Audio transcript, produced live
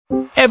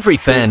Every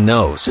fan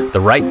knows the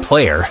right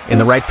player in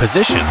the right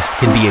position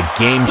can be a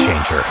game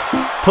changer.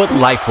 Put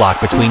LifeLock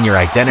between your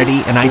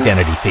identity and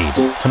identity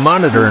thieves to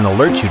monitor and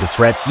alert you to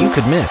threats you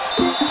could miss.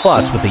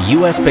 Plus, with a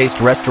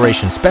U.S.-based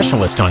restoration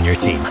specialist on your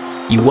team,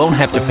 you won't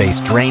have to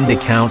face drained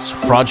accounts,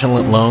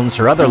 fraudulent loans,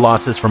 or other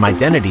losses from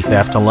identity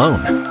theft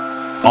alone.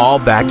 All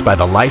backed by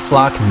the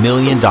LifeLock $1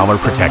 Million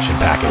Protection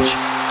Package.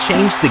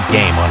 Change the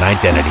game on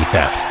identity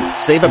theft.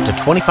 Save up to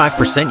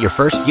 25% your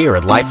first year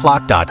at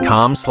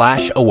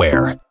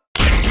LifeLock.com/aware.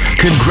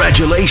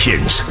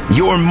 Congratulations,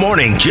 your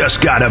morning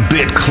just got a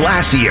bit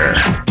classier.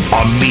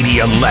 A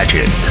media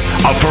legend,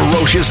 a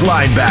ferocious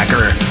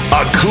linebacker,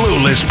 a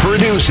clueless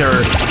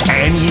producer,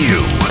 and you.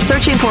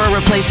 Searching for a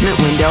replacement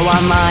window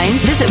online?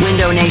 Visit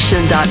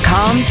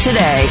windownation.com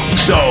today.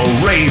 So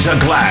raise a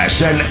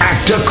glass and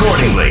act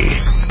accordingly.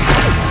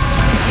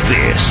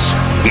 This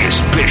is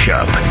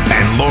Bishop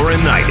and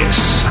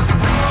Laurinaitis.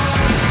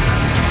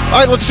 All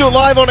right, let's do it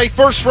live on a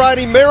First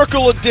Friday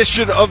Miracle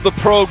edition of the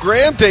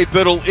program. Dave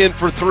Biddle in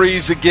for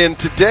threes again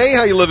today.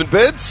 How you living,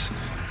 Bids?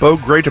 Bo,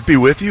 great to be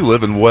with you.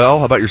 Living well.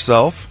 How about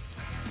yourself?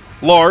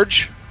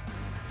 Large,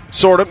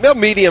 sort of. No,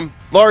 medium.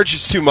 Large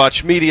is too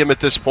much. Medium at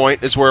this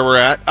point is where we're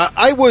at.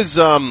 I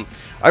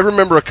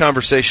remember a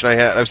conversation I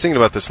had. I was thinking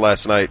about this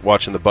last night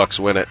watching the Bucks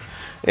win it.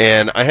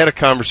 And I had a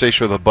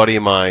conversation with a buddy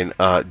of mine,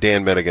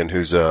 Dan Minigan,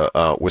 who's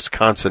a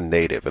Wisconsin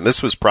native. And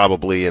this was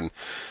probably in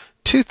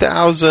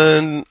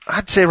 2000,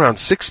 I'd say around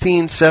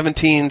 16,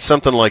 17,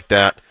 something like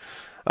that.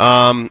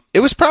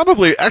 It was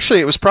probably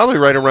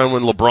right around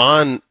when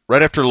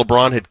right after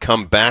LeBron had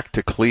come back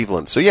to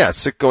Cleveland. So yeah,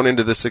 going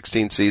into the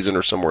 16th season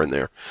or somewhere in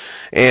there.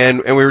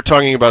 And we were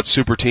talking about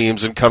super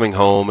teams and coming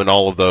home and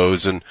all of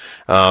those and,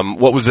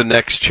 what was the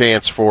next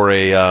chance for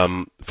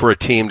a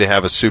team to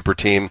have a super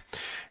team.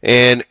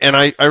 And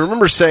I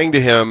remember saying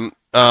to him,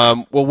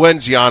 well,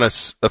 when's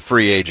Giannis a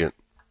free agent?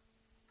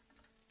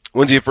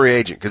 When's he a free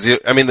agent? Because,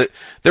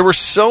 there was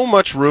so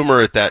much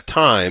rumor at that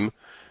time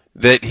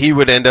that he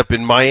would end up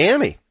in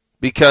Miami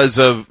because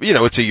of,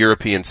 it's a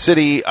European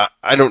city.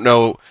 I don't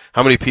know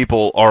how many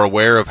people are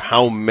aware of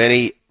how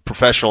many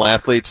professional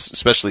athletes,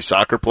 especially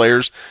soccer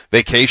players,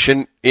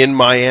 vacation in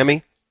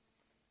Miami.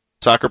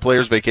 It's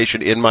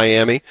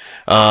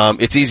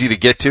easy to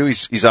get to.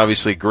 He's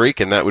obviously Greek,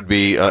 and that would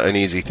be an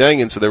easy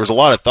thing. And so there was a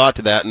lot of thought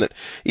to that. And that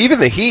even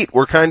the Heat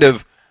were kind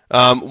of,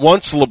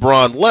 once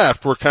LeBron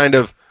left, were kind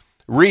of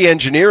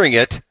re-engineering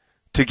it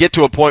to get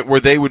to a point where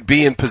they would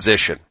be in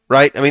position,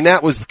 right? I mean,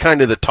 that was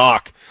kind of the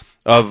talk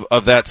of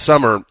that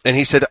summer. And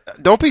he said,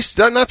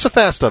 not so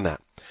fast on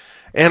that.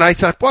 And I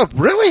thought, well,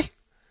 really?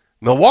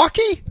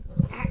 Milwaukee?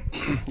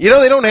 They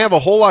don't have a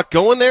whole lot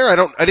going there.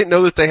 I didn't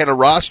know that they had a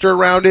roster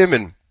around him,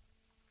 and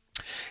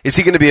is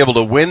he going to be able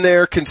to win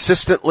there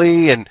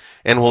consistently, and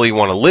will he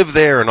want to live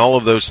there, and all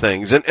of those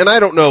things. And I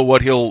don't know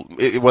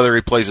whether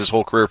he plays his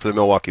whole career for the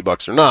Milwaukee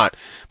Bucks or not.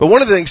 But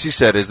one of the things he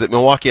said is that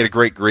Milwaukee had a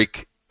great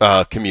Greek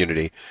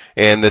community,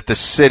 and that the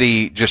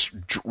city just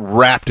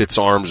wrapped its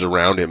arms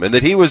around him, and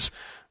that he was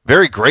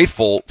very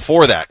grateful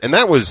for that. And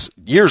that was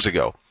years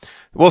ago.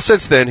 Well,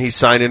 since then, he's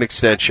signed an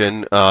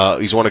extension.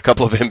 He's won a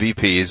couple of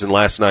MVPs, and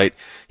last night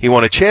he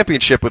won a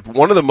championship with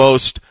one of the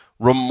most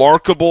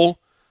remarkable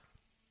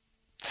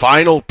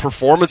final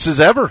performances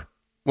ever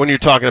when you're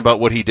talking about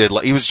what he did.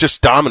 He was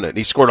just dominant.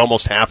 He scored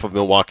almost half of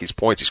Milwaukee's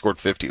points. He scored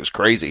 50. It was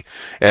crazy,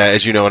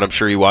 as you know, and I'm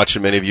sure you watched,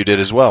 and many of you did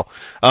as well.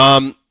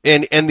 And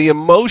the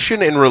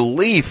emotion and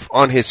relief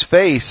on his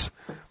face,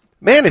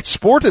 man, it's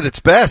sport at its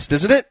best,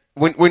 isn't it?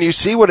 When you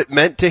see what it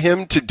meant to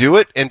him to do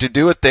it and to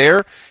do it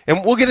there,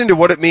 and we'll get into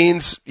what it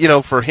means,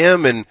 for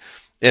him and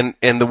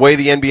the way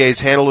the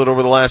NBA's handled it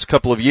over the last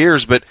couple of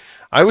years. But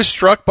I was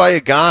struck by a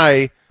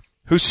guy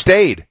who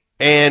stayed,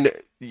 and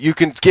you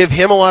can give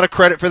him a lot of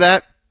credit for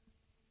that.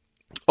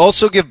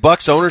 Also give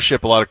Bucks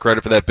ownership a lot of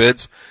credit for that,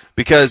 Bids,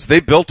 because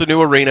they built a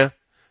new arena.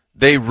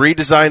 They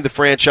redesigned the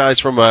franchise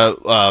from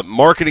a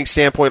marketing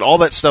standpoint. All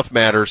that stuff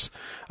matters.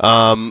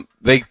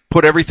 They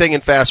put everything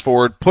in fast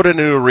forward, put in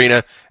a new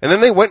arena, and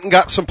then they went and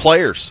got some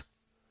players.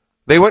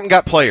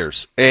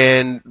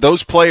 And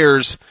those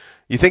players,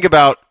 you think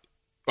about,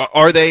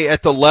 are they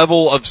at the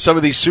level of some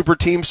of these super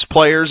teams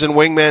players and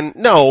wingmen?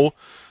 No,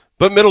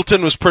 but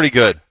Middleton was pretty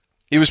good.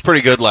 He was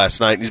pretty good last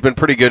night, and he's been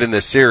pretty good in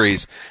this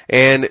series.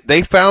 And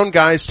they found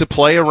guys to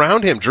play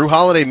around him. Drew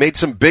Holiday made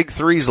some big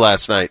threes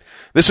last night.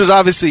 This was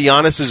obviously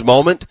Giannis's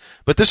moment,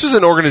 but this was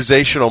an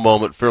organizational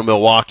moment for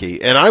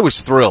Milwaukee, and I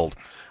was thrilled.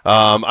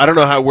 I don't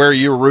know where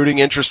your rooting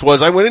interest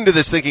was. I went into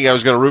this thinking I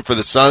was going to root for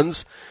the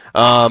Suns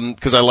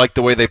because I liked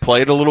the way they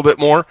played a little bit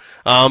more.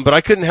 But I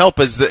couldn't help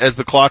as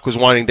the clock was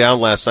winding down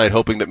last night,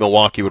 hoping that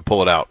Milwaukee would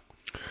pull it out.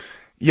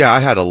 Yeah,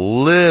 I had a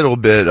little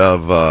bit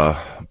of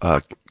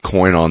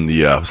coin on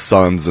the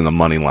Suns and the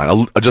money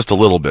line, just a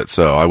little bit.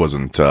 So I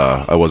wasn't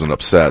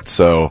upset.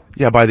 So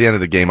yeah, by the end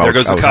of the game, I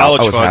was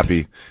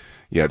happy.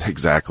 Yeah,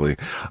 exactly.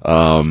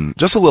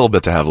 Just a little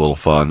bit to have a little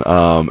fun.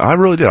 I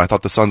really did. I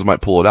thought the Suns might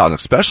pull it out, and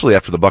especially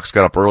after the Bucks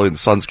got up early and the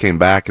Suns came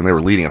back and they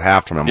were leading at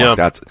halftime. I'm like,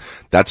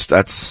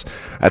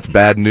 that's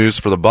bad news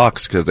for the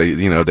Bucks, because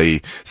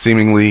they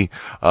seemingly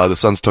the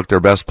Suns took their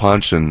best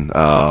punch and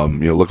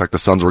looked like the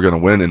Suns were going to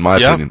win. In my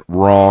opinion,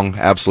 wrong,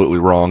 absolutely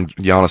wrong.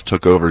 Giannis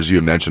took over, as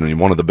you mentioned, and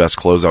one of the best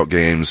closeout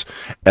games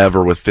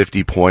ever with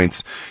 50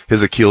 points.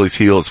 His Achilles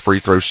heel is free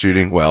throw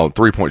shooting. Well,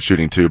 3-point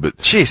shooting too, but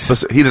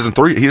jeez, he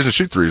doesn't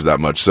shoot threes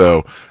that much.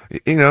 So,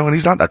 and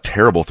he's not a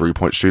terrible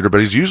 3-point shooter, but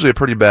he's usually a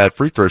pretty bad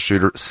free throw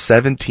shooter.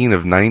 17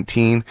 of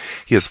 19.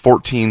 He has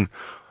 14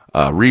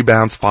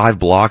 rebounds, 5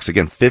 blocks,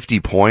 again, 50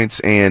 points.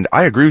 And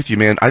I agree with you,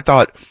 man. I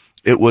thought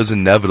it was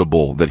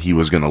inevitable that he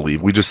was going to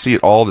leave. We just see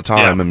it all the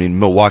time. Yeah. I mean,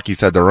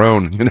 Milwaukee's had their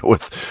own,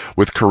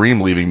 with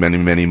Kareem leaving many,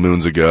 many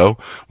moons ago,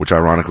 which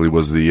ironically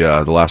was the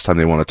last time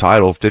they won a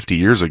title 50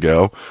 years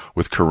ago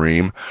with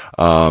Kareem.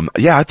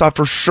 I thought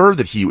for sure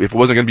that if it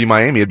wasn't going to be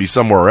Miami, it'd be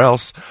somewhere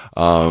else.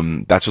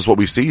 That's just what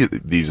we see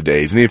these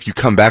days. And if you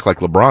come back like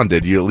LeBron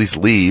did, you at least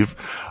leave,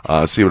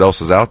 see what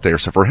else is out there.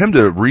 So for him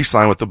to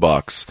re-sign with the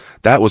Bucks,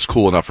 that was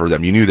cool enough for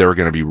them. You knew they were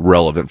going to be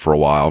relevant for a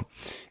while.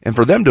 And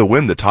for them to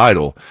win the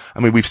title, I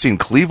mean, we've seen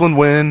Cleveland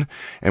win,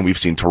 and we've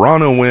seen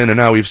Toronto win, and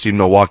now we've seen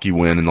Milwaukee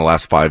win in the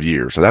last 5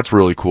 years. So that's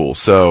really cool.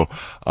 So,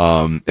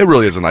 it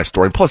really is a nice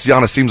story. And plus,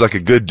 Giannis seems like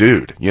a good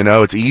dude.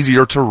 It's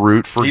easier to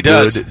root for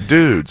good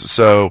dudes.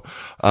 So,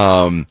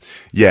 even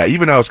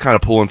though I was kind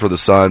of pulling for the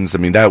Suns, I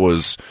mean, that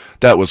was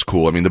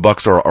cool. I mean, the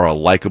Bucks are a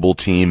likable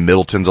team.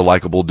 Middleton's a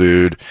likable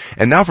dude.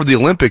 And now for the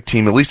Olympic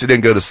team, at least it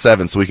didn't go to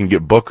 7, so we can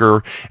get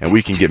Booker, and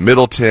we can get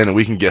Middleton, and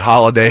we can get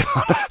Holiday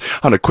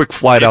on a quick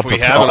flight out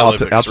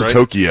to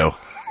Tokyo.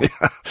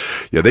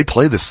 Yeah, they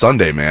play this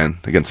Sunday, man,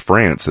 against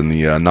France, and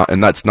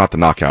and that's not the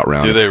knockout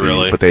round. Do they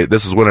really? But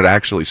this is when it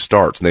actually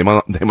starts.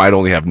 And they might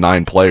only have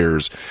 9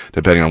 players,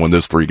 depending on when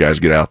those 3 guys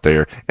get out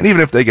there. And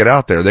even if they get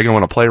out there, they're going to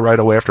want to play right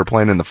away after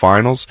playing in the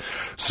finals.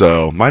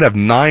 So might have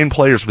 9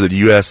 players for the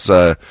U.S.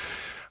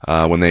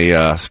 When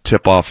they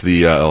tip off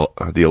the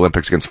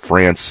Olympics against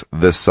France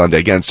this Sunday.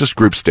 Again, it's just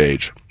group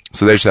stage,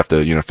 so they just have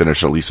to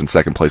finish at least in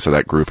second place of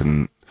that group,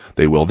 and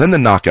they will. Then the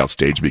knockout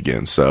stage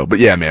begins. So, but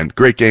yeah, man,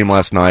 great game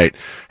last night.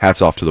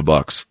 Hats off to the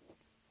Bucks.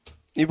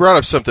 You brought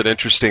up something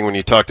interesting when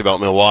you talked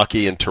about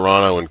Milwaukee and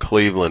Toronto and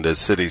Cleveland as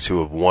cities who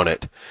have won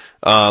it.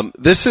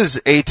 This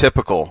is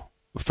atypical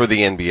for the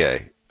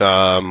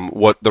NBA,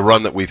 what the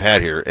run that we've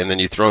had here. And then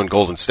you throw in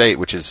Golden State,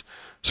 which is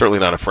certainly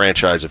not a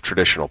franchise of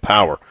traditional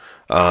power,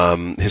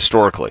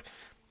 historically.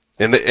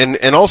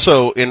 And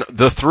also in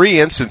the 3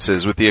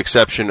 instances, with the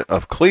exception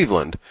of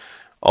Cleveland,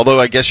 although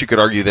I guess you could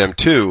argue them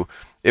too,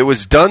 it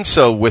was done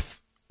so with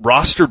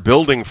roster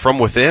building from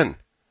within.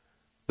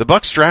 The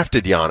Bucks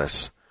drafted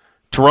Giannis.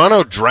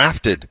 Toronto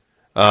drafted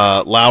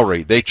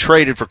Lowry. They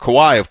traded for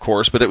Kawhi, of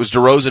course, but it was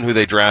DeRozan who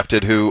they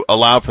drafted, who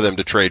allowed for them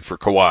to trade for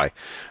Kawhi.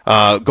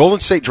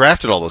 Golden State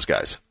drafted all those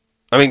guys.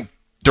 I mean,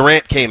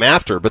 Durant came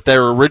after, but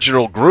their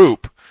original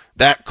group,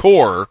 that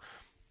core,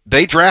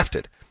 they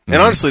drafted. And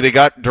honestly, they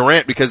got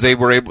Durant because they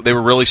were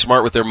really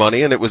smart with their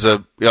money, and it was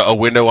a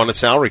window on the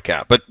salary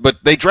cap. But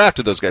they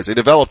drafted those guys. They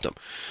developed them.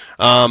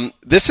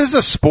 This is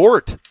a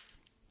sport.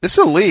 This is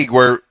a league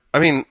where,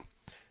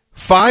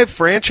 5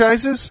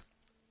 franchises.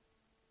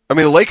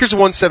 The Lakers have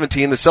won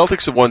 17. The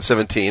Celtics have won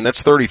 17.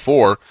 That's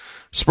 34.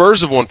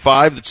 Spurs have won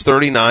 5. That's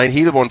 39.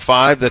 Heat have won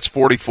 5. That's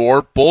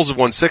 44. Bulls have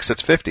won 6.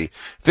 That's 50.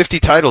 50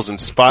 titles in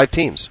 5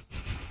 teams.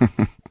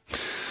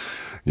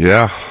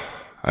 Yeah.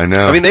 I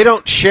know. They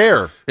don't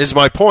share, is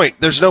my point.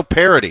 There's no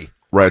parity.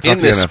 Right, it's in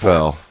not the this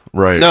NFL. Sport.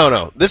 Right.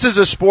 No. This is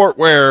a sport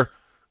where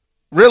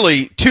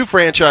really 2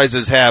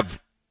 franchises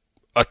have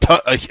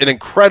an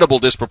incredible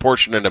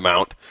disproportionate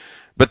amount.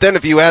 But then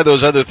if you add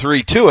those other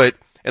 3 to it,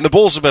 and the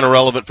Bulls have been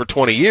irrelevant for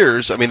 20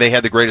 years. They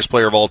had the greatest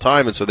player of all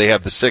time, and so they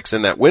have the 6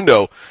 in that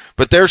window.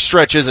 But their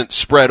stretch isn't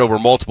spread over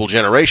multiple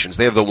generations.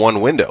 They have the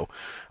one window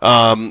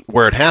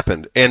where it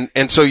happened.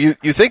 And so you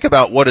think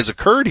about what has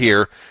occurred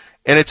here,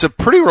 and it's a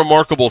pretty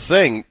remarkable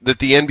thing that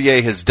the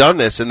NBA has done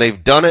this, and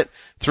they've done it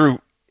through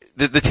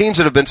the teams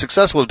that have been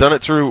successful have done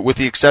it through, with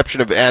the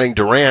exception of adding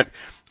Durant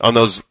on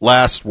those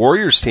last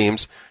Warriors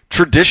teams,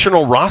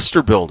 traditional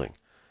roster building,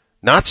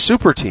 not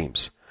super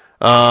teams.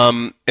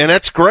 And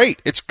that's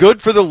great. It's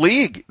good for the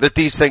league that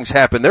these things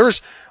happen.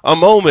 There's a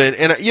moment,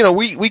 and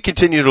we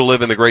continue to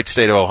live in the great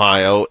state of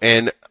Ohio,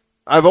 and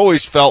I've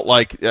always felt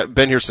like I've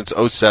been here since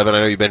 2007.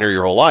 I know you've been here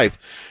your whole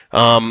life.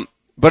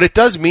 But it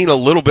does mean a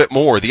little bit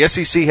more. The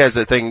SEC has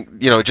a thing,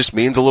 it just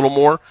means a little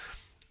more.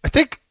 I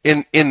think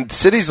in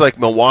cities like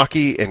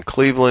Milwaukee and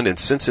Cleveland and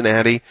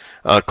Cincinnati,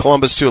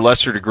 Columbus to a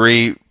lesser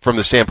degree from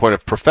the standpoint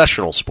of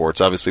professional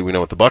sports. Obviously, we know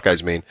what the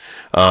Buckeyes mean,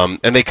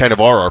 and they kind of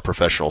are our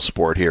professional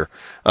sport here.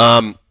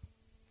 But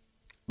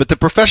the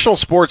professional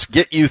sports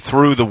get you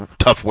through the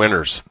tough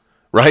winters,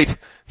 right?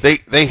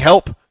 They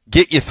help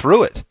get you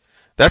through it.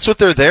 That's what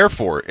they're there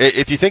for.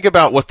 If you think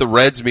about what the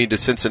Reds mean to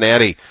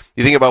Cincinnati,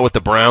 you think about what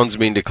the Browns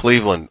mean to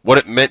Cleveland, what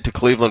it meant to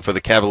Cleveland for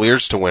the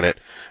Cavaliers to win it.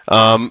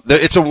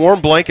 It's a warm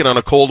blanket on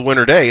a cold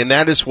winter day, and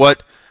that is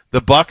what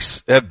the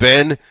Bucks have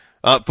been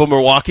for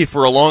Milwaukee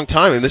for a long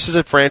time, and this is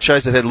a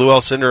franchise that had Lou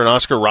Alcindor and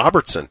Oscar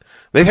Robertson.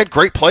 They've had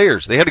great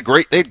players. They had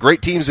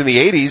great teams in the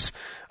 80s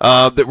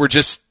that were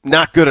just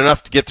not good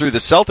enough to get through the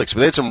Celtics, but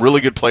they had some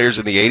really good players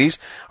in the 80s.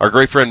 Our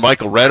great friend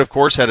Michael Redd, of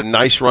course, had a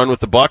nice run with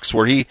the Bucks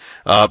where he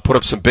put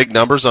up some big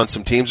numbers on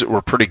some teams that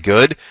were pretty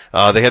good.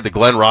 They had the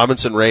Glenn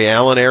Robinson, Ray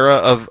Allen era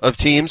of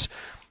teams.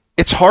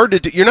 It's hard to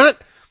do. You're not,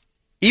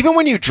 even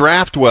when you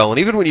draft well and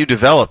even when you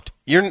developed,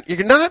 you're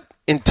not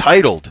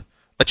entitled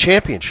a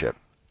championship.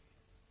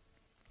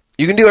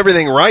 You can do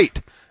everything right,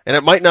 and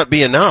it might not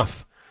be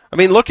enough. I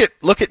mean, look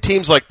at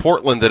teams like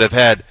Portland that have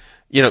had,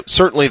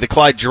 certainly the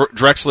Clyde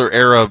Drexler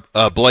era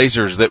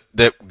Blazers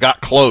that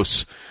got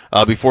close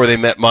before they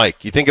met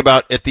Mike. You think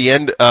about at the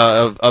end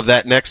of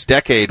that next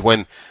decade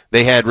when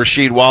they had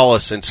Rasheed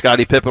Wallace and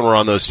Scottie Pippen were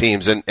on those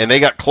teams, and they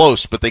got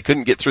close, but they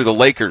couldn't get through the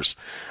Lakers.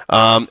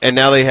 And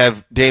now they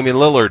have Damian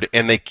Lillard,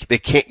 and they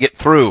can't get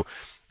through.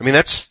 I mean,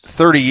 that's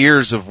 30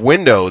 years of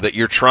window that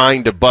you're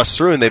trying to bust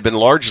through, and they've been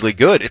largely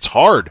good. It's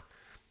hard.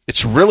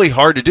 It's really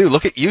hard to do.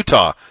 Look at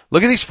Utah.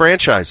 Look at these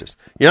franchises.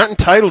 You're not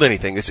entitled to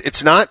anything.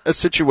 It's not a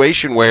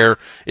situation where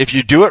if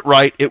you do it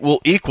right, it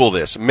will equal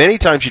this. Many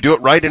times you do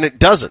it right and it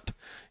doesn't.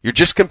 You're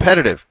just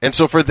competitive. And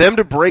so for them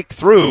to break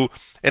through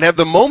and have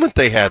the moment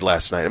they had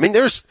last night, I mean,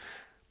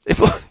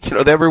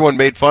 everyone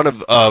made fun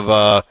of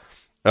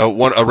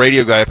a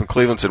radio guy up in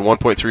Cleveland said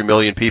 1.3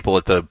 million people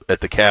at the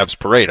Cavs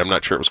parade. I'm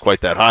not sure it was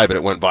quite that high, but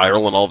it went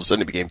viral and all of a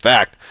sudden it became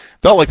fact.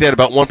 Felt like they had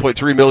about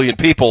 1.3 million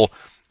people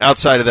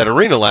outside of that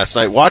arena last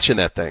night watching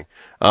that thing.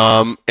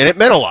 And it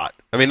meant a lot.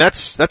 I mean,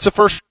 that's the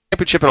first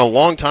championship in a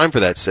long time for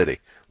that city.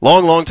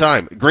 Long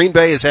time. Green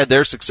Bay has had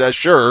their success,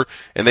 sure,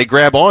 and they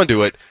grab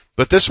onto it.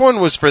 But this one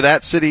was for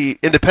that city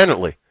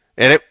independently.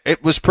 And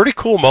it was a pretty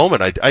cool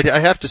moment. I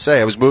have to say,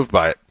 I was moved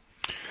by it.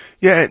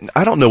 Yeah,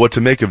 I don't know what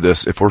to make of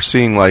this. If we're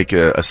seeing like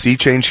a sea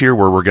change here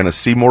where we're going to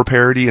see more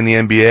parity in the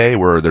NBA,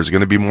 where there's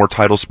going to be more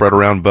titles spread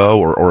around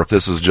Bo, or if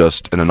this is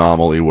just an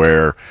anomaly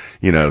where,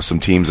 some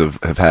teams have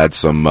had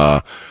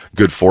some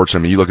good fortune.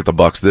 I mean, you look at the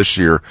Bucks this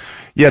year.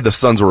 Yeah, the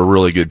Suns were a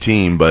really good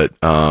team, but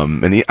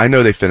I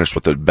know they finished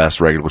with the best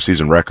regular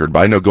season record, but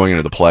I know going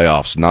into the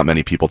playoffs, not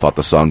many people thought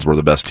the Suns were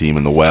the best team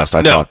in the West.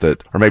 I thought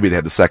that, or maybe they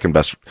had the second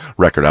best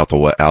record out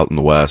in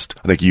the West.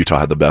 I think Utah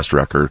had the best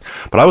record.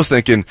 But I was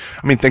thinking,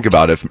 think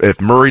about it. If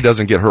Murray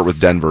doesn't get hurt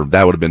with Denver,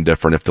 that would have been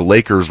different. If the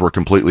Lakers were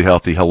completely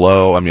healthy, I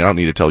don't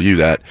need to tell you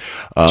that.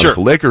 Sure. If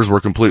the Lakers were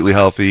completely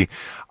healthy,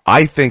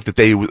 I think that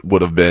they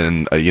would have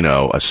been,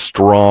 a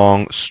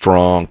strong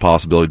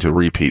possibility to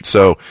repeat.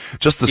 So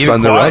just the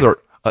Sun, there were other,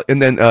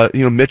 and then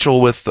Mitchell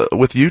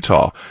with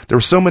Utah. There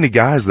were so many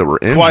guys that were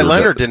injured. Kawhi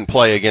Leonard didn't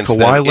play against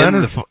them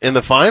in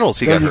the finals.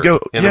 He got hurt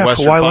in the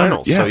Western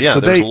Finals. Yeah. So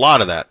there's a lot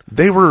of that.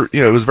 They were,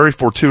 it was very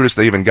fortuitous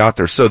they even got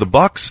there. So the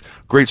Bucks,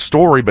 great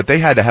story, but they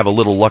had to have a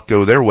little luck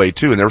go their way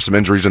too, and there were some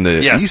injuries in the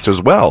East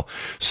as well.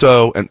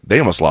 So, and they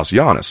almost lost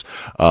Giannis.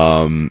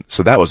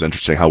 So that was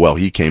interesting how well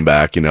he came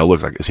back.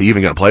 Looked like, is he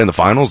even going to play in the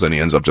finals? And he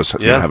ends up just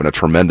having a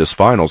tremendous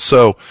finals.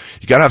 So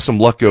you got to have some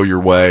luck go your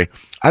way.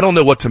 I don't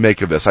know what to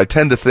make of this. I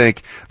tend to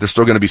think there's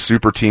still going to be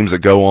super teams that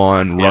go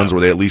on runs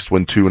where they at least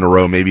win 2 in a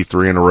row, maybe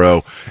 3 in a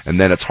row, and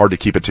then it's hard to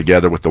keep it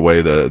together with the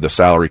way the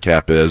salary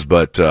cap is.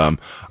 But, the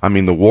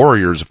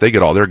Warriors, if they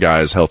get all their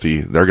guys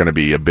healthy, they're going to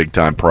be a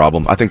big-time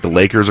problem. I think the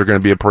Lakers are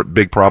going to be a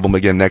big problem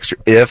again next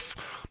year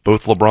if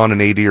both LeBron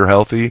and AD are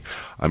healthy.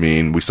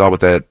 We saw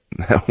what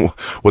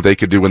they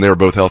could do when they were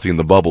both healthy in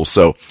the bubble.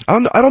 So I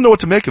don't know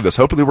what to make of this.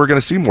 Hopefully we're going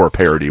to see more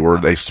parity where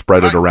they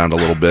spread it around a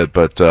little bit,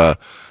 but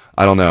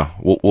I don't know.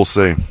 We'll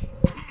see.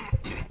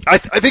 I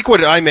think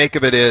what I make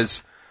of it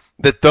is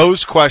that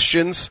those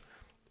questions,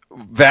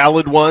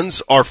 valid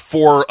ones, are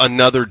for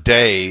another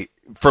day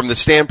from the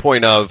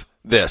standpoint of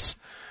this.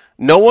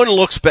 No one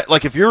looks back.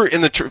 Like if you're a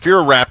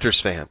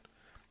Raptors fan,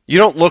 you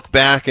don't look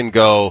back and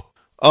go,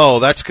 oh,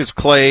 that's because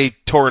Clay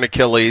tore an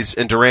Achilles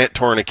and Durant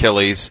tore an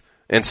Achilles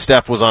and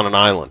Steph was on an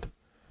island.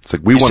 It's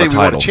like we won a title.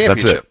 We won a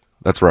championship. That's it.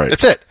 That's right.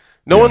 That's it.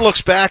 No one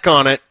looks back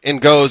on it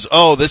and goes,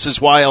 oh, this is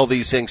why all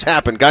these things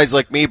happen. Guys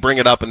like me bring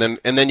it up and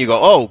then you go,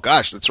 oh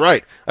gosh, that's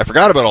right. I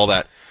forgot about all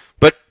that.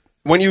 But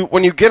when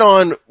you get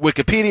on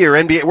Wikipedia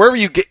or NBA, wherever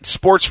you get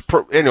sports,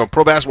 Pro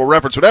Basketball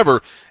Reference,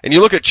 whatever, and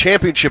you look at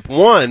championship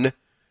 1,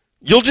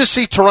 you'll just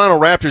see Toronto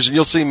Raptors and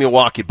you'll see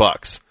Milwaukee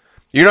Bucks.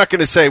 You're not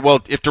going to say,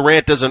 well, if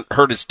Durant doesn't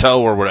hurt his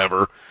toe or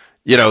whatever,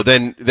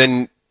 then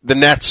the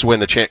Nets win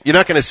the champ. You're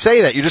not going to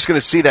say that. You're just going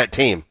to see that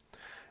team.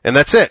 And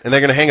that's it. And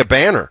they're going to hang a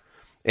banner.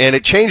 And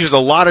it changes a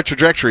lot of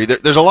trajectory.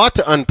 There's a lot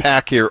to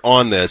unpack here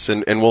on this,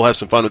 and we'll have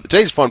some fun with it.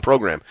 Today's a fun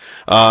program.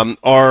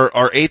 Our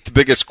 8th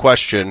biggest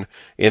question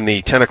in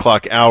the 10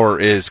 o'clock hour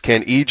is,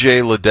 can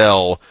E.J.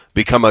 Liddell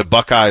become a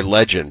Buckeye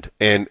legend?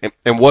 And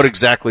what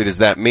exactly does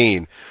that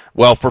mean?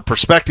 Well, for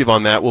perspective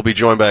on that, we'll be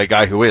joined by a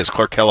guy who is.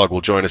 Clark Kellogg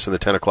will join us in the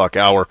 10 o'clock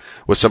hour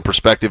with some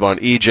perspective on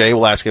EJ.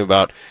 We'll ask him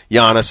about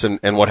Giannis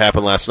and what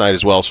happened last night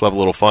as well, so we'll have a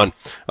little fun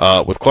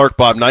with Clark.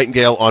 Bob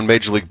Nightingale on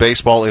Major League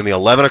Baseball in the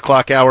 11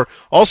 o'clock hour.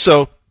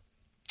 Also,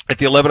 At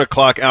the 11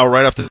 o'clock hour,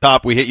 right off the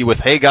top, we hit you with,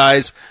 hey,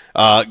 guys,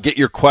 get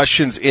your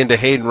questions into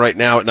Hayden right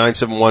now at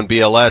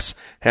 971BLS,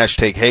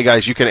 hashtag hey,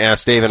 guys. You can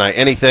ask Dave and I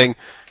anything.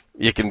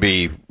 It can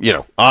be,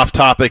 off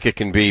topic. It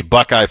can be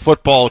Buckeye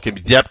football. It can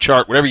be depth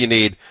chart, whatever you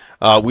need.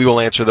 We will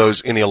answer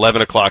those in the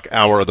 11 o'clock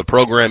hour of the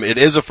program. It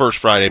is a First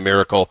Friday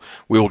miracle.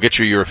 We will get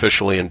you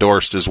officially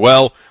endorsed as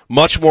well.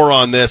 Much more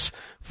on this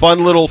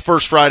fun little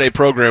First Friday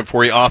program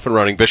for you, off and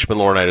running. Bishop and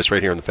Laurinaitis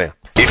right here on The Fan.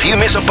 If you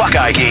miss a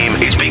Buckeye game,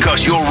 it's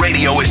because your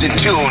radio is in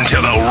tune to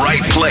the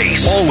right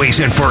place. Always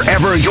and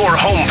forever, your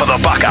home for the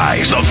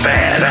Buckeyes. The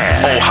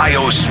Fan,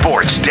 Ohio's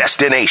sports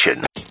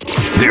destination.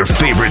 Their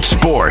favorite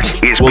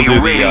sport is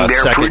berating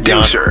their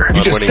producer.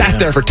 You just sat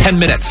there for 10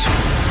 minutes.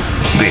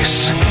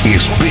 This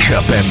is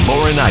Bishop and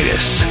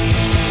Laurinaitis.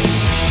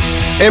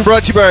 And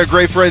brought to you by our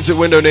great friends at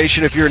Window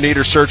Nation. If you're in need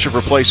or search of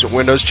replacement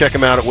windows, check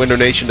them out at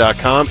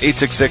windownation.com.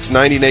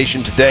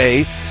 866-90Nation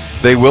today.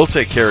 They will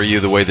take care of you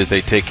the way that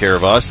they take care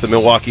of us. The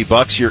Milwaukee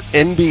Bucks, your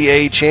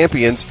NBA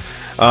champions.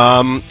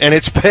 And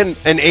it's been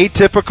an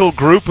atypical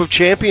group of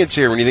champions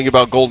here. When you think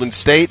about Golden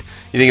State,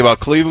 you think about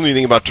Cleveland, you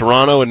think about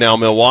Toronto, and now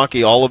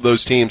Milwaukee. All of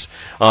those teams,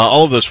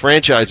 all of those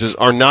franchises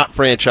are not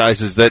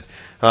franchises that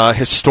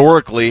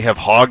historically have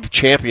hogged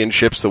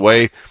championships the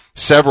way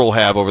several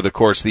have over the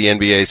course of the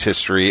NBA's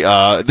history.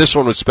 This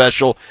one was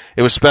special.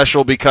 It was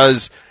special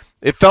because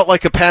it felt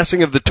like a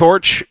passing of the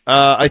torch,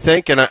 I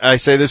think, and I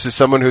say this as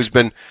someone who's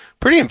been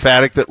pretty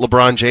emphatic that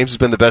LeBron James has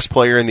been the best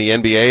player in the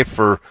NBA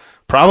for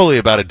probably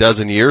about a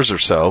dozen years or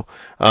so,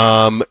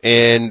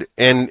 and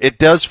it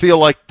does feel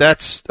like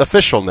that's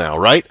official now,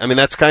 right? I mean,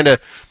 that's kind of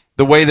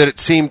the way that it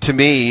seemed to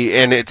me,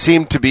 and it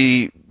seemed to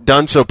be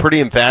done so pretty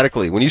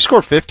emphatically. When you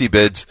score 50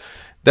 bids,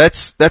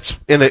 that's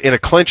in a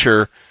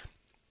clincher.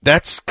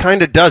 That's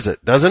kind of does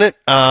it, doesn't it?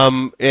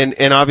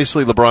 And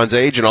obviously LeBron's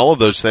age and all of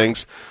those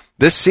things.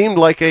 This seemed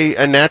like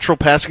a natural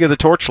passing of the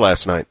torch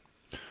last night.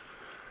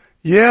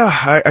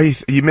 Yeah,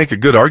 you make a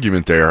good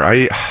argument there.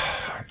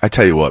 I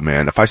tell you what,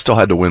 man, if I still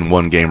had to win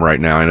one game right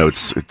now, I know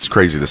it's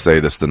crazy to say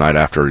this the night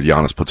after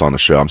Giannis puts on the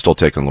show, I'm still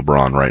taking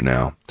LeBron right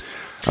now.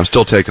 I'm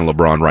still taking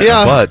LeBron right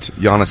now. But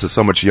Giannis is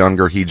so much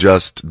younger. He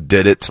just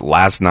did it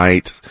last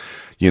night.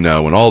 When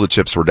all the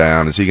chips were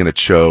down, is he going to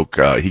choke?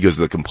 He goes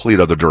the complete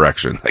other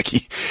direction. Like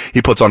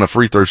he puts on a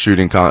free throw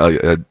shooting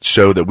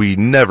show that we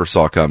never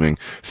saw coming.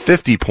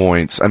 50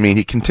 points. I mean,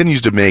 he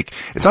continues to make.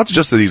 It's not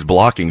just that he's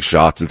blocking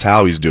shots; it's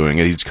how he's doing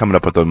it. He's coming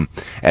up with them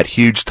at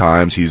huge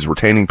times. He's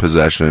retaining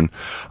possession.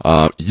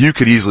 You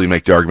could easily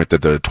make the argument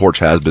that the torch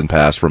has been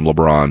passed from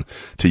LeBron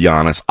to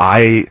Giannis.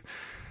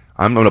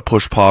 I'm going to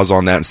push pause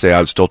on that and say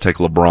I would still take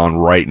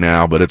LeBron right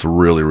now, but it's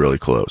really, really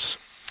close.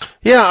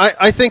 Yeah,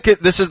 I think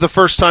this is the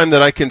first time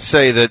that I can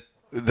say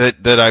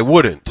that I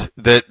wouldn't,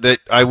 that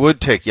I would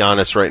take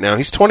Giannis right now.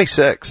 He's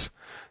 26.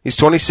 He's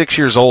 26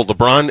 years old.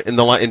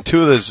 LeBron in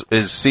two of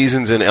his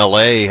seasons in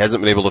LA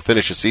hasn't been able to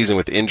finish a season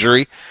with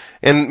injury,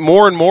 and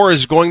more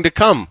is going to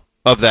come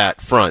of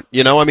that front.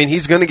 I mean,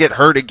 he's going to get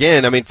hurt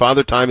again. I mean,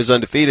 Father Time is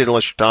undefeated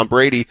unless you're Tom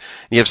Brady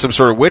and you have some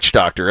sort of witch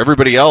doctor.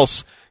 Everybody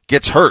else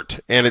gets hurt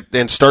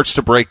and starts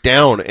to break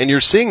down. And you're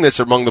seeing this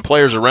among the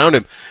players around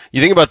him.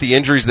 You think about the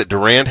injuries that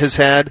Durant has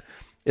had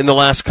in the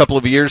last couple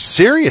of years,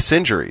 serious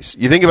injuries.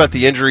 You think about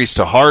the injuries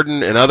to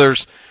Harden and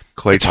others.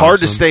 It's hard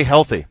to stay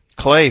healthy.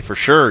 Clay, for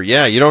sure.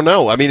 Yeah, you don't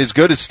know. I mean, as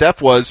good as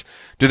Steph was,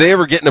 do they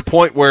ever get in a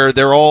point where it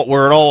all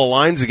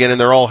aligns again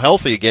and they're all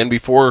healthy again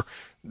before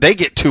they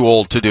get too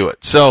old to do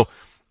it? So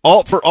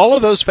for all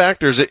of those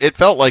factors, it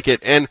felt like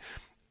it. And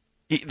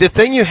the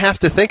thing you have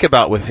to think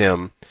about with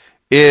him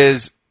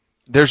is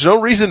there's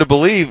no reason to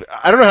believe,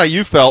 I don't know how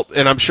you felt,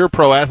 and I'm sure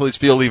pro athletes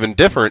feel even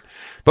different,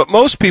 but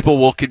most people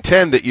will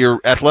contend that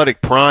your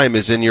athletic prime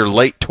is in your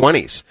late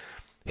 20s.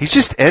 He's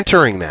just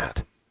entering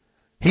that.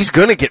 He's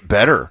going to get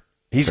better.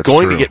 He's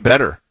going to get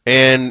better,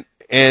 and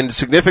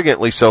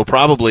significantly so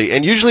probably.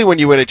 And usually when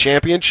you win a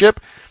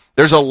championship,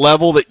 there's a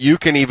level that you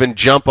can even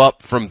jump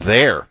up from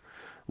there,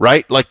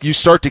 right? Like you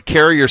start to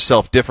carry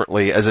yourself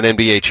differently as an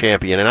NBA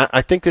champion, and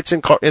I think it's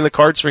in the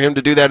cards for him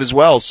to do that as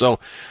well. So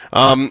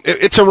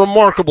it's a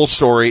remarkable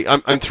story.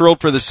 I'm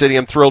thrilled for the city.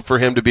 I'm thrilled for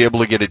him to be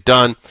able to get it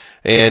done,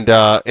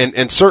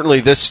 and certainly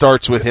this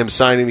starts with him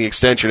signing the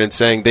extension and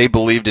saying they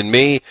believed in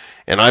me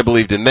and I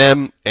believed in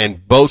them,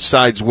 and both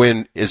sides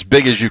win as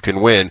big as you can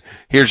win.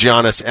 Here's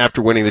Giannis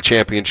after winning the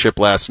championship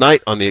last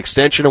night on the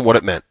extension and what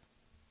it meant.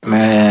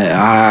 Man,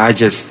 I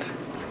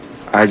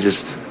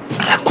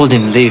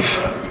couldn't live.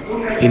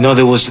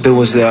 There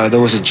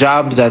was a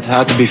job that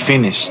had to be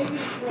finished.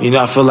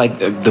 I feel like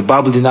the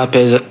bubble did not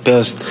pay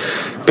us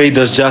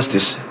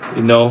justice.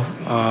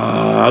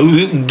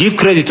 Give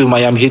credit to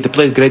Miami Heat. They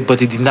played great,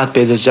 but it did not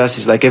pay us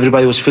justice. Like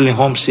everybody was feeling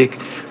homesick.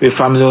 We're a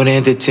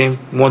family-oriented team.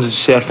 Wanted to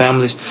share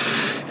families,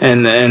 but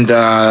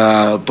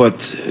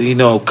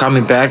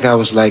coming back, I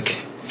was like,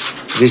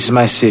 this is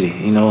my city.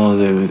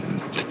 They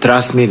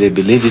trust me. They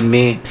believe in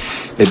me.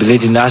 They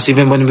believed in us.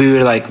 Even when we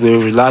were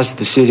lost,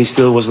 the city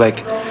still was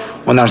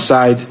on our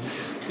side,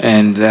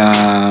 and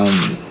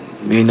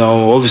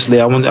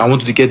obviously I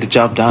wanted to get the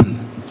job done.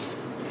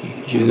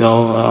 You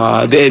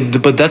know,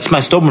 but that's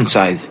my stubborn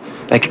side.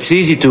 Like, it's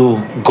easy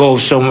to go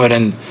somewhere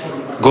and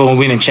go and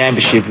win a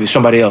championship with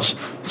somebody else.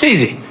 It's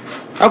easy.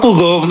 I could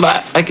go,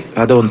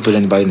 I don't want to put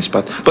anybody in the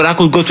spot, but I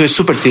could go to a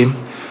super team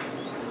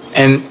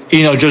and,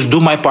 you know, just do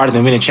my part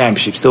and win a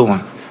championship, still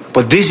one.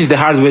 But this is the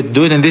hard way to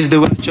do it, and this is the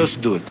way I chose to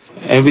do it.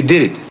 And we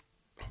did it.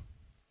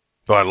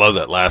 Oh, I love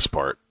that last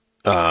part.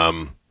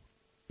 You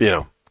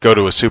know, go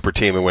to a super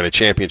team and win a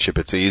championship,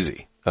 it's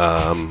easy.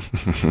 Yeah,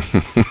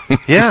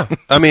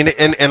 I mean,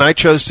 and I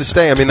chose to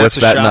stay. I mean, that's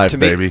a that shot knife, to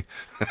me. baby.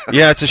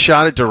 Yeah, it's a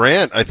shot at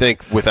Durant, I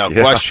think, without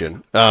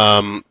question.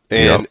 And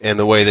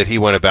the way that he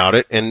went about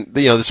it, and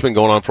you know, this has been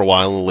going on for a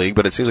while in the league,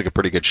 but it seems like a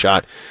pretty good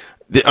shot.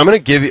 I'm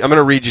going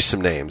to read you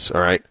some names.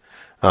 All right.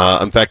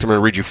 In fact, I'm going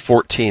to read you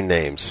 14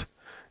 names.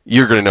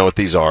 You're going to know what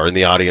these are, and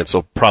the audience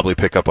will probably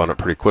pick up on it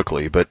pretty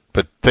quickly. But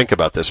think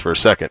about this for a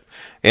second: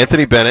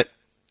 Anthony Bennett,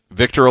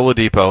 Victor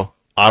Oladipo,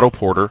 Otto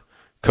Porter,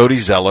 Cody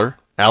Zeller,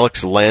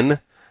 Alex Len,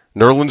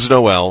 Nerlens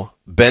Noel,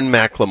 Ben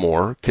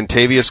McLemore,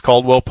 Kentavious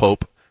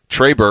Caldwell-Pope,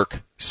 Trey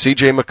Burke,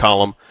 C.J.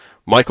 McCollum,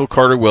 Michael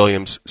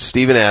Carter-Williams,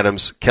 Steven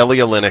Adams, Kelly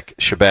Olynyk,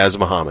 Shabazz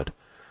Muhammad.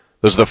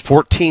 Those are the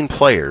 14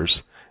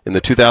 players in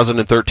the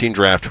 2013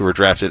 draft who were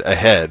drafted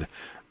ahead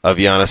of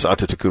Giannis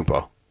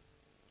Antetokounmpo.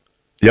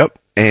 Yep.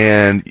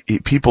 And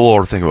people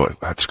are thinking, well,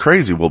 that's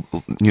crazy. Well,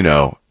 you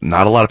know,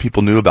 not a lot of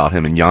people knew about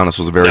him, and Giannis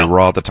was very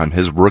raw at the time.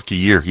 His rookie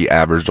year, he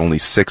averaged only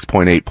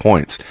 6.8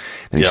 points.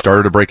 And he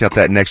started to break out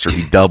that next year.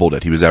 He doubled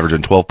it. He was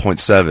averaging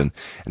 12.7, and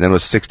then it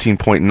was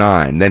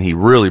 16.9. Then he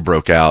really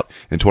broke out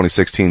in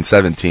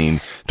 2016-17,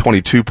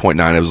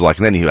 22.9. It was like,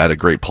 and then he had a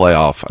great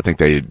playoff. I think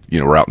they, you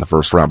know, were out in the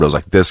first round, but it was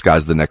like, this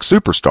guy's the next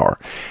superstar.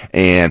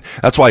 And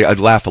that's why I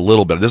laugh a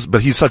little bit.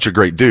 But he's such a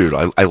great dude.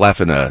 I laugh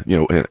in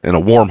a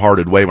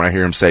warm-hearted way when I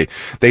hear him say,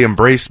 they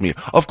embraced me.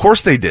 Of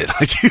course they did.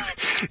 Like, you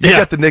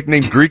got the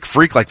nickname Greek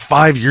Freak like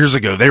 5 years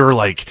ago. They were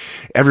like,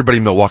 everybody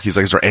in Milwaukee's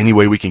like, is there any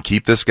way we can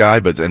keep this guy?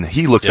 But then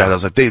he looks at it, I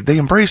was like, they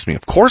embraced me.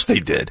 Of course they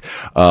did.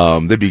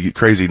 They'd be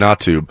crazy not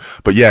to.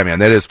 But yeah, man,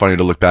 that is funny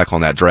to look back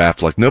on that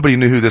draft. Like, nobody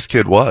knew who this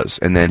kid was.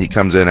 And then he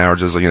comes in,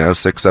 averages,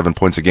 6-7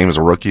 points a game as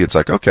a rookie. It's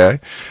like, okay,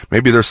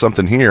 maybe there's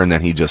something here. And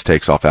then he just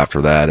takes off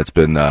after that. It's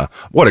been,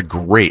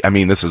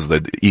 this is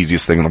the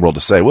easiest thing in the world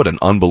to say. What an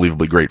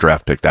unbelievably great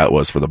draft pick that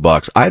was for the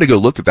Bucks. I had to go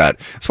look at that.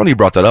 It's funny you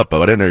brought that up,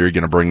 Bo. I didn't know you were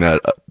going to bring that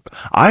up.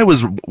 I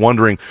was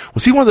wondering,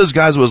 was he one of those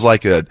guys who was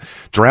like a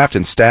draft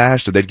and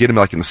stash? Did they get him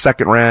like in the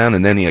second round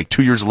and then he, like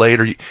 2 years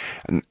later?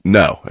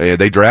 No,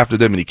 they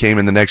drafted him and he came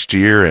in the next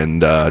year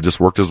and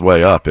just worked his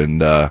way up. And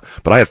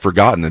but I had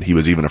forgotten that he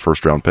was even a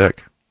first round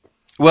pick.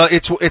 Well,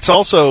 it's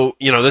also,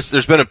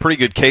 there's been a pretty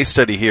good case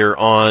study here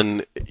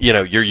on,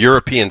 your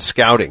European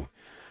scouting.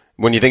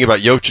 When you think about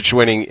Jokic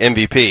winning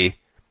MVP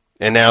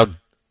and now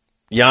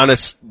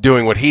Giannis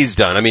doing what he's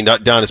done. I mean,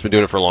 Giannis been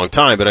doing it for a long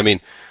time, but I mean,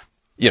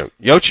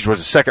 Jokic was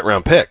a second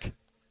round pick.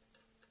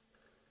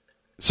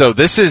 So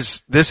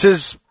these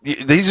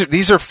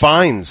are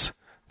fines.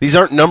 These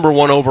aren't number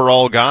one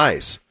overall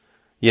guys.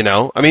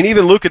 I mean,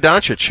 even Luka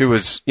Doncic, who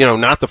was,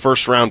 not the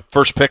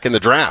first pick in the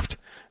draft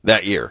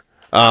that year.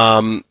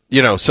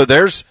 So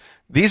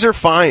these are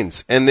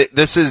fines, and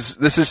this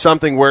is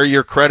something where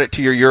your credit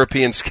to your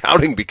European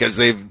scouting, because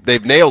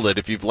they've nailed it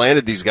if you've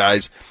landed these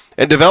guys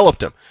and developed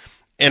them.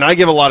 And I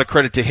give a lot of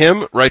credit to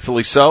him,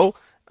 rightfully so.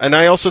 And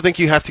I also think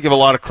you have to give a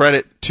lot of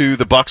credit to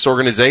the Bucks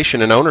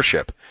organization and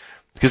ownership,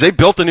 because they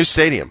built a new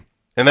stadium,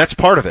 and that's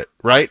part of it,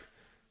 right?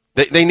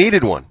 They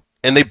needed one,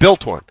 and they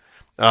built one.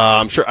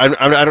 I'm sure I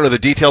don't know the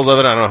details of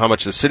it. I don't know how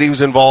much the city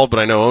was involved, but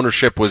I know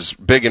ownership was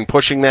big in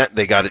pushing that.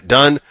 They got it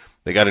done.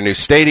 They got a new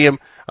stadium.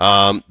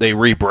 They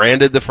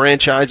rebranded the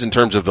franchise in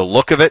terms of the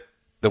look of it.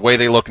 The way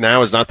they look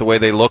now is not the way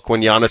they look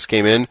when Giannis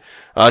came in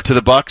to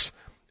the Bucks.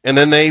 And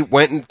then they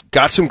went and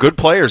got some good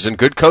players and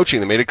good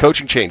coaching. They made a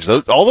coaching change.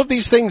 All of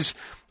these things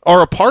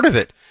are a part of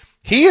it.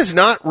 He is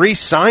not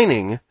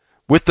re-signing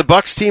with the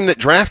Bucks team that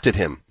drafted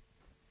him.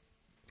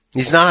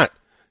 He's not.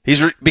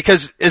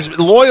 Because as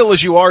loyal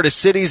as you are to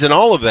cities and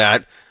all of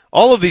that,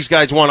 all of these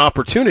guys want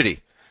opportunity.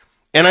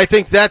 And I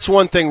think that's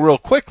one thing real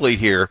quickly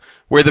here,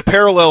 where the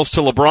parallels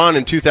to LeBron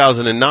in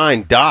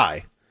 2009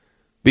 die,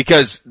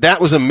 because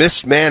that was a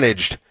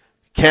mismanaged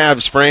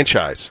Cavs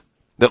franchise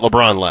that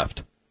LeBron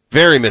left.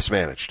 Very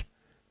mismanaged.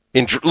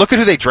 Look at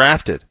who they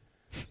drafted.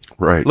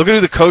 Right. Look at who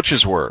the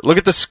coaches were. Look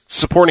at the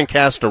supporting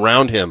cast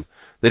around him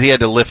that he had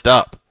to lift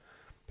up.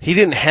 He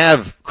didn't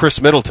have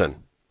Chris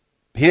Middleton.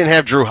 He didn't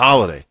have Drew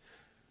Holiday.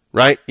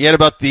 Right? He had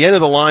about the end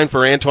of the line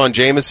for Antoine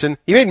Jameson.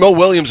 He made Mo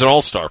Williams an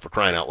all-star, for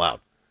crying out loud.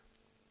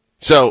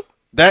 So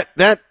that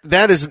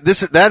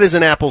is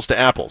an apples to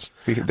apples.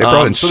 They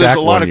brought in so Shaq there's a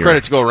lot one of year.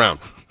 credit to go around.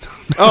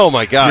 Oh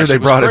my gosh, they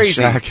brought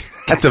crazy. in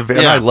Shaq at the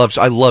very. Yeah. I love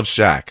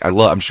Shaq.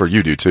 I'm sure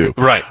you do too.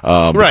 Right.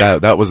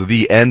 Right. That was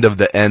the end of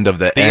the end of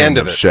the end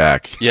of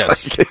Shaq.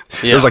 Yes.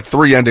 There's like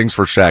 3 endings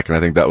for Shaq, and I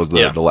think that was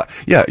the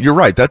last. Yeah, you're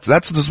right. That's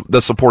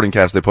the supporting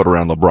cast they put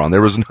around LeBron.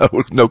 There was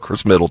no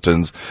Chris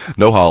Middletons,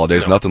 no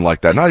Holidays, nothing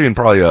like that. Not even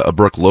probably a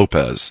Brooke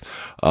Lopez.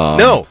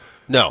 No.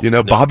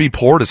 Bobby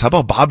Portis. How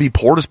about Bobby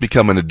Portis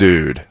becoming a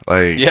dude?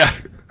 Like, yeah.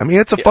 I mean,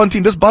 it's a fun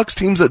team. This Bucks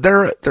team's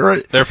they're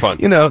fun.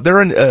 You know, they're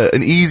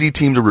an easy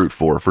team to root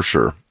for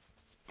sure.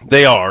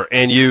 They are,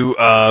 and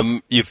I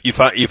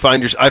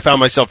found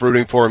myself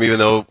rooting for him, even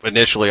though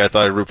initially I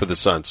thought I'd root for the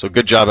Suns. So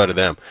good job out of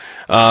them.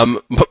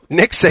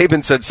 Nick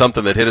Saban said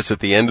something that hit us at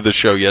the end of the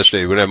show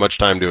yesterday. We didn't have much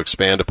time to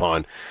expand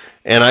upon,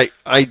 and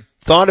I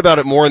thought about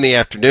it more in the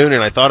afternoon,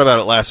 and I thought about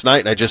it last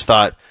night, and I just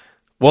thought,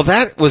 well,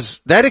 that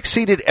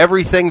exceeded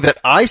everything that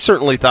I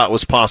certainly thought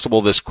was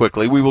possible this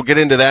quickly. We will get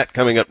into that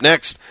coming up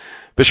next.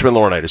 Bishop and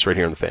Laurinaitis right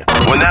here on The Fan.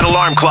 When that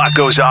alarm clock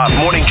goes off,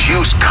 Morning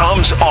Juice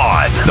comes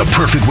on. The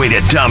perfect way to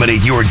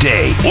dominate your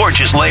day or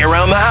just lay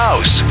around the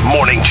house.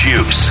 Morning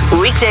Juice.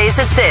 Weekdays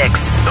at 6.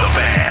 The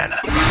Fan.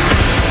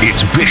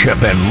 It's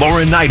Bishop and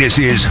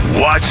Laurinaitis'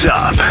 What's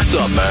Up? What's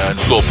up, man?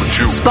 What's up with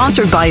you?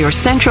 Sponsored by your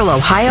Central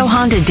Ohio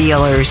Honda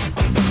dealers.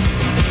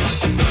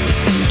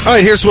 All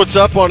right, here's what's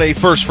up on a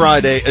First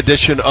Friday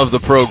edition of the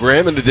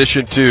program. In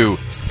addition to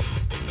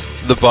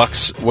the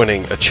Bucks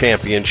winning a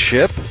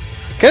championship,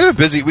 kind of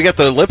busy. We got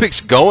the Olympics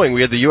going.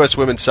 We had the U.S.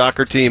 women's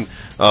soccer team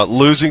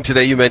losing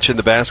today. You mentioned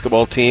the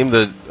basketball team.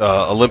 The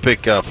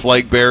Olympic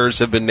flag bearers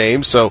have been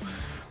named. So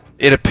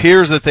it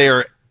appears that they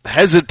are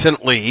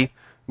hesitantly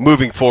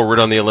moving forward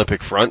on the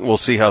Olympic front. We'll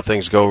see how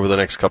things go over the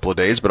next couple of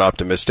days, but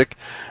optimistic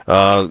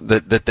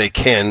that they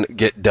can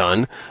get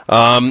done.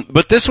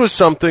 But this was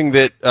something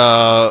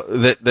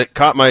that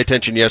caught my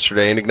attention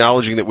yesterday, and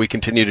acknowledging that we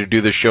continue to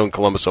do this show in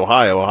Columbus,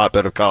 Ohio, a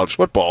hotbed of college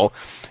football,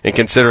 and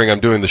considering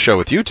I'm doing the show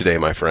with you today,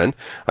 my friend,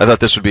 I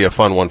thought this would be a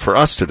fun one for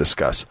us to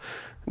discuss.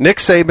 Nick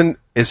Saban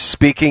is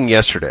speaking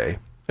yesterday.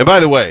 And by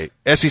the way,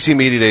 SEC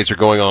Media Days are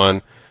going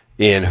on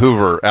in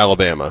Hoover,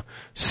 Alabama.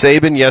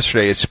 Saban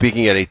yesterday is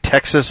speaking at a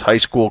Texas high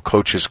school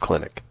coaches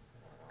clinic.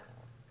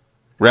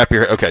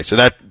 Okay, so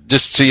that,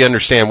 just so you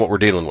understand what we're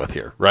dealing with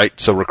here, right?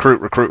 So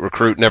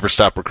recruit, never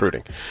stop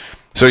recruiting.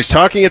 So he's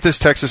talking at this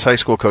Texas high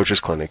school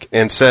coaches clinic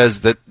and says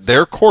that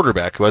their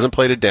quarterback, who hasn't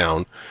played it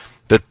down,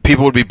 that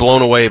people would be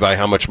blown away by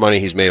how much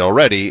money he's made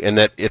already, and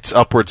that it's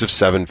upwards of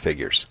 7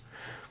 figures.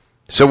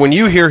 So when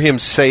you hear him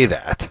say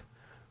that,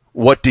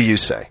 what do you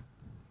say?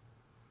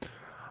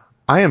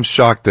 I am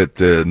shocked that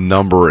the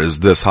number is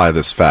this high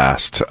this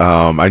fast.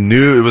 I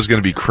knew it was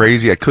going to be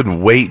crazy. I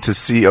couldn't wait to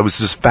see. I was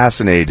just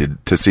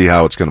fascinated to see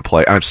how it's going to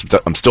play. I'm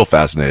still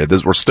fascinated.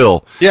 We're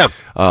still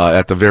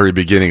at the very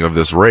beginning of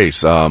this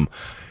race.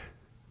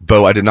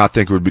 But I did not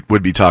think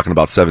would be talking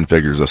about 7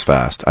 figures this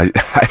fast.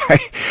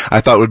 I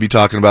thought we'd be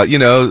talking about,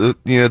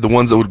 the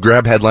ones that would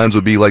grab headlines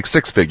would be like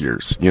 6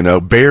 figures,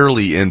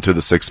 barely into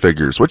the 6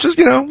 figures, which is,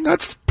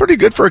 that's pretty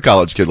good for a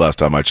college kid last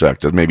time I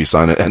checked. To maybe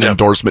sign an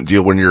endorsement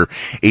deal when you're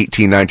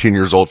 18, 19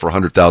 years old for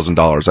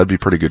 $100,000. That'd be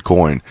pretty good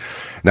coin.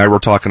 Now we're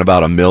talking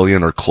about $1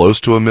 million or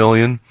close to $1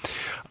 million.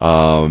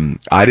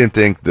 I didn't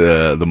think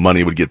the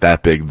money would get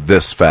that big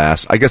this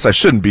fast. I guess I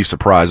shouldn't be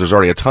surprised. There's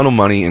already a ton of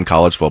money in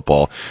college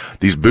football.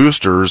 These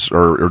boosters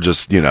are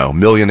just,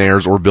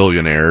 millionaires or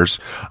billionaires.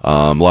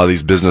 A lot of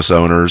these business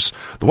owners.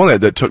 The one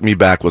that took me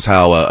back was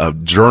how a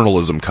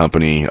journalism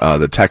company,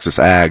 the Texas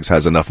Ags,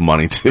 has enough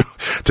money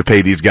to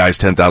pay these guys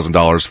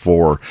 $10,000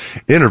 for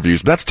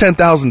interviews. But that's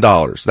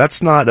 $10,000.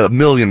 That's not $1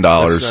 million.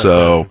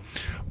 So.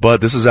 But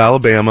this is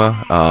Alabama.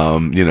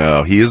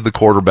 He is the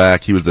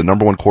quarterback. He was the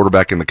number 1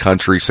 quarterback in the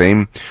country.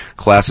 Same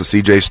class as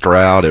C.J.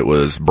 Stroud. It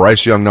was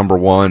Bryce Young number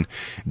 1,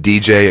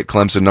 DJ at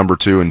Clemson number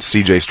 2, and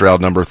C.J.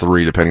 Stroud number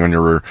 3, depending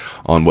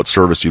on what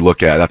service you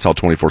look at. That's how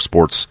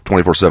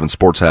 24/7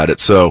 Sports had it.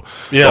 So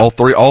all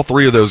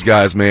three of those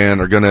guys,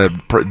 man, are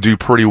going to do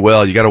pretty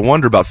well. You got to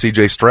wonder about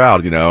C.J.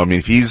 Stroud.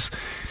 If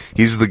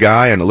he's the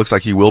guy, and it looks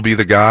like he will be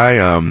the guy.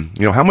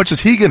 How much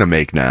is he going to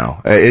make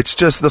now? It's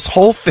just, this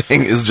whole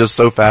thing is just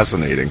so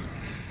fascinating.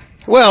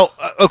 Well,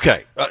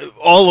 okay.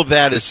 All of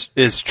that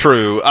is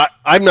true.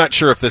 I'm not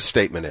sure if this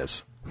statement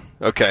is.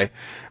 Okay.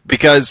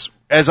 Because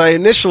as I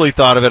initially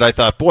thought of it, I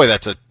thought, boy,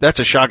 that's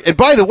a shock. And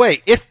by the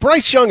way, if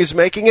Bryce Young is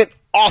making it,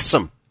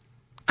 awesome.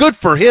 Good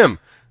for him.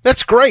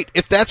 That's great.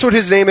 If that's what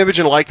his name, image,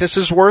 and likeness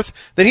is worth,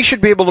 then he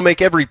should be able to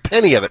make every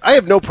penny of it. I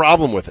have no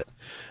problem with it.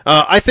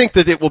 I think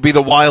that it will be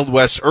the Wild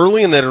West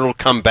early and that it'll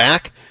come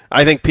back.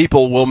 I think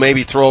people will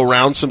maybe throw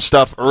around some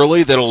stuff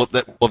early that will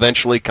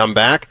eventually come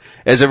back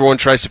as everyone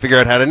tries to figure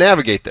out how to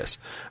navigate this.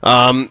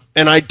 And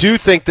I do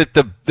think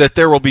that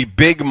there will be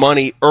big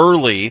money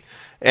early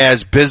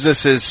as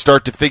businesses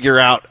start to figure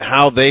out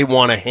how they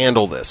want to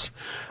handle this.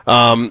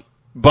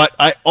 But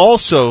I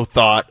also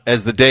thought,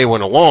 as the day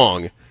went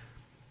along,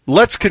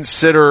 let's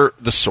consider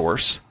the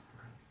source.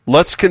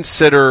 Let's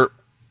consider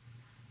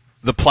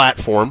the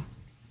platform.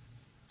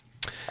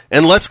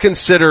 And let's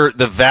consider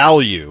the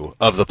value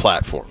of the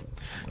platform.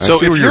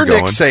 So if you're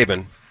Nick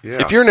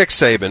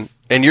Saban,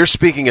 and you're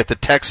speaking at the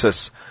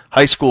Texas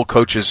High School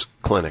Coaches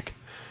Clinic,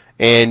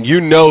 and you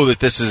know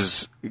that this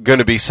is going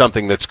to be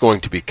something that's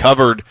going to be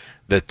covered,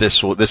 that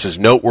this is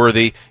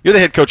noteworthy. You're the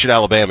head coach at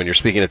Alabama, and you're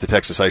speaking at the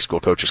Texas High School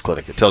Coaches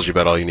Clinic. It tells you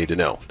about all you need to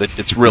know, that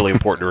it's really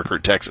important to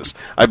recruit Texas.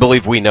 I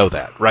believe we know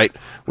that, right?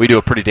 We do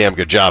a pretty damn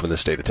good job in the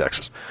state of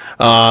Texas.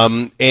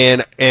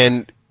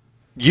 And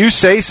you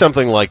say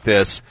something like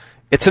this,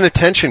 it's an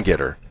attention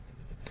getter.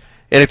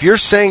 And if you're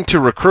saying to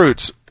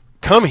recruits,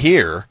 come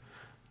here,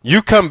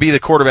 you come be the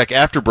quarterback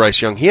after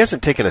Bryce Young, he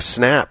hasn't taken a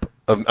snap,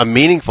 a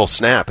meaningful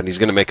snap, and he's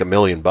going to make $1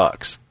 million.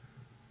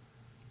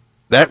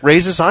 That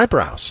raises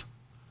eyebrows.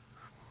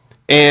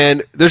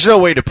 And there's no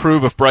way to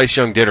prove if Bryce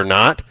Young did or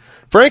not.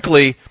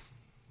 Frankly,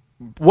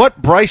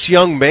 what Bryce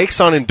Young makes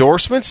on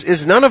endorsements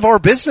is none of our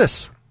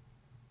business.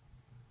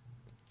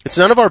 It's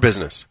none of our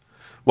business.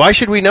 Why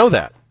should we know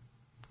that?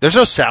 There's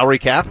no salary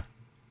cap.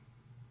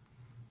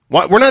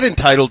 We're not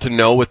entitled to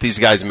know what these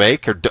guys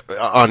make or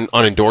on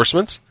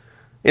endorsements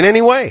in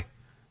any way.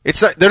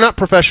 They're not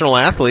professional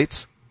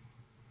athletes.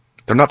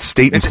 They're not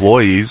state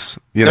employees.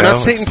 They're not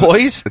state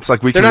employees. It's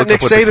like we can They're not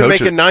look Nick up what Saban the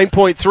coaches, making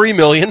 $9.3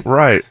 million.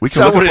 Right. We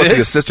can look up what the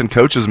assistant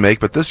coaches make,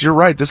 but this, you're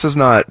right. This is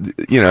not,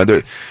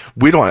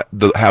 we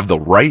don't have the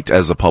right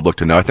as a public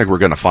to know. I think we're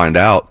going to find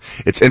out.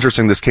 It's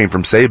interesting this came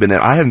from Saban, and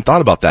I hadn't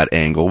thought about that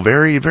angle.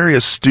 Very, very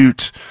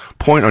astute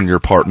point on your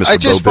part, Mr. I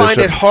just Bo find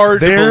Bishop. it hard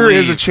to There believe.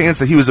 is a chance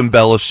that he was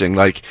embellishing,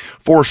 like,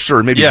 for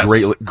sure, maybe Yes.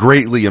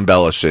 greatly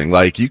embellishing.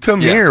 Like, you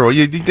come here, well,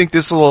 you think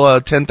this little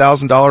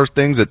 $10,000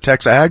 things at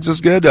Tex Ags is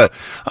good?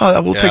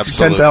 We'll take your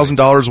absolutely.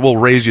 $10,000, we'll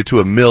raise you to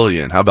 $1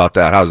 million. How about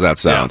that? How does that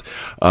sound?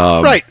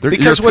 Right,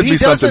 because there what could he be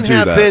something doesn't to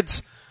have that.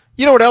 bids,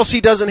 you know what else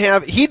he doesn't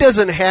have? He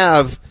doesn't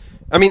have,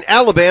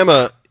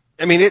 Alabama,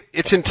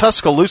 it's in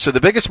Tuscaloosa. The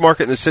biggest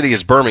market in the city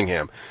is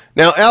Birmingham.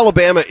 Now,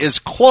 Alabama is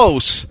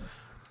close.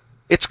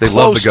 It's They close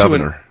love the to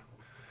governor.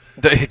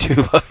 They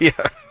do, yeah.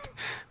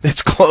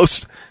 It's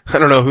close. I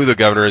don't know who the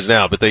governor is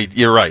now, but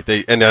you're right.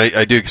 And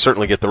I do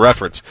certainly get the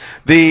reference.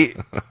 The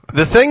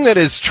thing that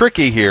is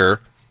tricky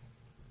here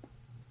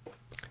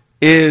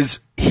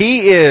is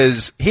he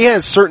has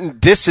certain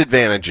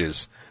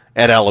disadvantages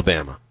at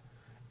Alabama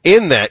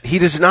in that he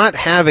does not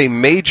have a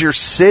major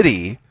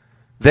city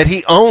that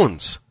he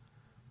owns.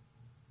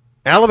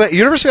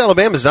 University of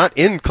Alabama is not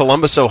in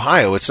Columbus,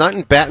 Ohio. It's not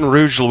in Baton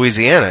Rouge,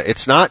 Louisiana.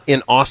 It's not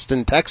in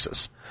Austin,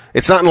 Texas.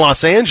 It's not in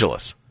Los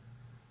Angeles,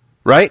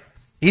 right?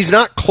 He's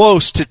not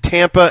close to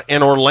Tampa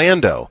and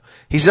Orlando.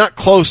 He's not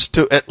close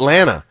to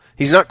Atlanta.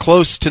 He's not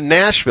close to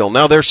Nashville.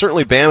 Now, there are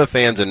certainly Bama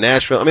fans in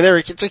Nashville.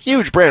 It's a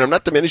huge brand. I'm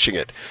not diminishing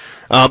it.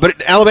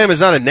 But Alabama is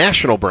not a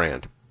national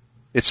brand.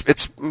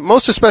 It's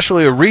most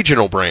especially a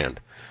regional brand.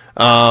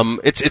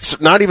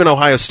 It's not even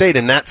Ohio State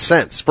in that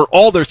sense for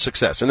all their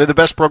success, and they're the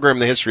best program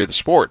in the history of the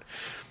sport.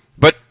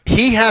 But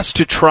he has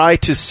to try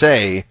to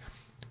say,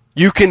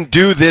 you can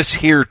do this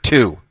here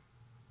too.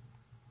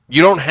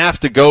 You don't have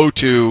to go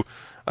to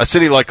a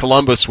city like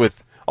Columbus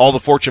with all the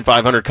Fortune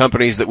 500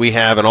 companies that we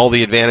have and all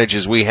the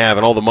advantages we have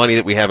and all the money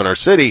that we have in our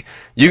city.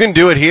 You can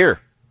do it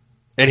here.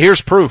 And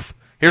here's proof.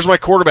 Here's my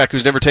quarterback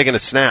who's never taken a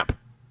snap.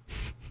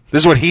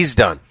 This is what he's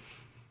done.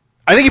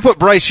 I think he put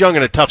Bryce Young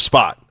in a tough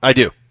spot. I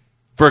do.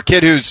 For a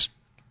kid who's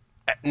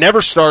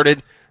never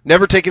started,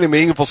 never taken a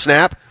meaningful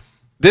snap,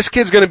 this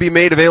kid's going to be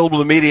made available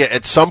to the media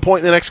at some point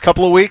in the next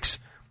couple of weeks.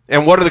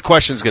 And what are the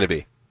questions going to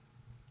be?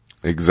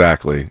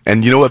 Exactly.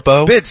 And you know what,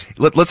 Bo? Bids.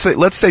 Let's say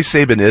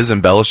Saban is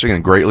embellishing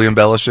and greatly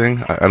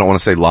embellishing. I don't want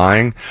to say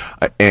lying.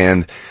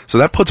 And so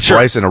that puts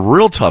Bryce in a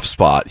real tough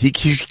spot. He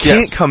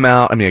can't come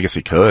out. I guess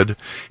he could.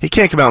 He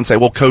can't come out and say,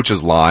 well, coach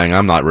is lying.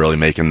 I'm not really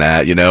making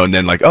that, and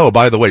then like, oh,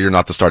 by the way, you're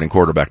not the starting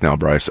quarterback now,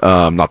 Bryce.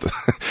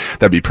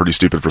 That'd be pretty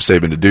stupid for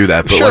Saban to do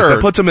that. But that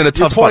puts him in a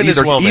tough spot.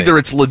 Either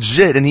it's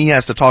legit and he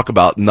has to talk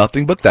about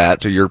nothing but that,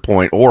 to your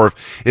point, or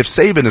if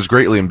Saban is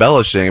greatly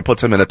embellishing, it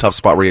puts him in a tough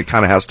spot where he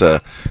kind of has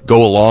to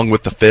go along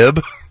with the fib.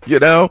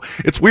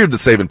 It's weird that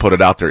Saban put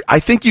it out there.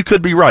 I think you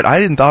could be right. I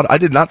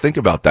did not think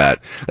about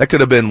that. That could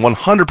have been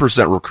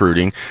 100%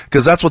 recruiting,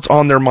 because that's what's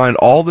on their mind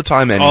all the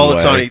time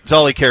anyway. It's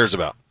all he cares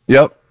about.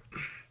 Yep.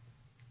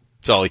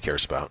 It's all he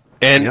cares about.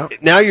 And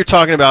now you're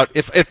talking about,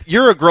 if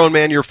you're a grown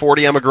man, you're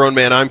 40, I'm a grown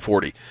man, I'm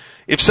 40.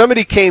 If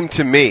somebody came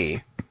to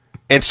me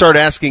and started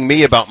asking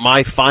me about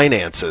my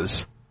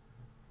finances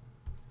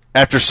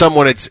after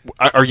someone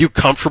are you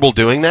comfortable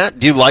doing that?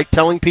 Do you like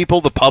telling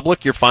people, the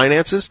public, your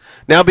finances?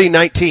 Now be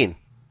 19.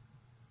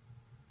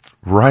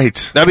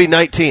 Right. Now be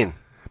 19.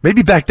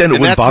 Maybe back then it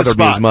wouldn't bother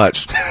me as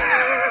much.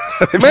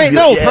 Probably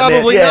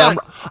not.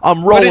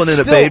 I'm rolling in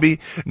it,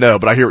 baby. No,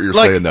 but I hear what you're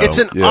saying, though. It's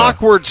an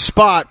awkward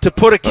spot to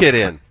put a kid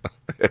in.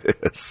 It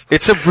is.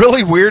 It's a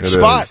really weird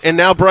spot. Is. And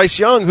now Bryce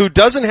Young, who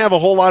doesn't have a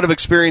whole lot of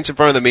experience in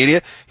front of the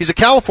media, he's a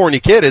California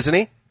kid, isn't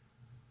he?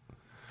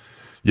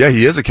 Yeah,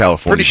 he is a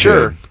California Pretty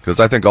sure. Because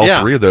I think all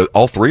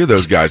three of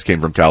those guys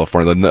came from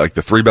California. Like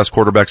the three best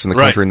quarterbacks in the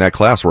country in that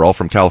class were all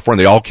from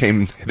California. They all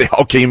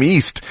came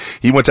east.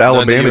 He went to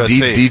Alabama.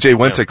 DJ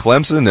went to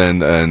Clemson,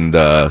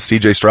 and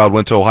C.J. Stroud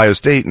went to Ohio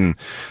State. And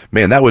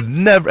man, that would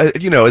never,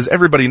 as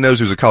everybody knows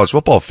who's a college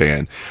football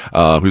fan,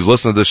 who's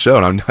listening to this show,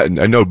 and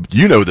I know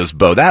you know this,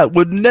 Bo, that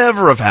would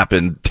never have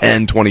happened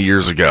 10, 20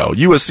 years ago.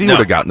 USC would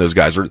have gotten those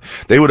guys.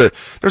 They would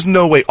have. There's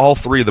no way all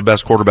three of the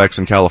best quarterbacks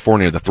in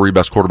California, the three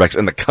best quarterbacks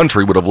in the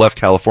country, would have left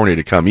California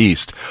to come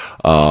east.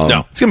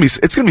 No. It's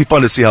gonna be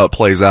fun to see how it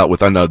plays out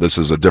with, I know this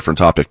is a different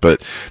topic,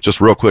 but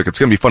just real quick, it's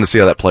gonna be fun to see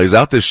how that plays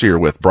out this year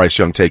with Bryce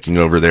Young taking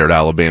over there at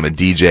Alabama,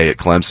 DJ at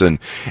Clemson,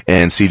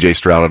 and CJ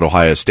Stroud at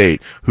Ohio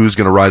State. Who's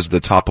gonna rise to the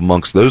top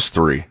amongst those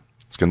three?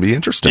 It's gonna be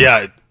interesting.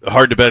 Yeah,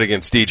 hard to bet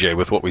against DJ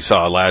with what we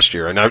saw last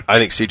year. And I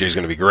think CJ's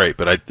going to be great,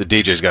 but the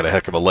DJ's got a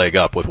heck of a leg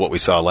up with what we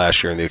saw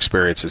last year and the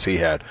experiences he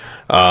had.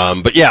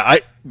 But yeah,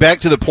 back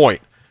to the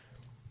point.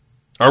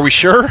 Are we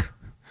sure?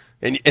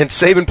 And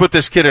Saban put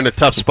this kid in a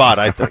tough spot,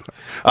 I think.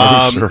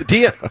 Sure?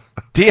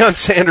 Deion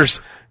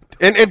Sanders,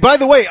 and by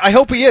the way, I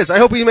hope he is. I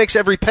hope he makes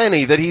every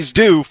penny that he's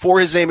due for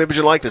his name, image,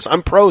 and likeness.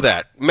 I'm pro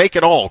that. Make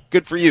it all.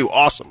 Good for you.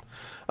 Awesome.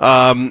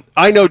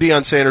 I know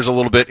Deion Sanders a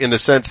little bit in the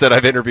sense that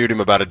I've interviewed him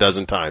about a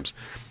dozen times.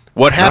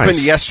 What happened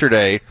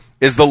yesterday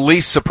is the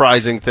least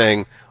surprising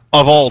thing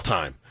of all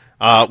time.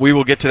 We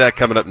will get to that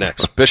coming up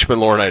next. Bishop and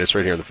Laurinaitis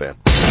right here in The Fan.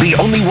 The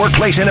only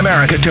workplace in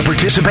America to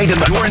participate in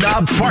the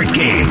Doorknob Fart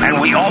Game.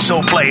 And we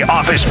also play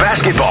office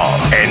basketball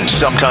and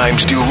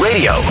sometimes do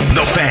radio.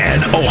 The Fan,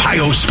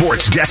 Ohio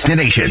sports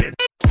destination.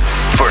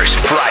 First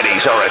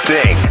Fridays are a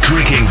thing.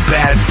 Drinking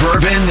bad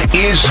bourbon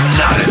is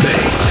not a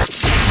thing.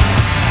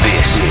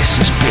 This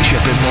is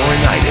Bishop and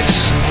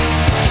Laurinaitis.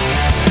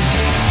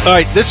 All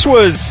right, this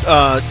was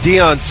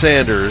Deion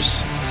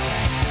Sanders,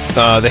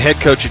 the head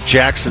coach at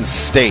Jackson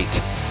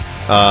State,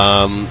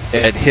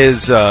 at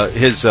his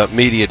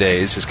media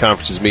days, his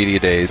conference's media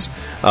days,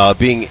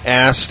 being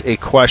asked a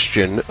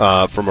question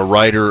from a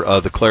writer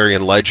of the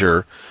Clarion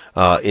Ledger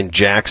in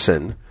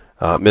Jackson,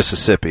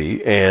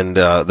 Mississippi, and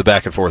the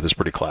back and forth is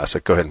pretty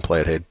classic. Go ahead and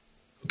play it, Hayden.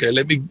 Okay,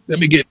 let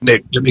me get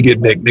Nick.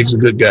 Nick's a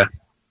good guy.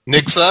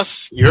 Nick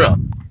Suss, you're up.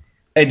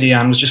 Hey,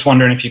 Deion, was just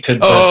wondering if you could...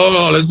 hold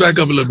on, let's back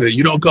up a little bit.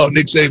 You don't call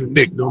Nick Saban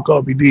Nick. Don't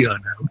call me Deion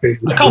now, okay?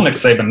 I call Nick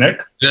Saban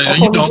Nick. Yeah,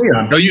 you don't.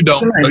 No, you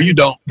don't. No, you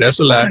don't. That's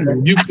a lie.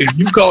 If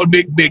you call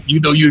Nick Nick, you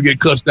know you get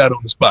cussed out on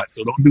the spot.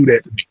 So don't do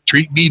that to me.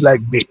 Treat me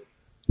like Nick.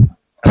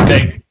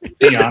 Okay,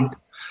 Deion.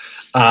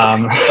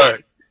 All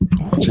right.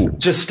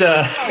 Just...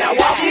 Now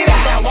walk it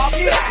out. Now walk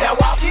it out. Now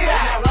walk it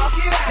out. Now walk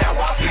it out. Now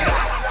walk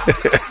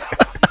it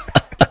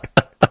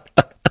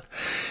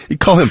out. You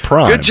call him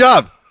Prime. Good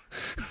job.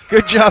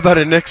 Good job out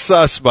of Nick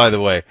Suss, by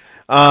the way.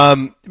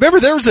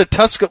 Remember there was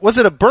was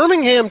it a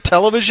Birmingham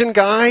television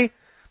guy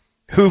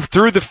who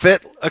threw the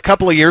fit a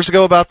couple of years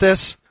ago about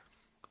this?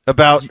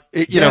 About,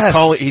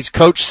 he's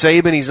Coach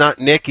Saban, he's not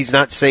Nick, he's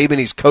not Saban,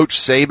 he's Coach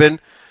Saban.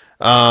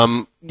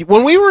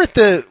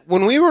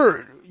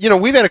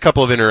 We've had a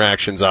couple of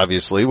interactions,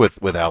 obviously,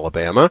 with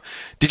Alabama.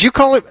 Did you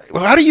call it,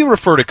 how do you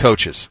refer to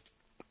coaches?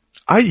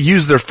 I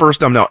use their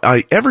first name. Now,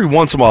 every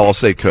once in a while I'll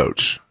say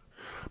coach.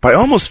 But I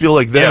almost feel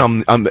like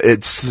then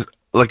it's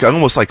like I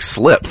almost like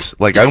slipped.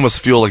 Like I almost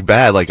feel like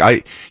bad.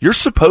 Like you're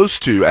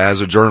supposed to,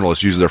 as a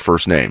journalist, use their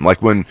first name. Like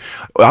when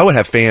I would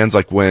have fans,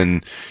 like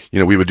when,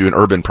 we would do an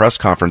Urban press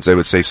conference, they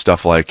would say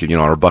stuff like, on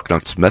our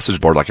Bucknuts message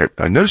board, like,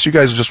 I noticed you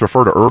guys just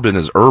refer to Urban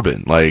as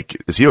Urban. Like,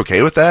 is he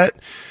okay with that?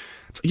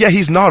 Yeah,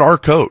 he's not our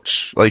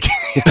coach. Like,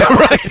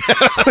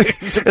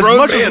 right. As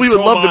much as we would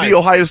love to be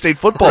Ohio State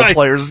football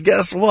players,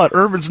 guess what?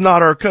 Urban's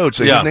not our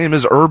coach. Like, his name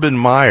is Urban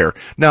Meyer.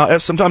 Now,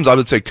 sometimes I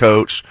would say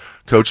Coach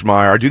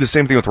Meyer. I do the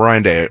same thing with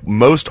Ryan Day.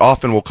 Most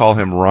often we'll call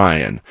him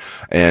Ryan.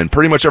 And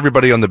pretty much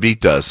everybody on the beat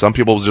does. Some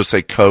people will just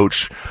say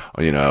Coach,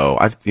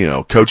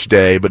 Coach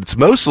Day, but it's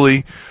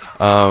mostly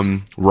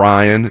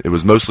Ryan. It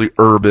was mostly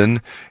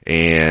Urban.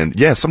 And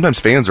yeah, sometimes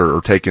fans are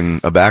taken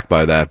aback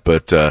by that.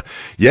 But so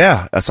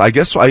I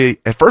guess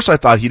at first I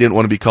thought he didn't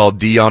want to be called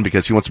Deion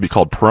because he wants to be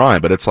called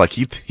Prime, but it's like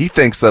he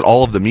thinks that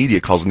all of the media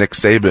calls Nick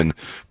Saban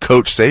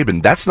Coach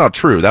Saban. That's not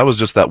true. That was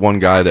just that one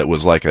guy that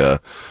was like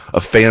a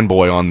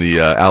fanboy on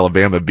the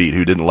Alabama beat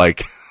who didn't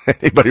like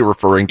anybody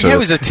referring to it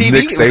was a TV,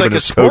 Nick Saban, it was like a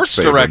sports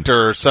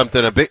director or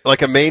something,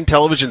 like a main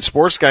television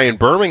sports guy in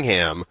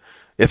Birmingham,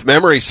 if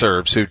memory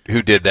serves, who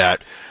did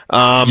that.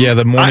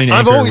 The morning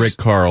anchor, Rick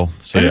Carl.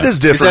 So, It is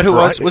different. Is that who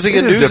was he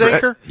a news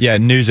anchor? Yeah,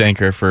 news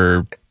anchor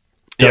for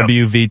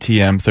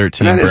WVTM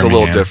 13. And that is a little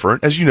Birmingham.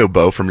 different, as you know,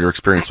 Bo, from your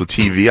experience with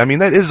TV. I mean,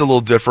 that is a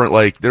little different.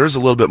 Like, there is a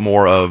little bit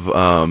more of,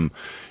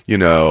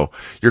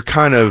 you're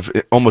kind of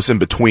almost in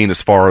between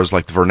as far as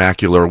like the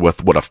vernacular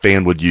with what a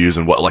fan would use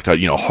and what like a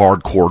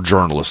hardcore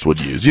journalist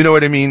would use. You know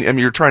what I mean? I mean,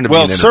 you're trying to be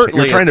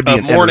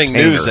a morning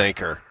news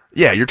anchor.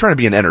 Yeah, you're trying to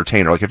be an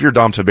entertainer. Like if you're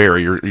Dom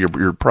Tiberi,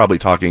 you're probably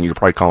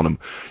calling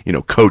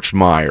him, Coach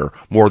Meyer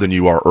more than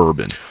you are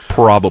Urban,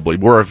 probably.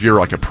 Where if you're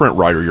like a print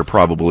writer, you're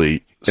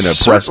probably in a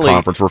press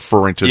conference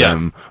referring to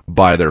them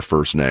by their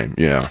first name.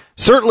 Yeah.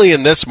 Certainly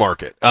in this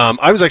market.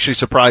 I was actually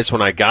surprised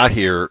when I got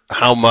here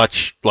how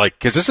much,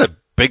 because this is a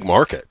big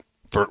market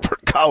for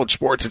college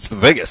sports. It's the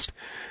biggest.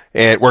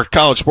 And where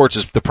college sports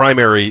is the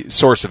primary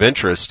source of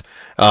interest.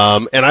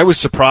 And I was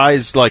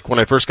surprised, like, when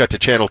I first got to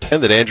Channel 10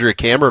 that Andrea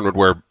Cameron would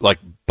wear, like,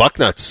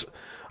 bucknuts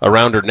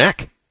around her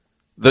neck.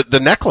 The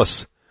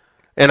necklace.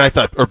 And I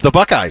thought, or the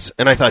Buckeyes.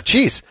 And I thought,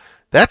 geez,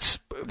 that's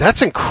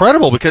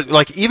incredible because,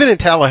 like, even in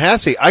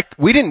Tallahassee,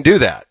 we didn't do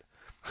that.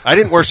 I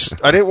didn't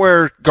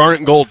wear garnet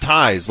and gold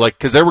ties, like,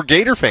 because there were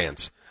Gator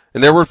fans.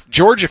 and there were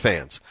Georgia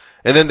fans,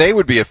 and then they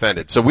would be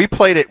offended. So we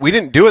played it. We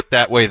didn't do it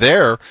that way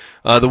there,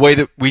 the way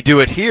that we do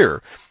it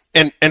here.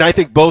 And I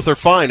think both are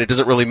fine. It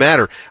doesn't really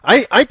matter.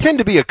 I tend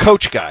to be a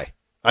coach guy.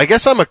 I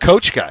guess I'm a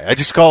coach guy. I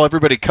just call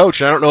everybody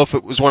coach. And I don't know if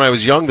it was when I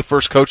was young, the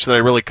first coach that I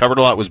really covered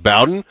a lot was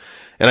Bowden.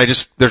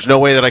 And there's no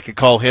way that I could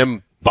call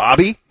him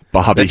Bobby.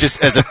 Bobby.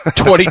 Just as a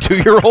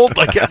 22-year-old,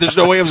 like, there's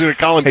no way I was going to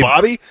call him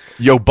Bobby.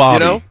 Yo,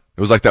 Bobby. You know?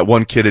 It was like that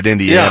one kid at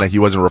Indiana. Yeah. He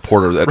wasn't a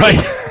reporter. Right.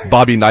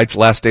 Bobby Knight's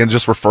last stand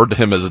just referred to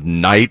him as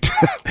Knight.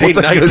 Hey,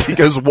 Knight. He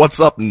goes, "What's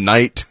up,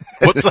 Knight?"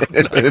 What's up,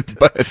 Knight? and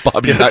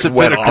Bobby That's Knight a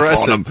went bit off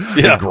aggressive. on him.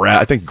 Yeah.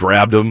 I think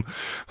grabbed him.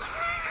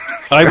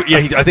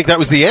 I think that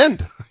was the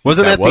end.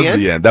 Wasn't that was the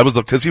end? the end? That was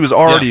because he was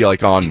already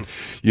like on,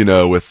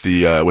 with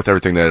the with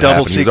everything that had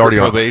Double happened. He was secret already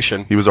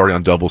probation. He was already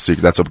on double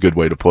secret. That's a good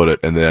way to put it.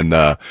 And then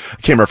I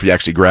can't remember if he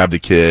actually grabbed the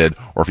kid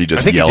or if he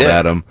just yelled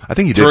at him. I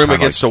think he did. Threw him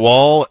against a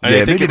wall. Yeah,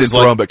 I think he didn't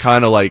throw him, but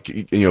kind of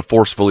like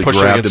forcefully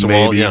pushing grabbed against him the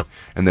wall, maybe. yeah.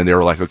 And then they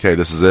were like, "Okay,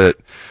 this is it."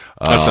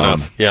 That's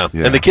enough. Yeah.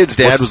 And the kid's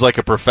dad was like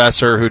a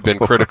professor who'd been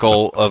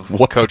critical of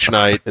Coach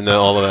Knight and then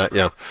all of that.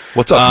 Yeah.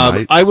 What's up,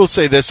 Knight? I will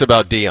say this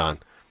about Deion.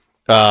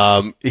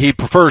 He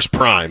prefers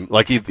Prime.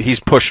 Like he's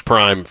pushed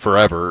Prime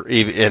forever,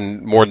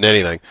 and more than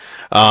anything.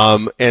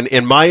 And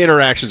in my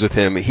interactions with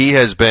him, he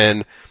has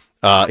been,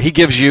 he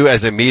gives you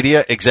as a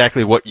media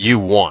exactly what you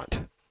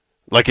want.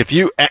 Like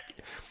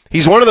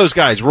he's one of those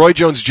guys. Roy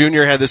Jones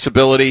Jr. had this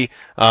ability,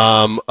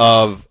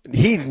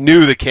 he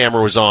knew the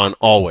camera was on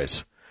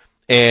always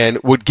and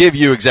would give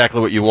you exactly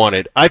what you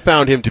wanted. I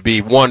found him to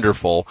be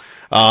wonderful.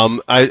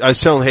 I was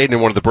telling Hayden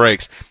in one of the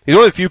breaks, he's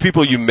one of the few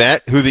people you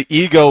met who the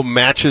ego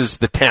matches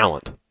the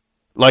talent.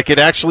 Like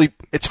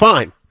it's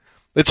fine.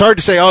 It's hard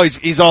to say,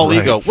 he's all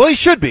ego. Well, he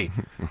should be.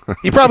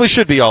 He probably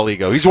should be all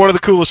ego. He's one of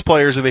the coolest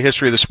players in the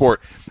history of the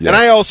sport. Yes. And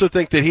I also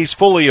think that he's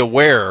fully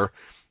aware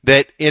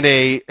that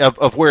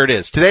of where it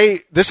is. Today,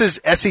 this is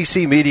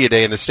SEC Media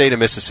Day in the state of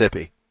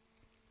Mississippi.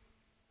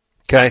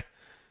 Okay?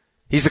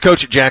 He's the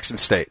coach at Jackson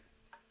State.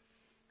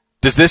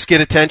 Does this get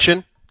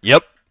attention?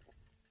 Yep.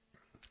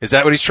 Is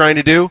that what he's trying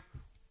to do?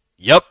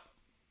 Yep.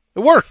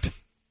 It worked.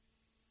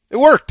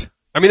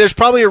 I mean, there's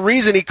probably a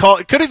reason he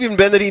called. It could have even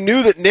been that he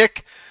knew that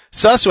Nick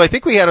Suss, who I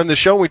think we had on the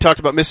show when we talked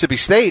about Mississippi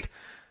State,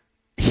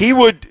 he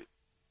would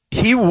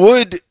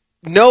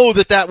know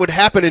that would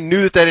happen and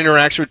knew that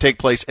interaction would take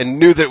place and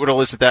knew that it would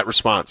elicit that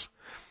response.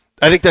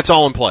 I think that's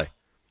all in play.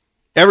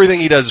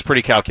 Everything he does is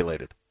pretty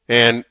calculated.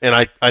 And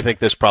I think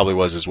this probably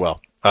was as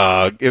well.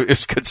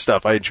 It's good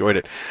stuff. I enjoyed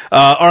it.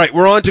 All right,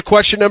 we're on to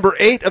question number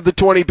 8 of the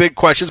 20 big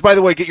questions. By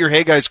the way, get your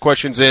Hey Guys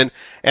questions in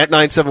at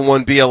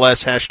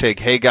 971BLS, hashtag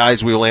Hey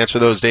Guys. We will answer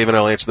those. Dave and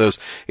I will answer those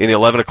in the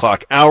 11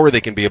 o'clock hour.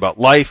 They can be about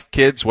life,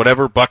 kids,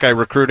 whatever, Buckeye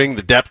recruiting,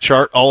 the depth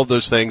chart, all of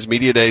those things.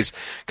 Media Days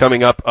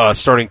coming up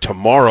starting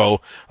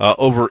tomorrow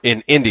over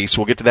in Indy.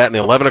 So we'll get to that in the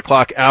 11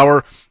 o'clock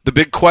hour. The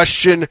big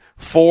question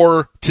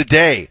for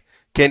today.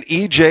 Can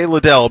E.J.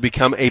 Liddell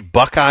become a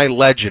Buckeye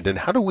legend? And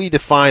how do we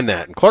define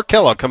that? And Clark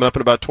Kellogg coming up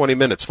in about 20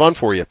 minutes. Fun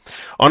for you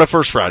on a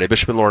First Friday.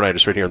 Bishop and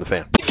Laurinaitis right here on The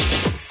Fan.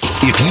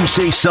 If you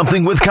say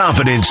something with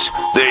confidence,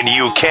 then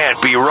you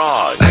can't be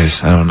wrong. I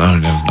don't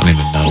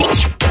even know.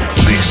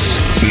 This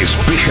is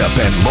Bishop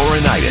and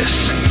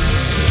Laurinaitis.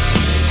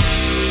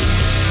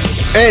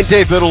 And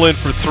Dave Biddle in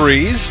for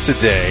threes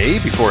today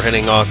before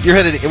heading off. When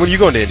are you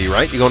going to Indy,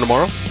 right? You going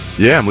tomorrow?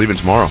 Yeah, I'm leaving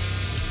tomorrow.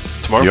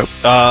 Tomorrow?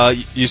 Yep.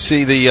 You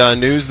see the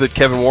news that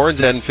Kevin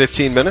Warren's adding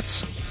 15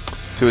 minutes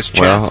to his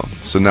chat? Well,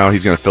 so now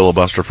he's going to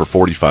filibuster for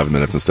 45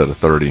 minutes instead of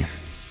 30.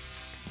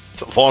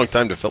 It's a long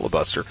time to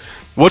filibuster.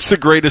 What's the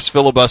greatest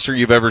filibuster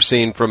you've ever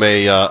seen from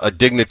a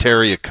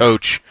dignitary, a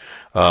coach,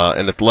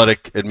 an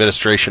athletic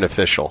administration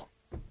official?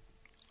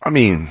 I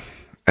mean,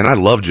 and I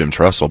love Jim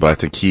Tressel, but I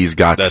think he's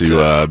got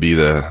to be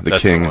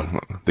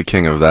the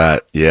king of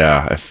that.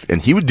 Yeah,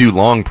 and he would do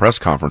long press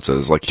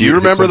conferences. Do you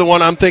remember the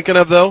one I'm thinking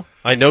of, though?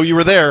 I know you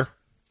were there.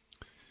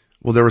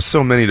 Well, there were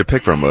so many to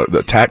pick from.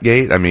 The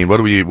Tatgate. I mean,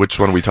 which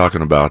one are we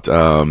talking about?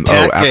 After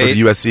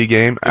the USC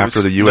game.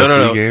 After the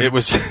USC game. It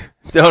was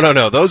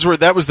no.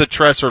 That was the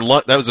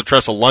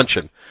Tressel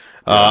luncheon.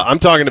 I'm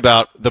talking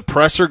about the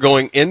presser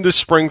going into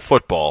spring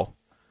football,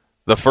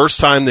 the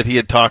first time that he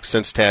had talked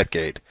since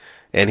Tatgate,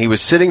 and he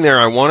was sitting there.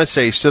 I want to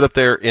say he stood up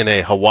there in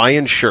a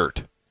Hawaiian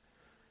shirt,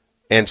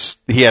 and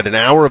he had an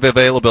hour of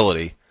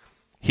availability.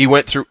 He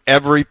went through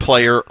every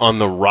player on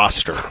the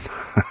roster.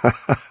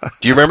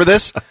 Do you remember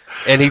this?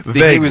 And he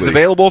was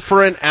available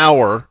for an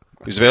hour.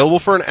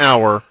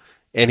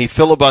 And he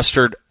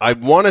filibustered, I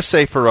want to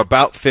say, for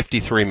about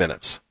 53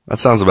 minutes. That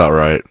sounds about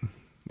right.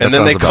 And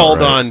then they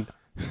called on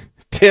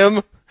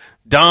Tim,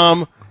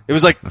 Dom. It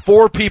was like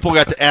 4 people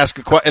got to ask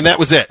a question, and that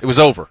was it. It was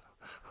over.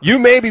 You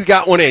maybe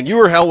got one in. You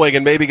or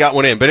Hellwagon maybe got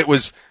one in, but it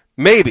was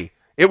maybe.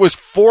 It was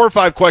 4 or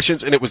 5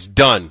 questions, and it was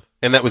done,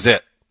 and that was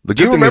it.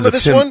 Do you remember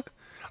this one?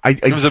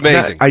 It was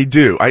amazing. I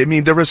do. I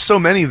mean, there was so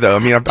many, though. I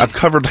mean, I've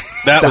covered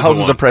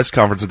thousands of press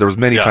conferences. There was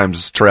many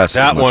times Tress,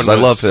 as much as I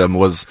love him,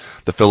 was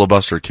the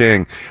filibuster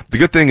king. The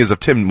good thing is if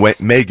Tim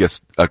May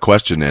gets a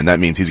question in, that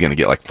means he's going to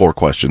get like 4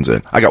 questions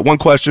in. I got 1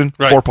 question,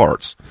 4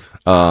 parts.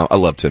 I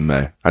love Tim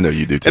May. I know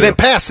you do too. And then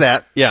past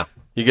that,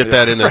 you get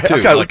that in there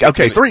too.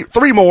 Okay,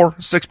 three more,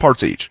 6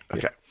 parts each.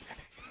 Okay.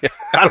 Yeah,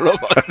 I don't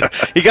know.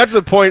 He's gotten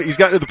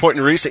to the point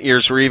in recent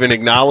years where he even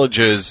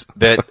acknowledges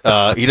that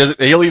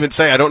he'll even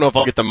say, I don't know if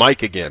I'll get the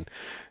mic again.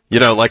 I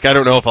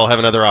don't know if I'll have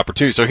another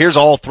opportunity. So here's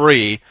all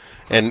 3,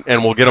 and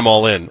we'll get them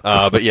all in.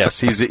 But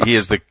yes,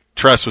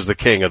 Tress was the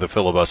king of the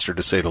filibuster,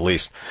 to say the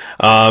least.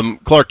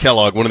 Clark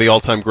Kellogg, one of the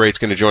all-time greats,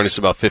 going to join us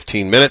in about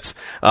 15 minutes.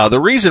 The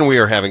reason we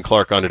are having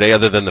Clark on today,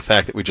 other than the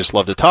fact that we just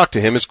love to talk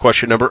to him, is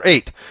question number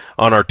 8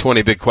 on our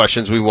 20 big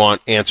questions we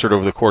want answered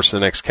over the course of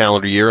the next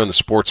calendar year on the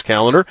sports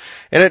calendar,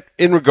 and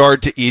in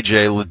regard to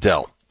E.J.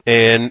 Liddell.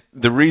 And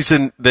the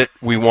reason that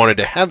we wanted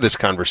to have this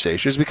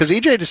conversation is because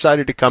E.J.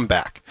 decided to come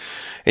back.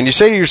 And you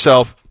say to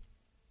yourself,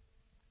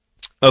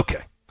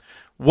 okay,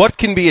 what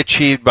can be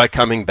achieved by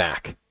coming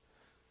back?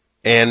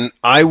 And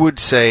I would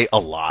say a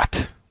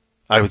lot.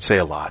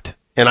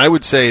 And I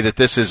would say that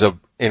this is an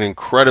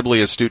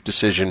incredibly astute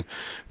decision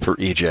for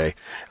EJ.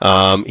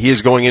 He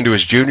is going into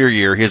his junior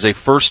year. He is a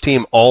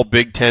first-team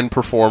All-Big Ten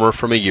performer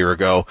from a year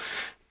ago.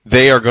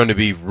 They are going to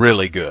be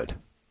really good.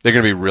 They're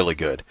going to be really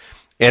good.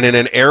 And in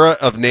an era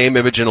of name,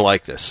 image, and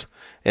likeness,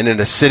 and in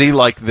a city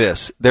like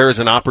this, there is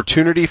an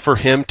opportunity for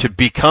him to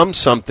become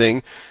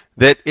something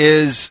that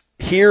is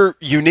here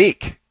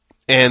unique.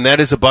 And that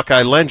is a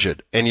Buckeye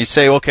legend. And you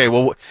say, okay,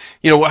 well,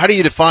 how do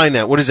you define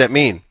that? What does that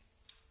mean?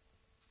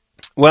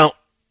 Well,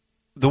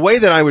 the way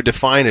that I would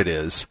define it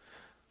is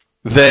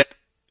that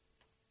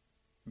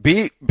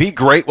be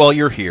great while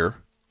you're here,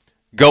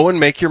 go and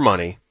make your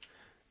money,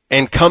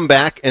 and come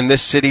back, and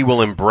this city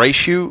will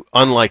embrace you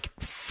unlike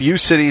few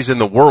cities in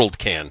the world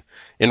can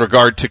in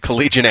regard to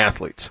collegiate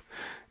athletes.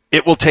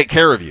 It will take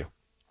care of you.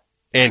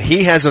 And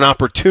he has an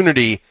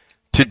opportunity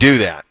to do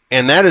that.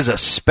 And that is a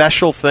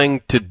special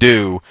thing to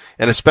do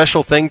and a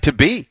special thing to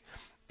be.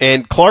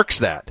 And Clark's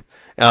that.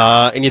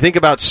 And you think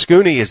about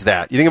Scooney as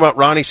that. You think about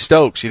Ronnie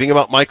Stokes. You think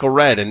about Michael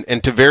Redd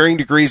and to varying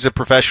degrees of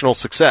professional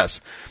success.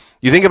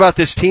 You think about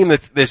this team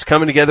that's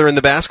coming together in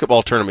the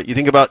basketball tournament. You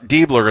think about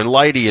Diebler and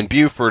Leidy and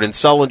Buford and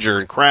Sullinger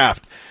and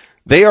Kraft.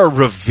 They are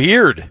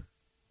revered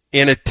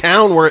in a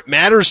town where it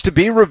matters to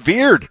be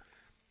revered.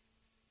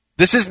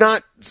 This is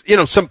not,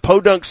 some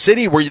podunk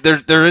city where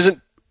there is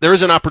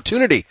an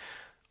opportunity.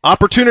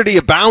 Opportunity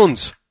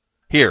abounds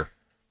here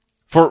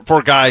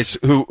for guys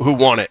who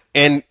want it.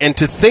 And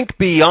to think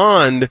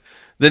beyond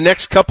the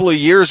next couple of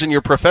years in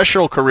your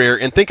professional career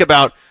and think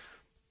about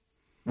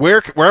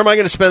where am I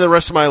going to spend the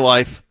rest of my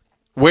life?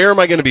 Where am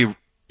I going to be?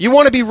 You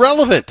want to be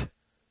relevant,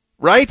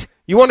 right?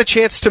 You want a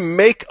chance to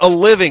make a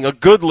living, a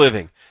good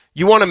living.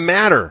 You want to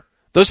matter.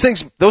 Those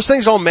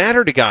things all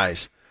matter to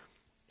guys.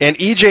 And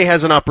EJ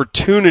has an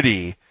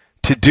opportunity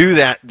to do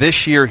that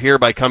this year here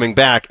by coming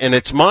back. And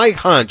it's my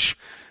hunch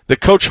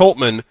that Coach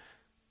Holtman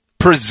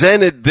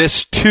presented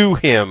this to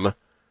him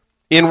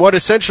in what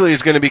essentially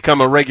is going to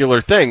become a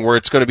regular thing, where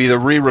it's going to be the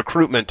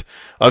re-recruitment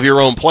of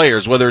your own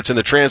players, whether it's in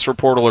the transfer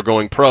portal or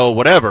going pro,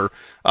 whatever,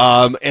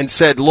 and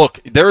said, look,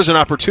 there is an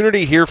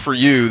opportunity here for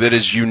you that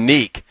is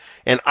unique,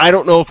 and I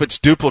don't know if it's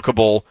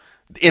duplicable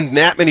in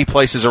that many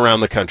places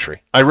around the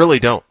country. I really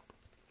don't.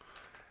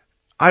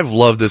 I've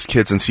loved this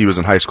kid since he was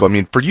in high school. I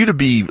mean, for you to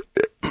be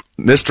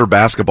Mr.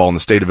 Basketball in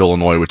the state of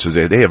Illinois, which is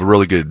they have a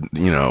really good,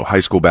 high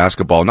school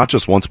basketball, not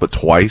just once but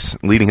twice,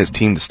 leading his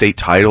team to state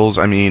titles.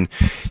 I mean,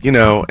 he's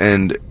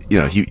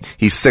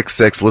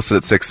 6'6", listed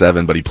at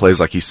 6'7", but he plays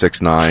like he's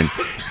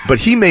 6'9". But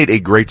he made a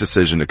great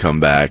decision to come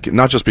back,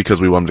 not just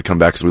because we want him to come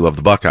back because we love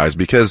the Buckeyes,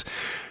 because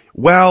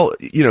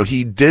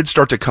he did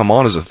start to come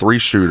on as a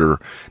 3-shooter.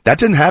 That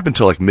didn't happen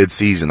until like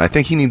mid-season. I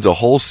think he needs a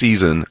whole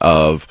season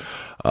of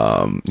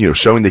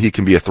showing that he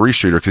can be a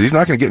 3-shooter, because he's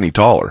not going to get any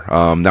taller.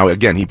 Now,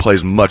 again, he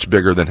plays much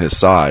bigger than his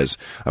size.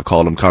 I've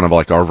called him kind of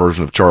like our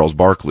version of Charles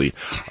Barkley.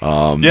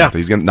 Not that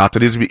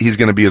he's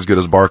going to be as good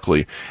as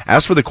Barkley.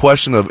 As for the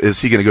question of is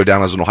he going to go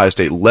down as an Ohio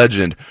State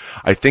legend,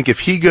 I think if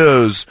he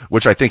goes,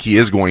 which I think he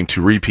is going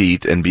to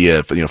repeat and be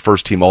a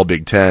first-team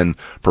All-Big Ten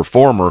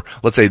performer,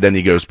 let's say then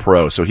he goes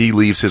pro. So he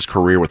leaves his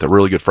career with a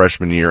really good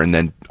freshman year and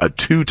then a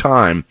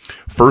 2-time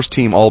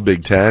first-team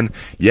All-Big Ten.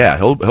 Yeah,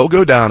 he'll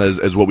go down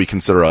as what we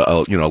consider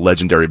a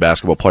legendary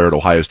basketball player at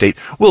Ohio State.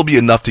 Will be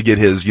enough to get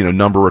his,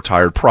 number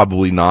retired?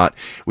 Probably not.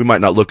 We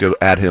might not look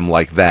at him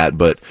like that,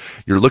 but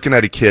you're looking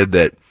at a kid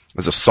that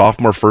is a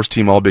sophomore, first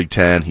team All-Big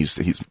Ten.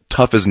 He's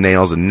tough as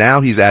nails, and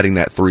now he's adding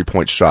that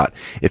 3-point shot.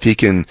 If he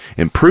can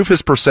improve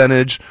his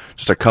percentage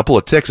just a couple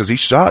of ticks as he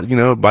shot,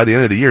 by the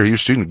end of the year, he was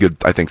shooting good,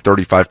 I think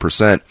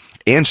 35%,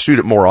 and shoot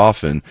it more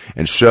often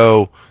and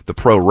show the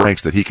pro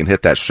ranks that he can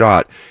hit that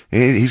shot.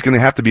 He's going to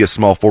have to be a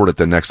small forward at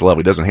the next level.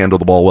 He doesn't handle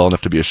the ball well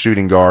enough to be a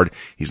shooting guard.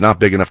 He's not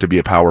big enough to be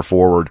a power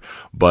forward.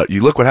 But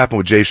you look what happened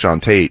with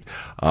Jayshawn Tate.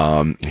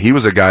 He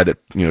was a guy that,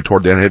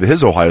 toward the end of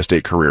his Ohio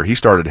State career, he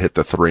started to hit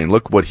the 3, and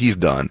look what he's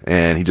done.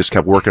 And he just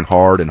kept working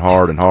hard and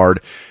hard and hard.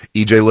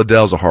 EJ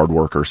Liddell's a hard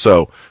worker.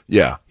 So,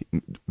 yeah,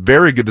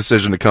 very good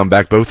decision to come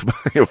back, both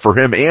for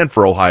him and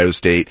for Ohio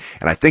State.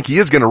 And I think he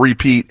is going to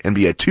repeat and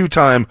be a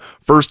 2-time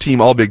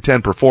first-team All-Big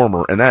Ten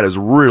performer, and that is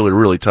really,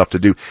 really tough to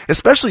do,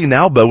 especially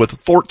now, Bo,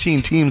 with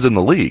 14 teams in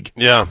the league.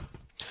 Yeah.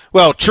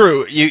 Well,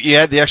 true. You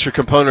add the extra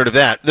component of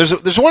that.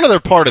 There's one other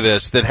part of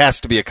this that has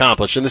to be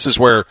accomplished, and this is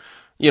where,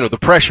 the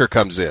pressure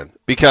comes in,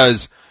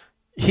 because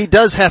he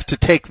does have to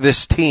take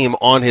this team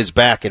on his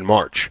back in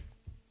March.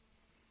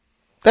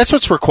 That's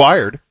what's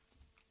required.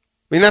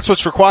 I mean, that's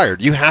what's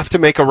required. You have to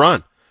make a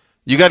run.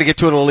 You got to get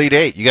to an Elite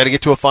Eight. You got to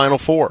get to a Final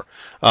Four.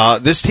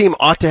 This team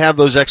ought to have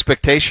those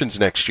expectations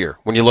next year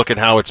when you look at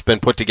how it's been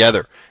put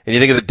together. And you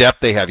think of the depth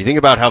they have. You think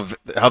about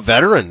how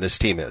veteran this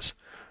team is,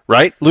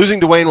 right?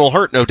 Losing Dwayne will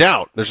hurt, no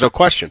doubt. There's no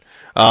question.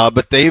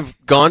 But they've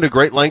gone to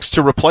great lengths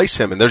to replace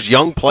him. And there's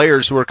young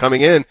players who are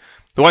coming in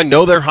who I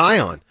know they're high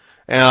on.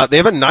 They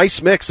have a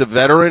nice mix of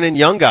veteran and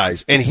young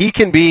guys. And he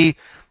can be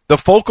the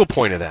focal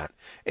point of that.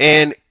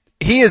 And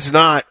he is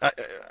not,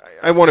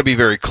 I want to be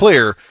very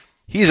clear,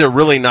 he's a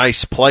really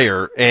nice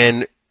player,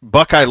 and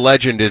Buckeye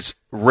legend is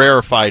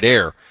rarefied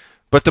air.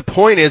 But the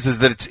point is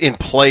that it's in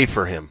play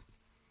for him.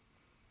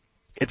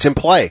 It's in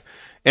play.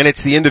 And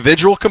it's the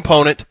individual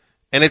component,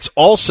 and it's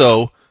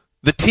also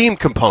the team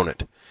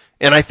component.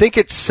 And I think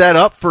it's set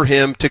up for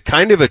him to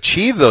kind of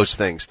achieve those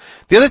things.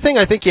 The other thing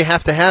I think you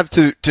have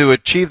to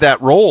achieve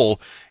that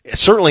role,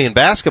 certainly in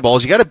basketball,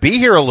 is you got to be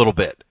here a little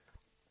bit.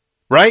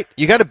 Right?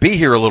 You got to be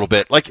here a little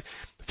bit. Like,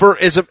 for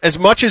as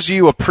much as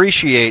you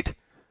appreciate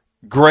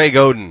Greg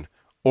Oden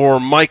or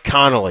Mike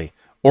Connolly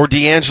or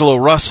D'Angelo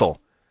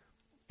Russell,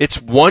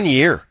 it's 1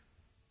 year.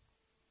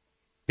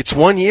 It's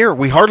 1 year.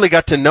 We hardly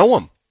got to know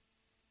them.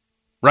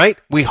 Right?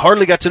 We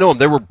hardly got to know them.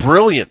 They were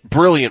brilliant,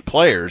 brilliant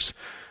players,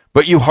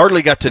 but you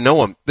hardly got to know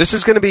them. This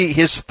is going to be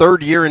his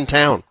third year in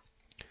town,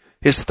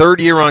 his third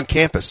year on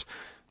campus.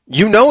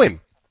 You know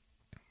him.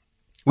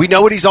 We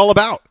know what he's all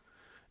about.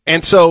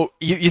 And so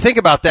you think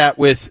about that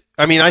with,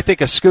 I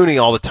think of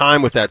Scooney all the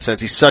time with that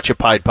sense. He's such a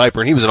Pied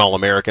Piper, and he was an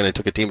All-American and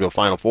took a team to a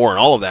Final Four and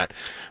all of that.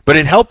 But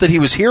it helped that he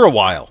was here a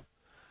while.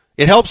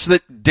 It helps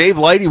that Dave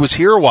Lighty was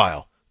here a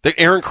while, that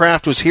Aaron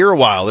Kraft was here a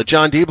while, that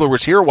John Diebler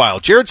was here a while.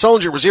 Jared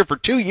Sullinger was here for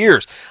 2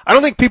 years. I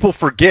don't think people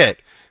forget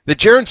that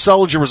Jared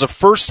Sullinger was a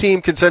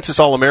first-team consensus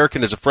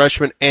All-American as a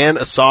freshman and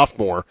a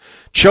sophomore,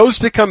 chose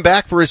to come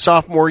back for his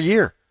sophomore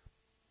year.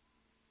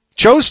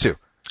 Chose to.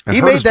 And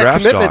he made that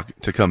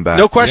commitment to come back.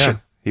 No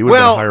question.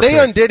 Yeah. They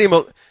undid him.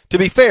 To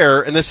be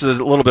fair, and this is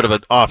a little bit of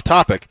an off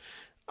topic,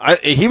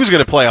 he was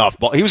going to play off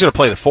ball. He was going to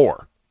play the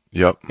 4.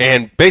 Yep.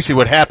 And basically,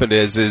 what happened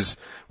is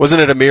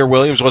wasn't it Amir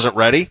Williams wasn't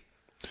ready?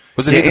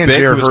 Wasn't he the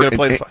big who was going to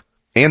play the 5?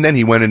 And then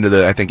he went into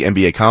the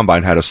NBA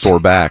Combine, had a sore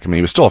back.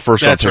 He was still a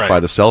first-round pick by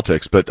the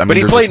Celtics, but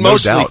he played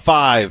mostly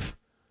 5.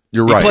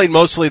 You're right. He played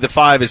mostly the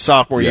 5 his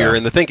sophomore year,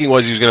 and the thinking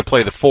was he was going to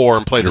play the 4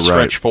 and play the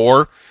stretch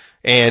 4.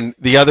 And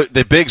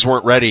the bigs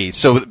weren't ready,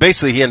 so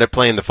basically he ended up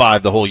playing the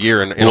 5 the whole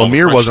year.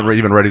 Amir wasn't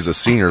even ready as a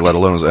senior, let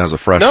alone as a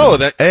freshman.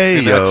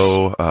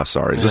 No,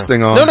 sorry, is this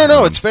thing on?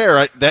 No, it's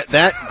fair.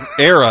 That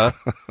era,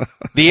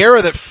 the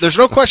era that there's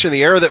no question,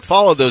 the era that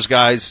followed those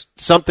guys,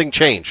 something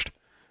changed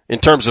in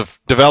terms of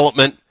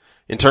development,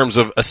 in terms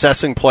of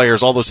assessing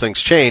players. All those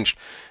things changed.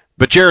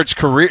 But Jared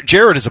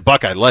is a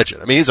Buckeye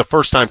legend. He's a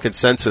first-time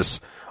consensus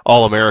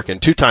All-American,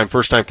 2-time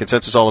first-time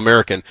consensus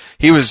All-American.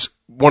 He was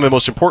one of the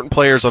most important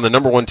players on the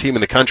number 1 team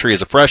in the country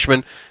as a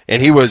freshman,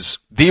 and he was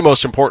the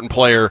most important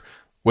player,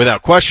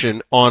 without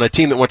question, on a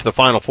team that went to the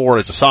Final Four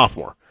as a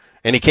sophomore,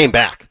 and he came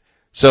back.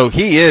 So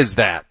he is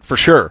that, for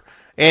sure.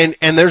 And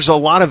there's a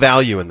lot of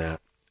value in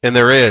that, and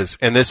there is,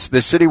 and this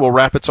city will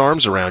wrap its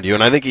arms around you,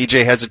 and I think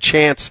EJ has a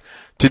chance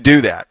to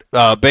do that,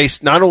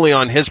 based not only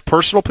on his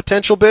personal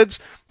potential bids,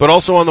 but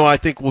also on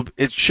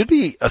it should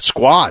be a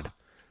squad.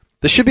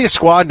 This should be a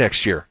squad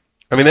next year.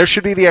 There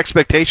should be the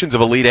expectations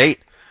of Elite Eight.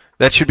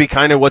 That should be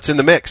kind of what's in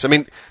the mix. The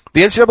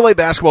NCAA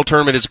basketball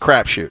tournament is a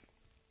crapshoot.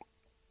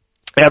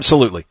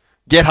 Absolutely.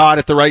 Get hot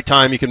at the right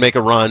time, you can make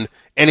a run.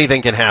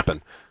 Anything can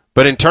happen.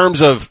 But in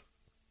terms of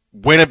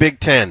win a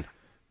Big Ten,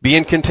 be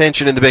in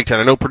contention in the Big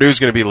Ten. I know Purdue's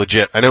going to be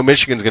legit. I know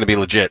Michigan's going to be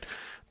legit.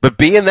 But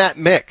be in that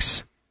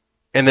mix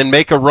and then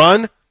make a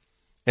run,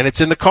 and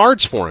it's in the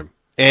cards for him.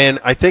 And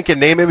I think in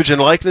name, image,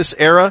 and likeness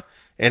era,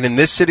 and in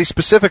this city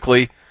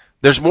specifically,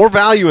 there's more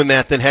value in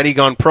that than had he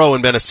gone pro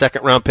and been a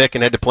second-round pick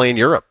and had to play in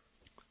Europe.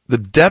 The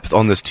depth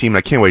on this team,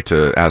 I can't wait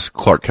to ask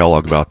Clark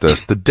Kellogg about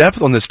this. The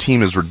depth on this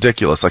team is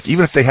ridiculous.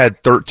 Even if they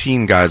had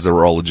 13 guys that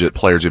were all legit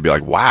players, you'd be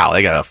like, wow,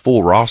 they got a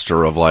full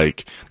roster of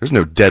there's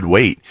no dead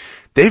weight.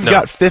 They've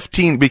got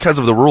 15, because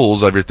of the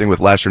rules, everything with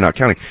last year not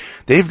counting,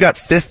 they've got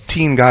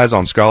 15 guys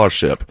on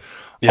scholarship.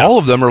 All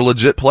of them are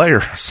legit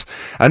players.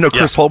 I know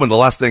Chris Holtmann, the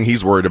last thing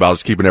he's worried about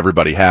is keeping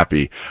everybody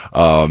happy.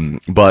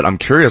 But I'm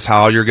curious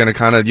how you're going to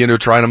kind of,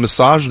 try to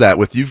massage that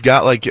with, you've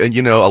got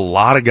a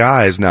lot of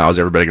guys now. Is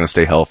everybody going to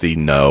stay healthy?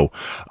 No.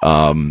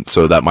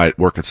 So that might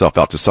work itself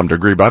out to some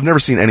degree, but I've never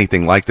seen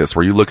anything like this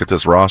where you look at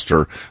this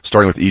roster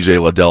starting with E.J.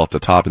 Liddell at the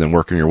top and then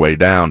working your way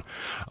down.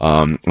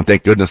 And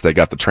thank goodness they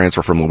got the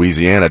transfer from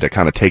Louisiana to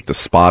kind of take the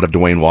spot of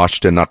Dwayne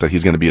Washington. Not that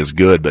he's going to be as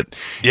good, but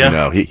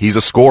he's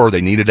a scorer.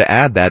 They needed to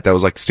add that. That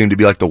was seemed to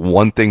be the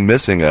one thing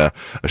missing, a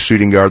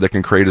shooting guard that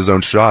can create his own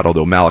shot,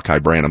 although Malachi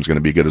Branham's going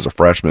to be good as a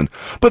freshman.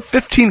 But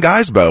 15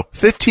 guys, Bo.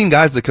 15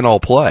 guys that can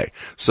all play.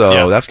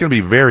 So that's going to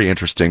be very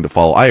interesting to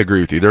follow. I agree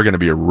with you. They're going to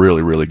be a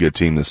really, really good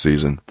team this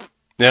season.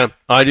 Yeah,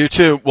 I do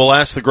too. We'll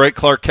ask the great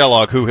Clark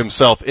Kellogg, who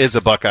himself is a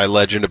Buckeye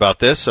legend, about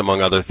this,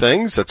 among other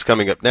things. That's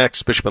coming up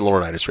next. Bishop and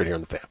Laurinaitis right here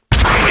on The Fan.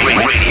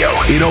 Radio.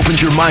 It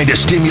opens your mind to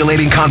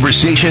stimulating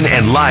conversation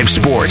and live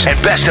sports.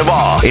 And best of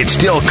all, it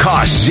still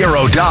costs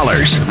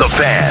 $0. The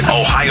Fan,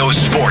 Ohio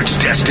sports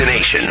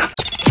destination.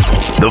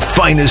 The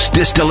finest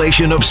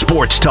distillation of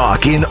sports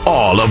talk in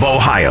all of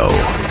Ohio.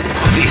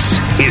 This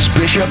is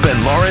Bishop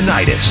and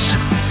Laurinaitis.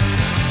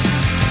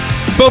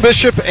 Bo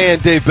Bishop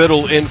and Dave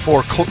Biddle in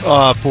for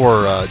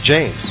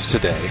James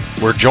today.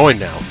 We're joined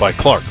now by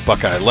Clark,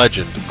 Buckeye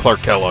legend,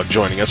 Clark Kellogg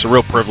joining us. A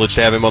real privilege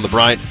to have him on the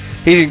Bryant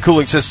Heating and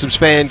Cooling Systems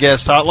fan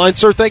guest hotline.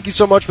 Sir, thank you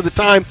so much for the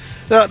time.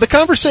 The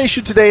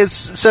conversation today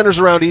centers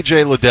around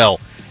E.J. Liddell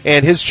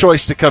and his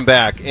choice to come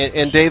back.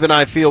 And Dave and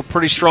I feel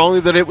pretty strongly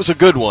that it was a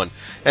good one.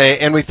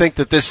 And we think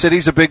that this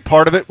city's a big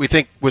part of it. We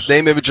think with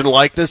name, image, and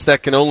likeness,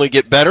 that can only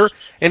get better.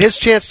 And his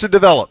chance to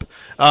develop.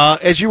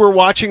 As you were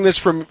watching this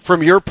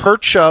from your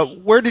perch,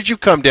 where did you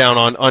come down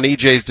on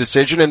E.J.'s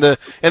decision and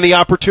the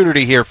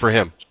opportunity here for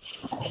him?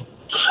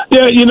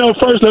 Yeah,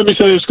 first let me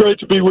say it's great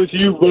to be with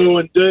you, Bo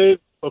and Dave.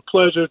 A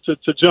pleasure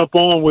to jump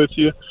on with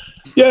you.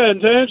 Yeah,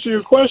 and to answer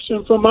your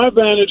question, from my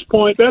vantage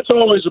point, that's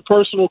always a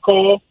personal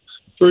call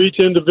for each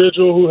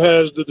individual who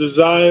has the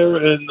desire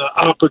and the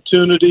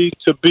opportunity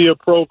to be a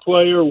pro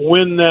player.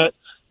 When that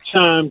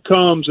time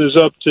comes is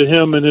up to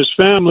him and his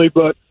family.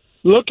 But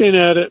looking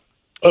at it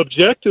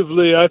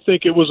objectively, I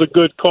think it was a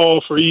good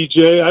call for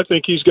EJ. I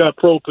think he's got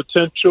pro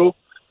potential.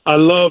 I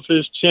love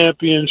his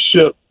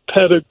championship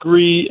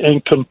pedigree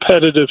and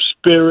competitive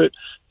spirit.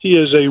 He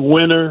is a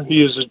winner.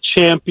 He is a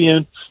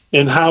champion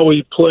in how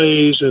he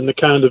plays and the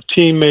kind of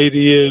teammate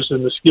he is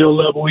and the skill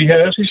level he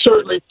has. He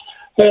certainly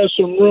has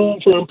some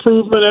room for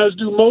improvement, as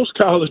do most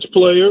college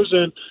players,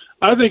 and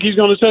I think he's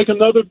going to take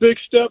another big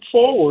step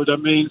forward. I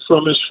mean,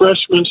 from his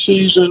freshman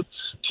season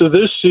to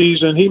this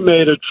season, he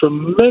made a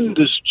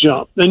tremendous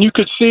jump, and you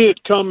could see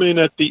it coming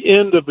at the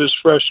end of his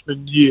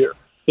freshman year,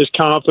 his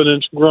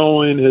confidence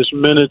growing, his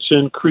minutes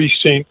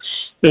increasing,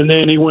 and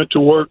then he went to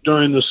work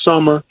during the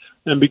summer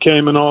and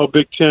became an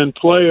all-Big Ten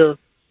player.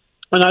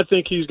 And I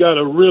think he's got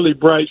a really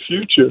bright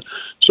future.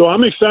 So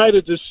I'm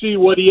excited to see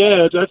what he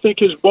adds. I think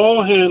his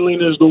ball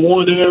handling is the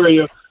one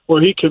area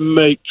where he can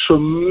make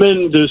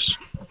tremendous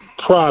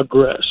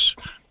progress.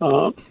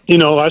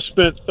 I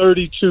spent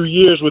 32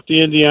 years with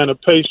the Indiana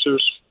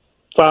Pacers,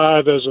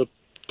 5 as a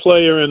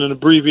player in an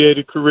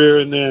abbreviated career,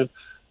 and then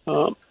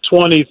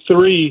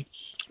 23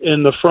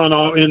 in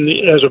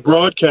the as a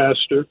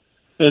broadcaster,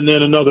 and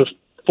then another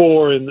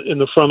 4 in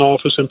the front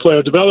office and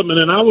player development.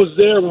 And I was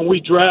there when we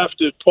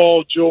drafted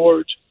Paul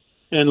George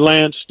and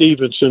Lance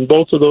Stevenson.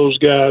 Both of those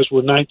guys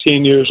were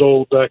 19 years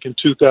old back in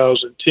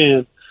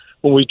 2010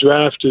 when we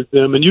drafted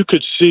them. And you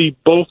could see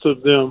both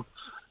of them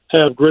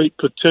have great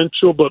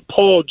potential. But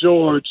Paul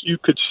George, you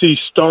could see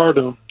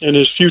stardom in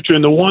his future.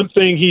 And the one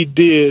thing he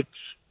did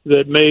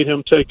that made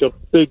him take a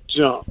big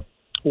jump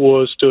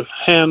was to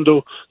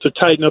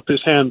tighten up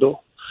his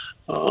handle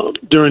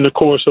during the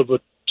course of a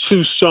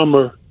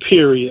 2-summer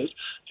period.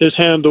 His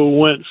handle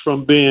went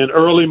from being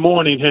early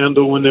morning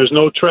handle when there's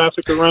no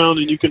traffic around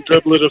and you can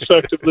dribble it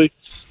effectively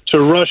to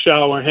rush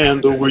hour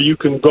handle where you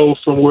can go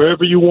from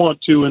wherever you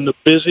want to in the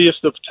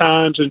busiest of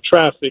times in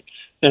traffic.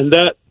 And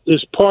that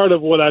is part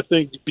of what I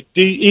think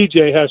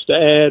EJ has to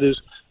add is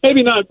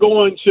maybe not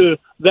going to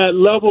that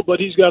level, but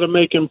he's got to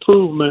make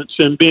improvements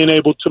in being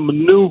able to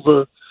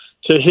maneuver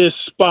to his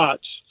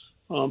spots,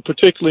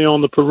 particularly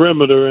on the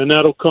perimeter. And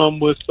that'll come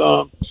with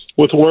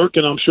work,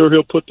 and I'm sure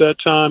he'll put that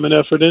time and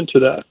effort into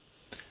that.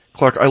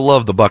 Clark, I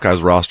love the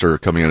Buckeyes roster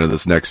coming into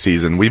this next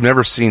season. We've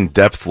never seen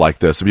depth like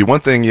this. It'd be one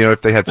thing,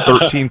 if they had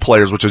 13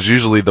 players, which is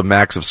usually the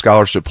max of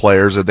scholarship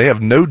players, and they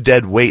have no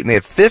dead weight, and they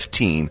have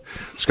 15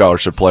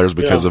 scholarship players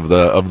because of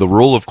the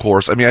rule, of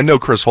course. I mean, I know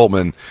Chris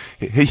Holtmann,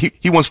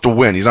 he wants to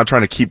win. He's not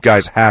trying to keep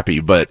guys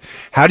happy, but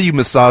how do you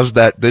massage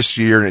that this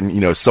year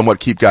and, somewhat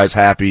keep guys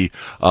happy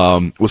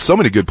with so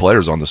many good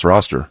players on this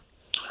roster?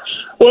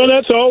 Well,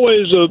 that's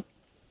always a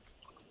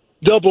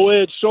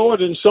double-edged sword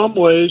in some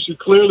ways. You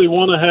clearly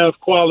want to have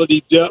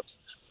quality depth,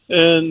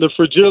 and the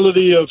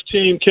fragility of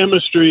team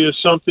chemistry is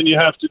something you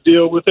have to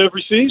deal with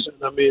every season.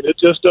 I mean, it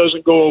just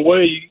doesn't go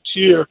away each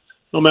year.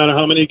 No matter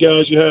how many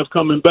guys you have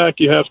coming back,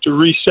 you have to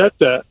reset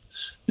that.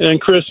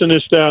 And Chris and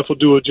his staff will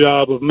do a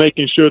job of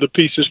making sure the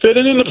pieces fit,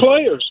 and then the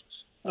players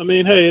I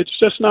mean, hey, it's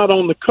just not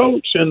on the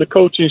coach and the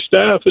coaching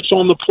staff. It's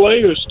on the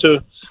players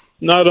to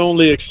not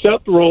only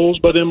accept roles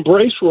but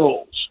embrace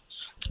roles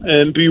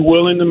and be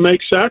willing to make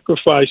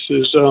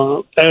sacrifices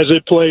as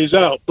it plays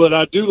out. But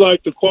I do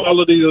like the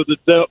quality of the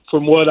depth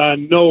from what I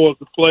know of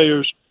the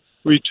players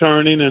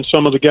returning and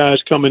some of the guys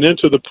coming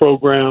into the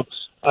program.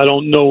 I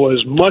don't know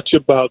as much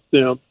about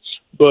them,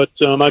 but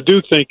I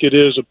do think it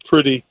is a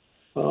pretty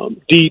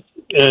deep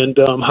and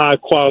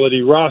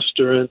high-quality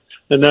roster, and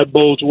that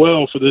bodes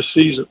well for this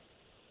season.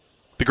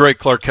 The great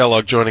Clark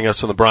Kellogg joining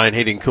us on the Brian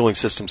Heating Cooling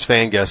Systems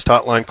fan guest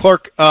hotline.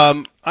 Clark,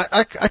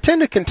 I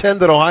tend to contend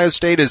that Ohio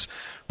State is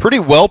pretty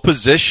well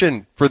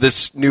positioned for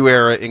this new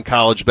era in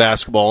college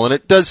basketball, and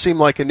it does seem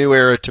like a new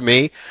era to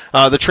me.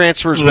 The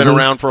transfer's been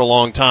around for a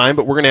long time,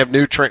 but we're going to have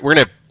we're going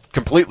to have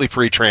completely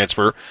free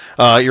transfer.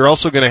 You're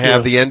also going to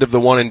have the end of the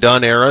one and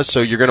done era,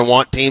 so you're going to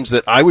want teams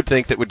that I would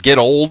think that would get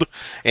old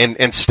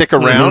and stick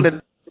around.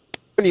 And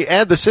when you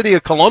add the city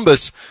of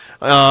Columbus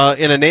in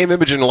a name,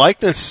 image, and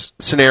likeness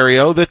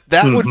scenario, that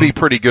would be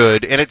pretty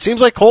good. And it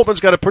seems like Holtman's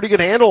got a pretty good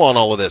handle on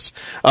all of this.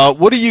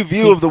 What do you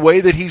view of the way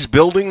that he's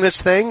building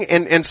this thing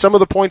and some of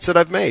the points that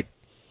I've made?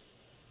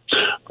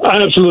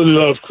 I absolutely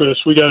love Chris.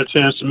 We got a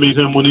chance to meet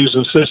him when he was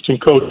an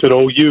assistant coach at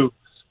OU,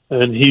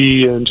 and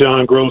he and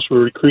John Gross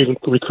were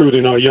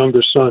recruiting our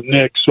younger son,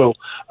 Nick. So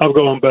I've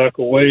gone back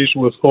a ways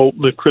with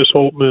Chris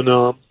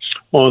Holtman,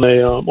 on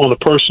a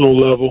personal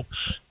level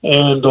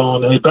and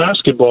on a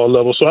basketball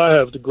level. So I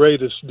have the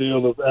greatest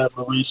deal of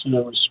admiration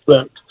and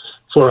respect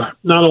for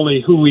not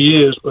only who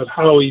he is, but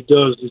how he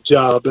does the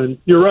job. And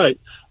you're right,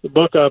 the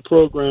Buckeye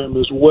program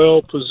is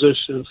well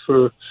positioned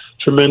for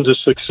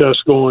tremendous success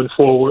going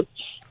forward.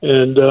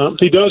 And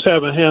he does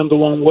have a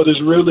handle on what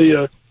is really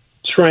a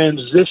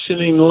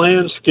transitioning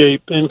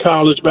landscape in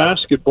college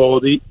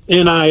basketball. The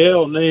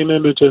NIL, name,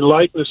 image, and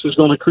likeness, is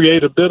going to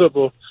create a bit of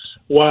a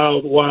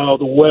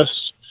wild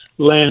west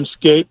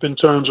landscape in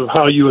terms of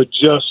how you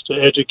adjust to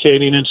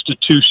educating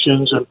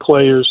institutions and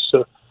players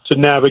to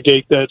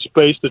navigate that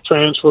space. The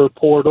transfer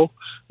portal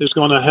is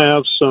going to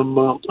have some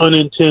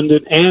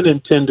unintended and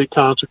intended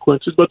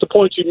consequences. But the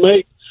point you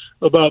make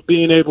about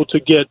being able to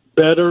get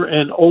better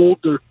and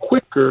older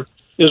quicker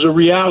is a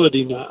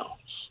reality now.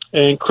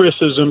 And Chris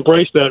has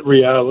embraced that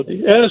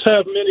reality, as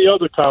have many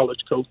other college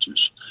coaches.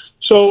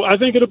 So I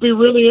think it'll be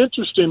really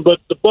interesting, but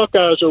the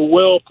Buckeyes are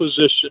well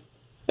positioned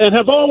and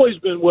have always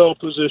been well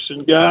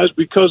positioned, guys,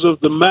 because of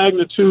the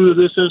magnitude of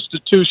this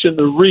institution,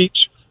 the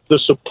reach, the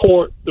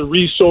support, the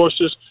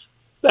resources.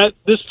 That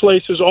this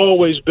place has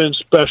always been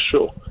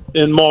special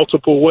in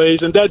multiple ways,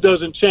 and that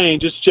doesn't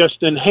change. It's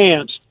just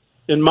enhanced,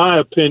 in my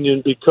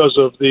opinion, because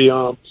of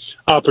the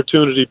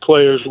opportunity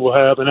players will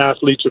have and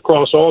athletes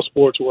across all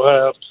sports will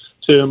have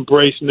to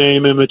embrace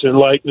name, image, and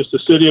likeness. The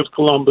city of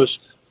Columbus,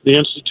 the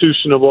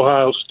institution of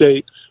Ohio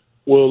State,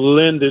 will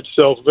lend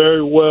itself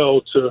very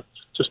well to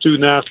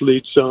student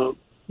athletes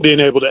being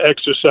able to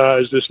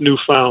exercise this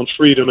newfound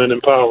freedom and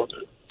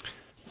empowerment.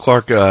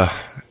 Clark,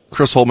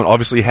 Chris Holtman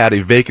obviously had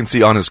a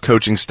vacancy on his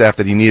coaching staff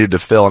that he needed to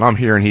fill, and I'm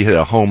hearing he hit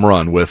a home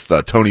run with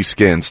Tony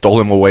Skinn,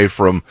 stole him away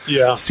from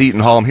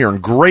Seton Hall. I'm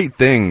hearing great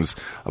things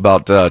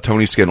about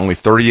Tony Skinn, only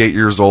 38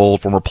 years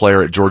old, former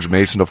player at George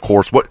Mason, of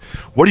course. What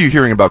are you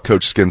hearing about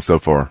Coach Skinn so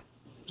far?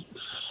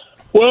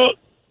 Well,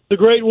 the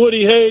great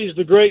Woody Hayes,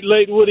 the great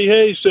late Woody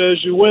Hayes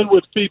says you win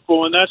with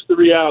people, and that's the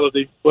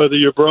reality. Whether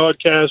you're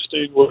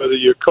broadcasting, whether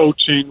you're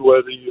coaching,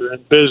 whether you're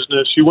in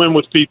business, you win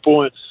with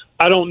people. And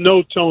I don't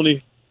know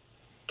Tony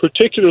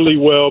particularly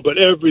well, but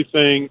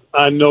everything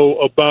I know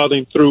about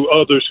him through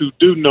others who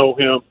do know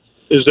him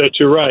is that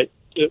you're right.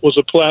 It was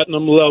a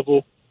platinum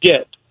level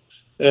get.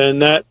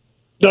 And that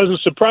doesn't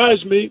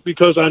surprise me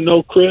because I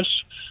know Chris,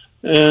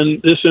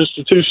 and this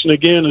institution,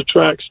 again,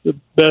 attracts the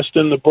best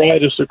and the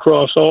brightest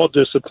across all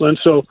disciplines.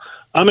 So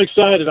I'm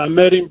excited. I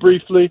met him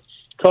briefly,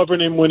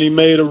 covering him when he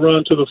made a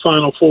run to the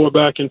Final Four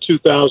back in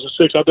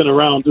 2006. I've been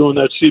around doing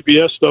that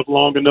CBS stuff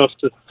long enough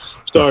to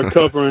start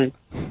covering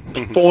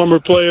former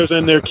players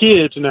and their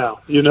kids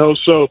now,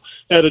 so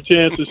had a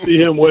chance to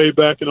see him way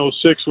back in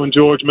 06 when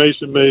George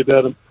Mason made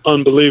that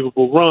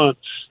unbelievable run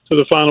to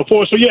the Final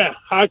Four. So, yeah,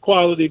 high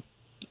quality,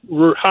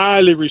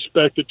 highly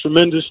respected,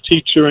 tremendous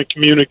teacher and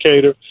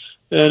communicator.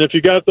 And if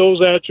you got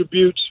those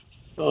attributes,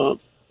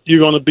 you're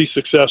going to be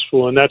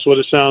successful. And that's what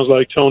it sounds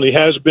like Tony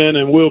has been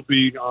and will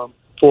be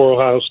for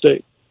Ohio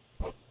State.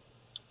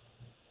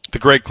 The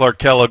great Clark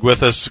Kellogg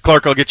with us.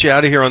 Clark, I'll get you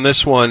out of here on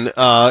this one.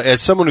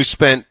 As someone who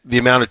spent the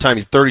amount of time,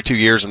 32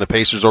 years in the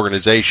Pacers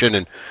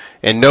organization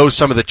and knows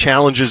some of the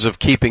challenges of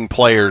keeping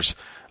players,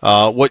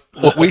 what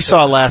we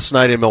saw last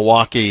night in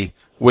Milwaukee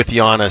with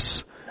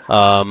Giannis,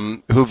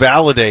 who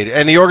validated,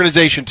 and the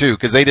organization too,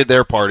 because they did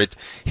their part.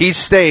 He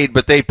stayed,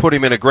 but they put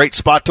him in a great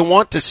spot to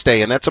want to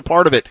stay, and that's a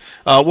part of it.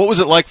 What was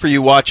it like for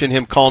you watching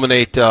him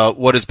culminate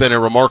what has been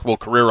a remarkable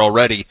career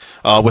already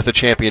with a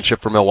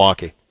championship for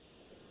Milwaukee?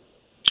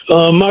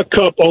 My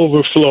cup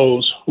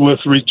overflows with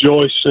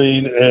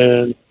rejoicing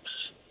and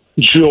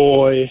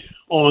joy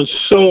on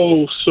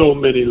so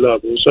many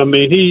levels. I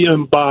mean, he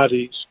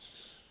embodies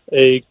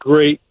a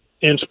great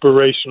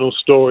inspirational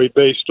story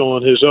based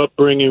on his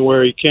upbringing,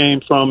 where he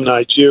came from,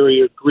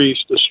 Nigeria,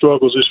 Greece, the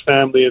struggles his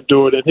family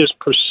endured, and his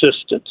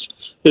persistence,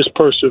 his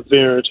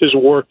perseverance, his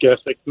work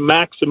ethic,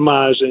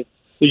 maximizing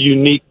the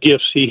unique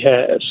gifts he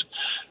has.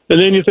 And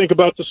then you think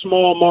about the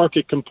small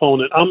market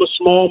component. I'm a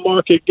small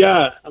market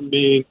guy. I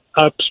mean,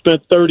 I've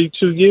spent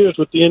 32 years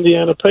with the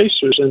Indiana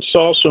Pacers and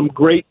saw some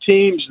great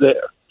teams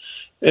there.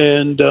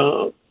 And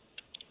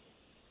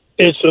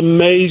it's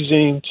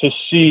amazing to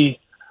see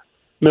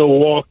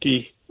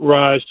Milwaukee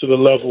rise to the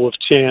level of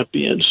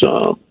champions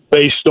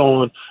based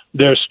on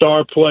their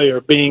star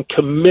player being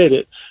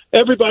committed.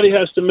 Everybody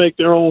has to make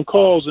their own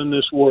calls in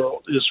this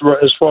world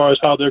as far as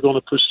how they're going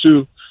to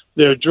pursue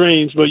their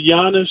dreams. But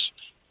Giannis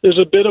is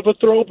a bit of a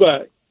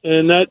throwback,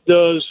 and that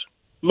does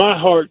my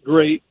heart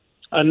great.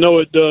 I know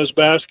it does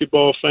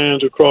basketball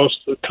fans across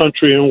the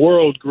country and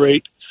world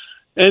great.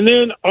 And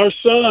then our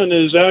son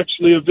is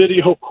actually a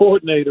video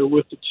coordinator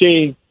with the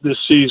team this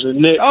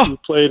season. Nick, who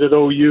played at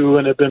OU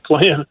and had been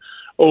playing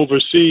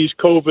overseas.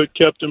 COVID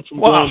kept him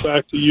from going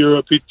back to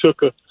Europe. He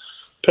took a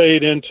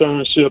paid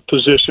internship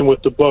position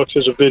with the Bucks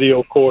as a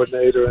video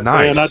coordinator. And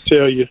nice. man, I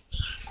tell you,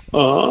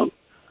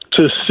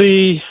 to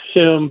see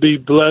him be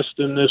blessed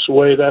in this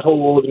way, that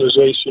whole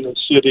organization and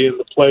city and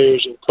the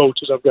players and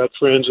coaches, I've got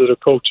friends that are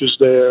coaches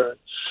there and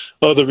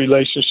other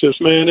relationships,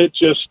 man, it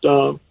just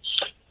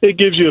it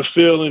gives you a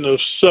feeling of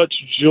such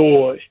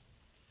joy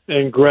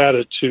and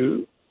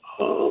gratitude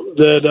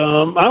that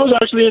I was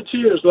actually in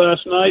tears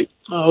last night.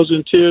 I was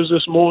in tears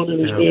this morning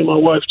as me and my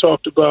wife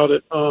talked about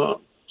it.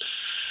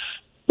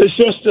 It's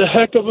just a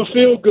heck of a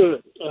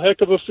feel-good,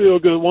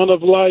 one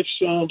of life's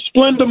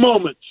splendid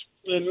moments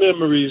and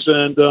memories,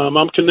 and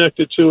I'm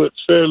connected to it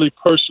fairly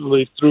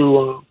personally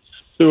through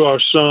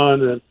our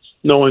son and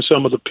knowing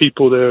some of the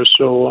people there.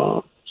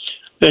 So,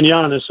 and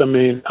Giannis, I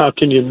mean, how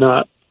can you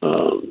not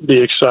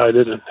be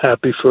excited and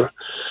happy for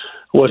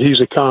what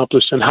he's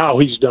accomplished and how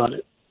he's done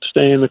it,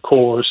 staying the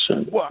course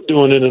and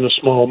doing it in a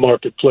small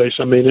marketplace.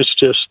 I mean, it's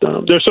just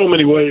there's so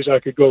many ways I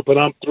could go, but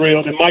I'm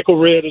thrilled. And Michael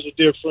Redd is a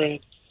dear friend.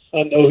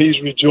 I know he's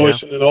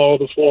rejoicing in all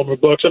the former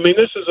Bucks. I mean,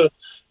 this is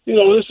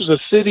a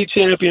city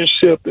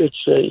championship.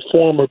 It's a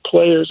former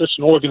players. It's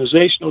an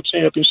organizational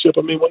championship.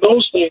 I mean, when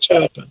those things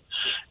happen,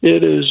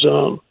 it is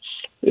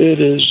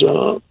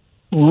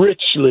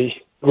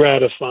richly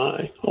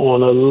gratifying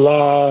on a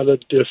lot of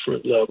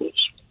different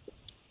levels.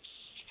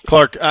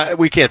 Clark,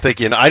 we can't thank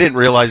you. I didn't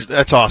realize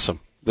that's awesome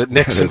that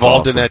Nick's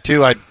involved in that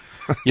too.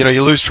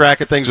 You lose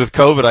track of things with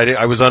COVID.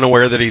 I was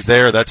unaware that he's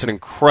there. That's an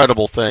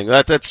incredible thing.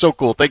 That's so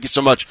cool. Thank you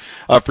so much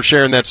for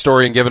sharing that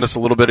story and giving us a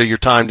little bit of your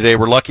time today.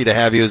 We're lucky to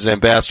have you as an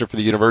ambassador for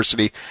the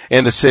university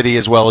and the city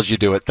as well as you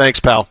do it. Thanks,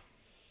 pal.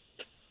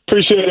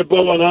 Appreciate it,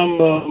 Bo, and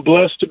I'm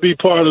blessed to be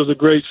part of the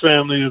great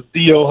family of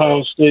The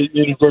Ohio State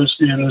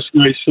University in this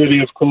great city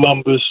of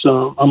Columbus.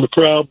 I'm a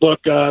proud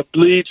Buckeye,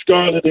 bleed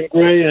scarlet and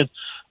gray, and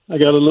I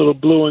got a little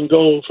blue and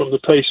gold from the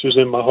Pacers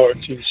in my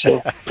heart, too.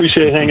 So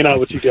appreciate hanging out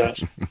with you guys.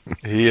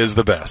 He is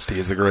the best. He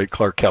is the great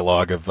Clark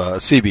Kellogg of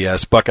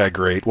CBS, Buckeye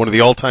great, one of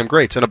the all-time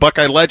greats, and a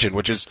Buckeye legend,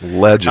 which is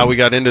how we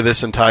got into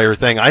this entire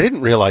thing. I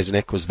didn't realize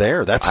Nick was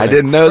there. I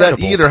didn't know that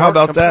either. How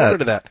about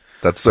that?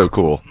 That's so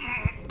cool.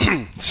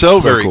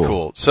 So very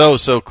cool.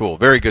 So cool.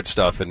 Very good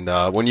stuff. And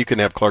when you can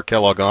have Clark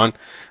Kellogg on,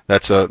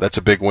 that's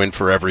a big win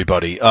for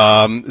everybody.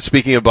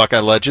 Speaking of Buckeye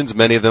legends,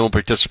 many of them will be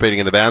participating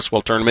in the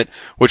basketball tournament,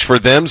 which for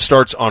them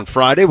starts on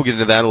Friday. We'll get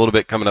into that a little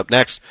bit coming up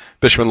next.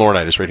 Bishop and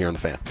Laurinaitis right here on The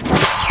Fan.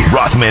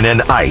 Rothman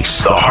and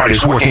Ice, the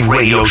hardest working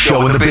radio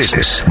show in the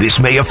business. This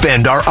may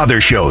offend our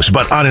other shows,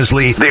 but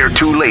honestly, they're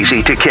too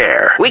lazy to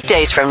care.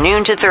 Weekdays from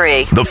noon to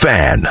 3. The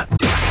Fan.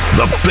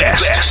 The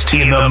best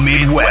in the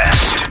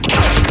Midwest.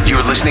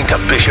 You're listening to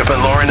Bishop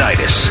and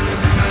Laurinaitis.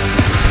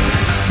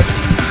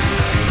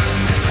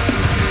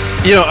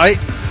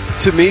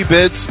 To me,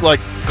 Bids, like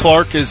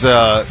Clark is,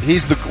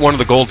 he's one of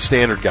the gold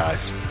standard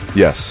guys.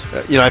 Yes.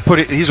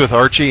 He's with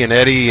Archie and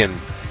Eddie, and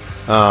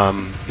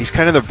he's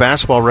kind of the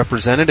basketball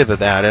representative of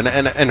that,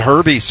 and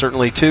Herbie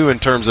certainly too, in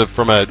terms of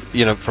from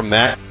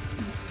that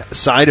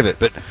side of it.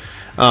 But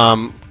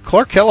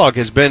Clark Kellogg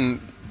has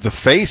been the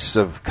face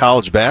of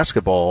college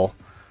basketball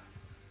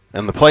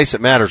and the place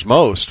that matters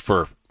most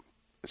for,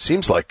 it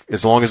seems like,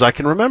 as long as I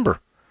can remember.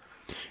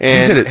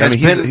 And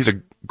he's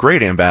a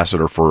great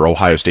ambassador for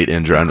Ohio State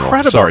in general.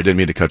 Incredible. Sorry, didn't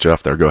mean to cut you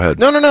off there. Go ahead.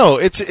 No.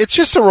 It's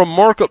just a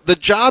remarkable. The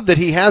job that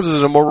he has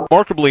is a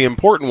remarkably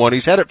important one.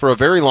 He's had it for a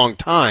very long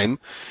time,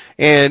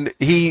 and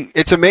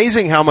it's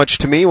amazing how much,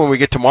 to me, when we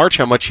get to March,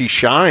 how much he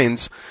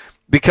shines,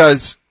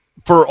 because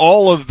for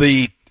all of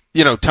the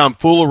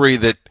tomfoolery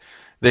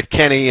that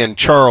Kenny and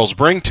Charles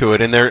bring to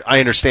it, and I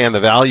understand the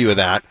value of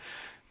that.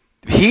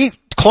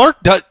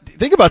 Clark does.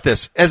 Think about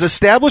this. As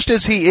established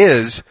as he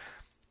is,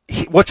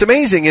 what's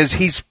amazing is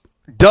he's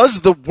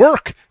does the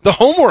work, the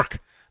homework.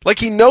 Like,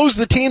 he knows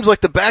the teams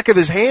like the back of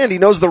his hand. He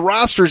knows the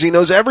rosters. He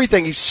knows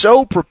everything. He's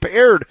so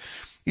prepared.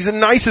 He's the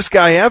nicest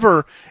guy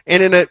ever.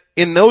 And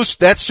in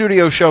that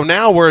studio show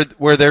now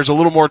where there's a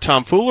little more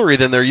tomfoolery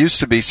than there used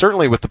to be,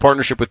 certainly with the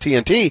partnership with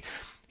TNT,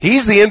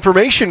 he's the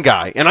information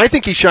guy. And I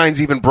think he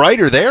shines even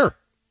brighter there.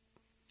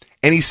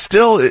 And he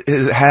still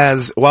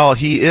has, while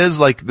he is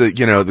like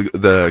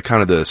the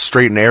kind of the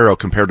straight and narrow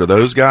compared to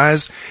those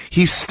guys,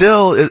 he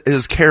still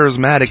is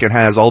charismatic and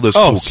has all those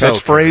cool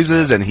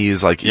catchphrases, and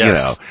he's like,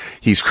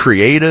 he's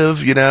creative,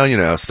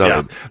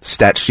 stuff,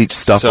 stat sheet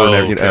stuff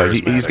on there.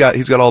 He's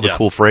got all the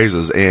cool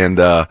phrases,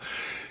 and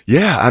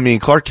yeah, I mean,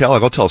 Clark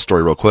Kellogg, I'll tell a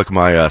story real quick.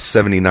 My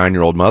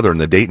 79-year-old mother in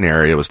the Dayton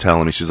area was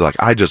telling me, she's like,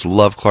 I just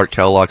love Clark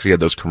Kellogg. He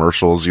had those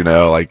commercials,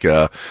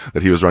 that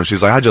he was running.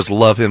 She's like, I just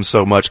love him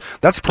so much.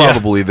 That's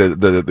probably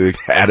the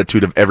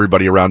attitude of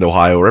everybody around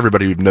Ohio, or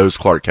everybody who knows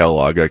Clark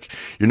Kellogg. Like,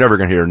 you're never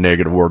going to hear a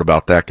negative word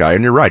about that guy.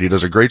 And you're right. He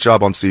does a great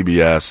job on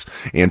CBS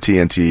and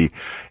TNT.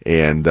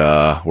 And,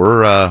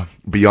 we're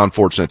beyond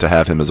fortunate to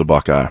have him as a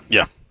Buckeye.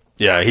 Yeah.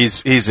 Yeah,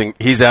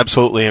 he's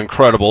absolutely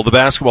incredible. The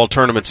basketball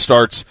tournament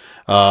starts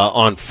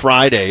on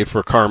Friday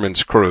for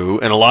Carmen's crew,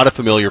 and a lot of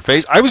familiar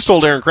faces. I was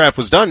told Aaron Kraft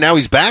was done. Now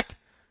he's back.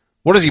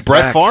 What is he,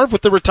 Brett Favre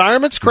with the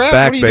retirements? Kraft,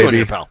 back, what are you doing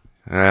here, pal?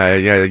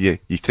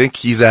 You think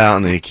he's out,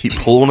 and you keep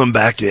pulling him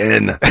back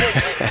in.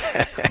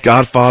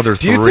 Godfather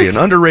 3, an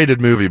underrated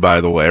movie,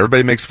 by the way.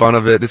 Everybody makes fun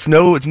of it. It's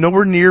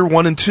nowhere near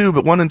 1 and 2,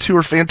 but 1 and 2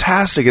 are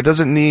fantastic. It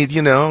doesn't need,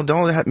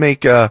 don't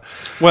make all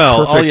you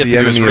have to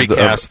do is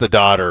recast the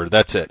daughter.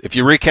 That's it. If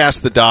you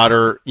recast the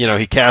daughter,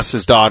 he casts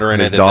his daughter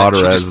in it, and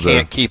she just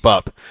can't keep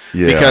up.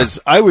 Yeah. Because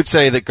I would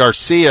say that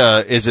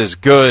Garcia is as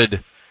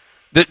good.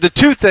 The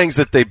two things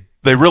that they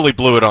really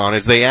blew it on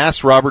is they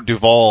asked Robert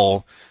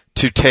Duvall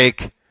to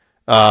take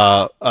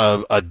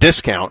a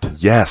discount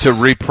to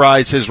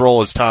reprise his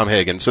role as Tom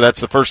Hagen. So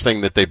that's the first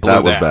thing that they blew.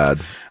 That was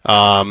bad.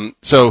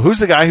 So who's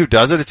the guy who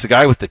does it? It's the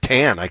guy with the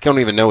tan. I don't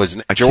even know his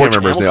name. I can't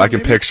remember his name. I can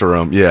picture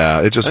him.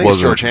 Yeah, it just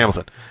wasn't. George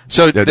Hamilton.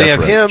 So they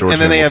have him, George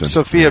and then they have Hamilton.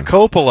 Sofia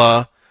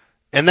Coppola,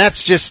 and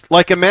that's just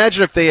like,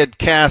 imagine if they had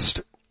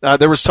cast.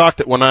 There was talk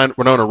that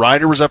Winona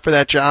Ryder was up for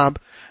that job,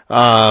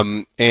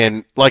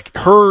 and like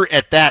her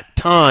at that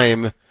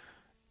time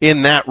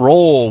in that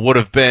role would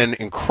have been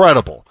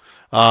incredible.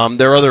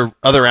 There are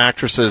other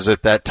actresses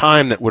at that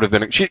time that would have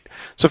been.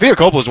 Sofia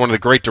Coppola is one of the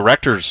great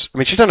directors. I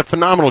mean, she's done a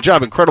phenomenal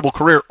job, incredible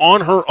career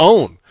on her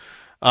own,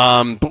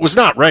 but was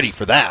not ready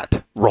for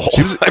that role.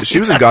 She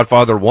was in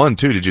Godfather 1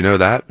 too. Did you know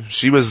that?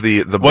 She was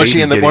the was baby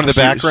she in one of the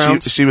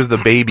backgrounds? She was the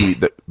baby,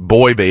 the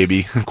boy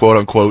baby, quote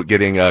unquote,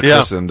 getting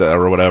christened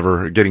or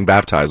whatever, getting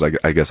baptized.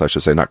 I guess I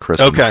should say, not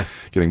christened. Okay,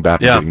 getting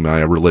baptized. Getting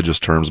my religious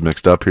terms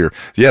mixed up here.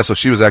 Yeah, so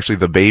she was actually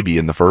the baby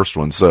in the first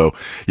one. So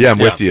yeah, I'm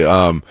with you.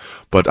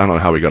 But I don't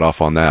know how we got off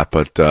on that.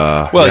 But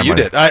you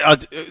did.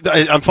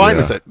 I'm fine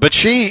with it. But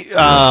she,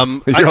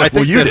 I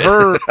think you that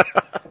her,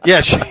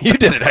 you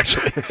did it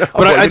actually.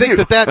 But I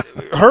think that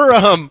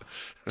her,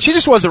 she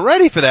just wasn't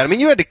ready for that. I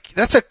mean,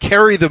 that's a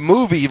carry the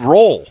movie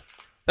role.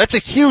 That's a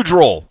huge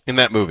role in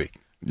that movie.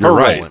 You're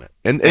right. Role in it.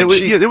 And it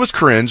was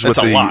cringe with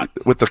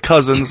the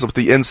cousins, with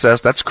the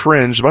incest. That's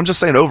cringe. But I'm just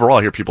saying, overall,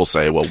 I hear people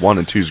say, well, 1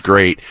 and 2 is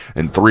great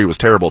and 3 was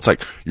terrible. It's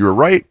like, you were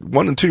right,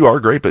 1 and 2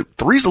 are great, but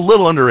 3's a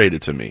little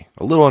underrated to me.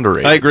 A little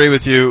underrated. I agree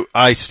with you.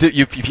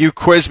 If you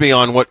quiz me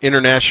on what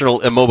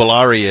International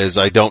Immobiliare is,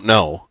 I don't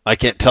know. I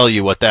can't tell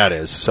you what that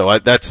is. So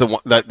that's the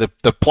one that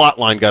the plot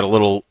line got a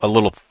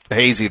little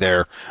hazy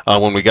there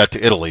when we got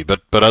to Italy,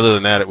 but other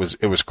than that, it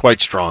was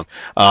quite strong.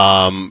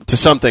 To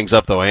sum things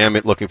up, though, I am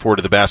looking forward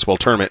to the basketball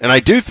tournament, and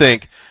I do think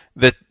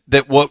that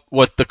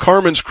what the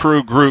Carmen's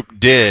Crew group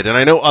did, and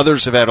I know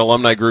others have had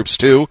alumni groups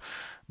too,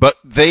 but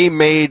they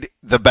made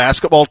the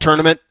basketball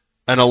tournament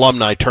an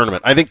alumni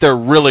tournament. I think they're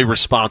really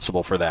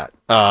responsible for that,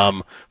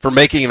 for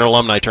making an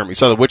alumni tournament. You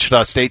saw the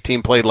Wichita State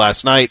team played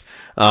last night,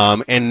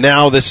 and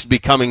now this is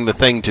becoming the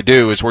thing to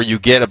do, is where you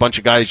get a bunch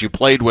of guys you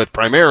played with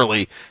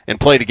primarily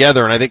and play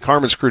together, and I think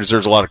Carmen's Crew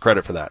deserves a lot of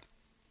credit for that.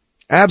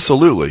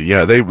 Absolutely.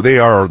 Yeah, they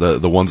are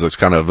the ones that's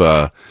kind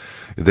of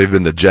they've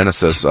been the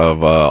genesis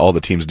of all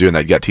the teams doing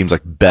that. You got teams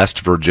like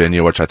Best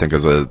Virginia, which I think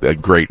is a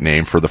great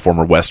name for the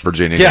former West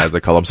Virginia guys. They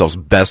call themselves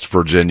Best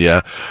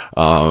Virginia.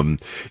 And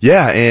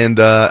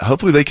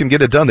hopefully they can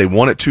get it done. They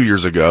won it 2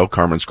 years ago.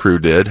 Carmen's Crew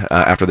did,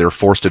 after they were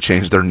forced to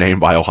change their name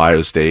by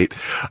Ohio State,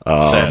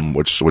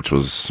 which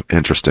was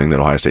interesting that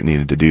Ohio State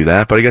needed to do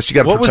that. But I guess you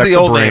got to protect the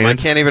brand. What was the old name? I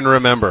can't even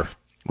remember.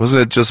 Was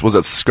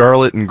it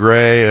Scarlet and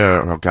Gray?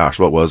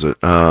 What was it?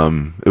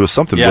 It was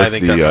something with I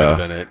think that might have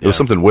been it. It was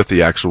something with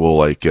the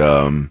actual, I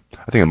think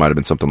it might have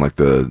been something like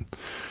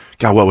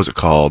what was it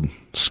called?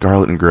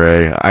 Scarlet and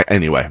Gray.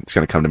 Anyway, it's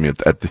going to come to me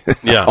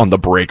on the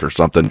break or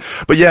something.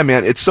 But yeah,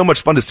 man, it's so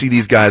much fun to see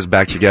these guys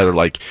back together.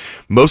 Like,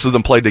 most of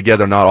them played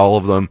together, not all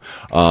of them.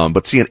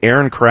 But seeing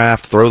Aaron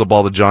Kraft throw the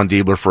ball to John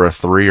Diebler for a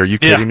 3, are you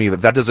kidding me?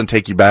 That doesn't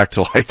take you back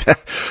to like that,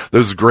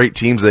 those great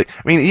teams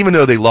even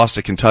though they lost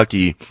to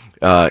Kentucky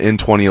in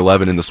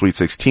 2011 in the Sweet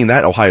 16,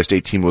 that Ohio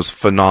State team was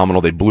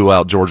phenomenal. They blew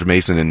out George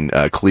Mason in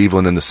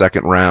Cleveland in the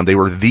second round. They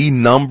were the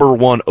number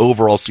 1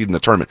 overall seed in the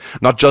tournament.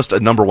 Not just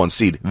a number 1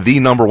 seed, the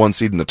number 1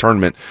 seed in the tournament.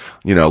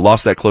 tournament.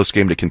 Lost that close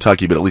game to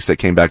Kentucky, but at least they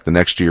came back the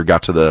next year,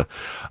 got to the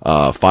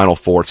Final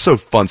Four. It's so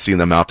fun seeing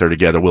them out there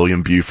together.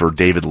 William Buford,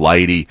 David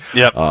Lighty.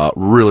 Yep.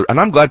 Really, and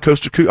I'm glad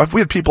Costa Koufos,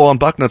 we had people on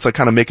Bucknuts like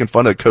kind of making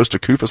fun of Costa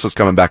Koufos was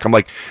coming back. I'm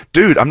like,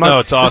 dude, I'm not, No,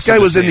 it's awesome this guy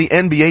to was in see. the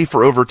NBA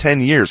for over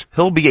 10 years.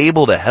 He'll be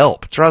able to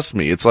help. Trust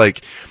me. It's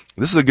like,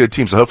 this is a good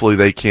team, so hopefully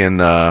they can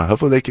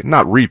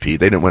not repeat.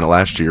 They didn't win it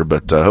last year,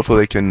 but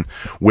hopefully they can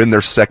win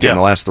their second in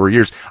the last 3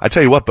 years. I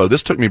tell you what, Bo,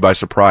 this took me by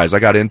surprise. I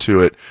got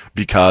into it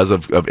because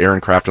of Aaron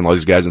Kraft and all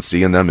these guys and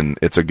seeing them, and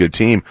it's a good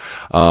team.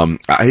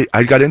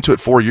 I got into it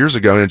 4 years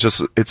ago, and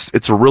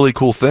it's a really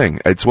cool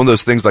thing. It's one of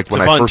those things like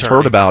when I first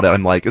heard about it,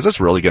 I'm like, is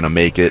this really going to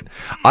make it?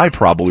 I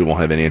probably won't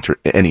have any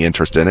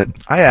interest in it.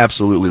 I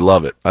absolutely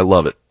love it. I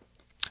love it.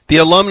 The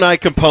alumni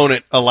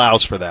component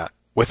allows for that.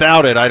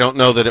 Without it, I don't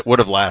know that it would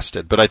have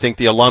lasted, but I think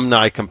the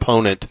alumni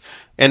component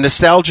and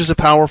nostalgia is a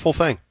powerful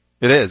thing.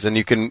 It is, and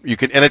you can,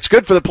 and it's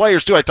good for the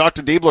players too. I talked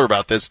to Diebler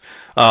about this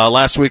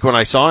last week when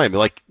I saw him.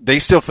 Like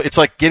it's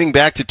like getting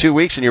back to 2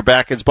 weeks and you're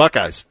back as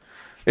Buckeyes.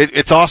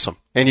 It's awesome,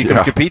 and you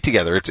can compete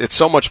together. It's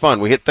so much fun.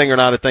 We hit Thing or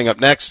Not a Thing up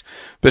next.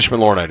 Bishop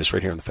and Laurinaitis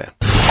right here on The Fan.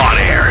 On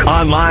air,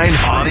 online,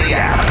 on the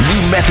app.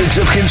 New methods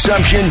of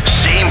consumption,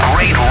 same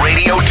great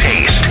radio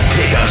taste.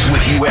 Take us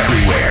with you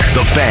everywhere.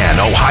 The Fan,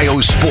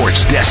 Ohio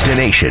sports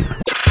destination.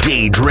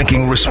 Day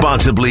drinking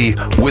responsibly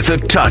with a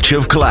touch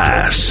of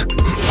class.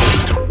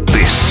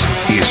 This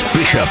is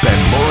Bishop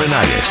and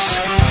Laurinaitis.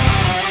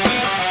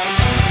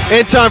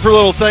 And time for a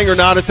little Thing or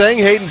Not a Thing.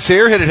 Hayden's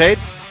here. Hit it,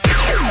 Hayden.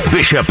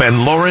 Bishop and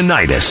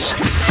Laurinaitis.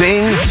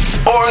 Thing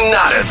or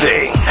Not a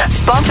Thing?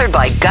 Sponsored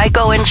by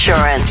Geico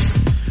Insurance.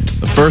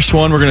 The first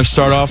one we're going to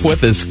start off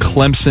with is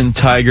Clemson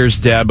Tigers'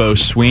 Dabo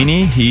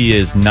Swinney. He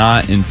is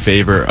not in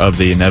favor of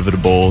the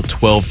inevitable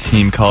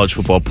 12-team college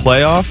football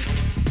playoff.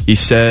 He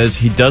says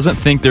he doesn't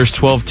think there's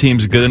 12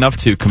 teams good enough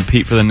to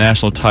compete for the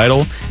national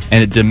title,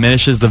 and it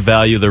diminishes the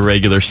value of the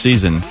regular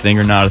season. Thing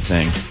or not a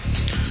thing?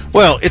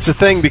 Well, it's a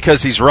thing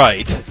because he's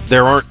right.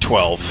 There aren't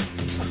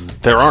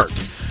 12. There aren't.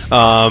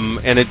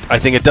 And I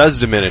think it does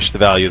diminish the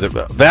value of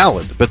the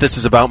valid, but this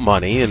is about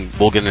money, and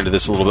we'll get into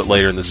this a little bit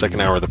later in the second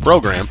hour of the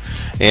program,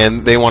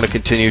 and they want to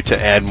continue to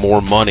add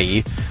more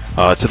money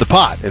to the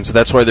pot, and so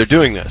that's why they're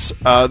doing this.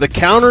 The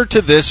counter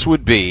to this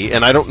would be,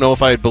 and I don't know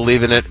if I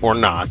believe in it or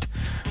not,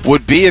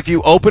 would be if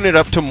you open it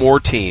up to more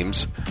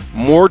teams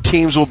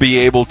will be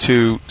able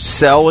to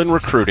sell in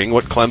recruiting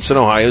what Clemson,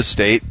 Ohio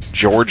State,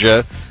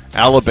 Georgia,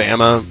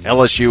 Alabama,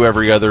 LSU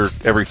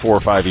every 4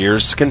 or 5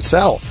 years can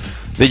sell,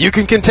 that you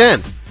can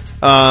contend.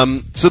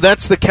 So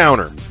that's the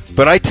counter.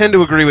 But I tend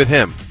to agree with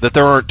him that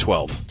there aren't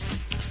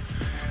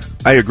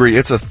 12. I agree.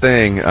 It's a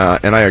thing,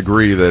 and I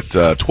agree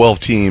that 12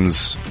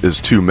 teams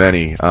is too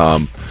many.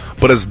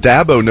 But as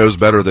Dabo knows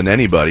better than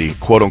anybody,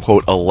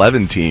 quote-unquote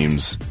 11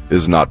 teams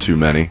is not too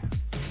many.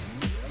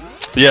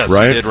 Yes,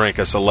 right? He did rank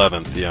us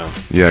 11th, yeah.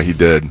 Yeah, he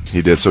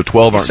did. So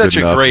 12 aren't good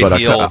enough. But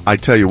I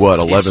tell you what,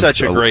 11. He's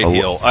such a great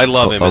heel. I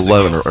love him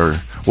 11 as a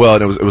heel. Well,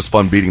 and it was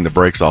fun beating the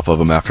brakes off of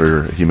him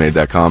after he made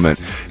that comment.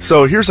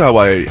 So here's how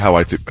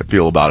I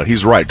feel about it.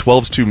 He's right.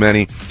 12's too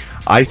many.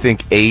 I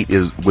think 8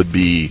 would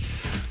be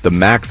the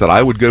max that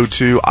I would go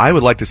to. I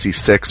would like to see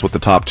 6 with the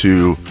top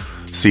 2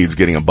 seeds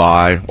getting a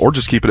bye, or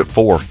just keep it at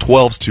 4.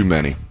 12's too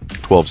many.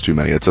 12's too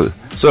many.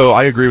 So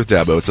I agree with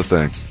Dabo. It's a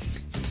thing.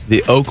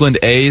 The Oakland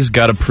A's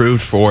got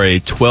approved for a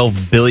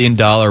 $12 billion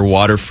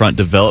waterfront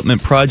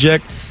development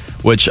project,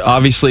 which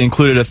obviously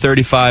included a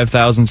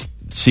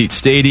 35,000-seat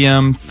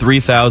stadium,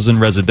 3,000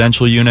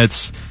 residential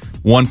units,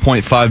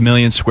 1.5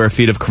 million square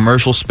feet of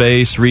commercial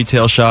space,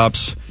 retail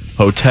shops,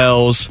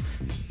 hotels.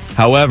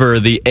 However,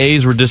 the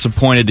A's were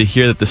disappointed to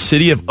hear that the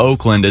city of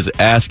Oakland is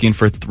asking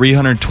for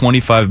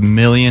 $325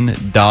 million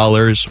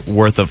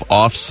worth of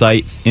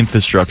off-site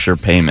infrastructure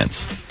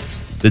payments.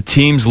 The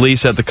team's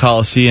lease at the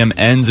Coliseum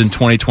ends in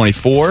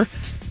 2024,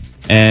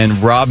 and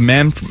Rob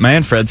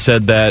Manfred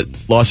said that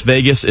Las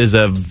Vegas is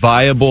a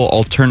viable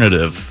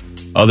alternative.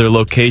 Other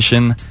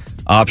location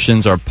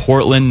options are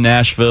Portland,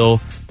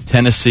 Nashville,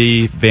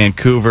 Tennessee,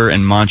 Vancouver,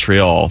 and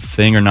Montreal.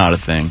 Thing or not a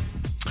thing?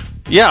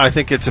 Yeah, I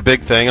think it's a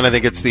big thing, and I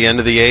think it's the end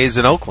of the A's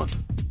in Oakland,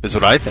 is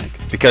what I think.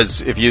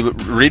 Because if you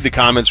read the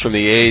comments from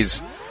the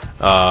A's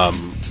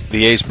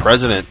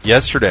president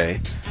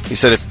yesterday, he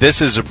said if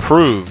this is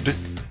approved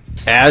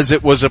as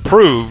it was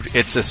approved,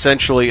 it's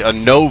essentially a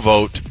no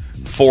vote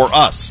for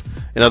us.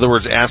 In other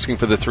words, asking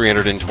for the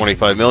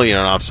 $325 million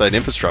on offsite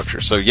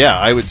infrastructure. So, yeah,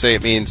 I would say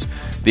it means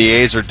the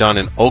A's are done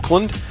in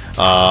Oakland.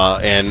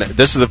 And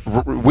this is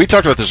we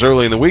talked about this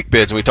early in the week,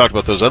 bids, and we talked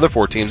about those other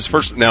 4 teams.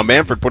 First, now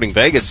Manfred putting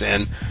Vegas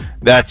in,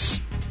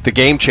 that's the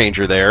game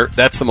changer there.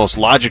 That's the most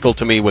logical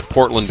to me, with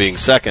Portland being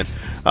second.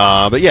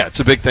 But, yeah,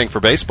 it's a big thing for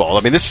baseball. I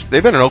mean,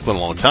 they've been in Oakland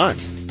a long time.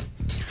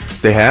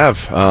 They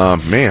have.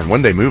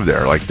 When did they move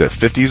there? Like the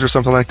 50s or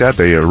something like that?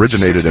 They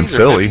originated in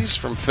Philly. 50s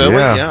from Philly?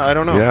 Yeah, I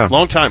don't know. Yeah.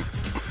 Long time.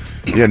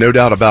 Yeah, no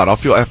doubt about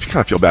it. I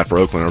kind of feel bad for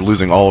Oakland. They're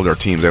losing all of their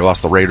teams. They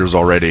lost the Raiders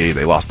already.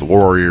 They lost the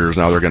Warriors.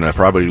 Now they're going to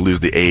probably lose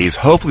the A's.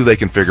 Hopefully they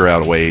can figure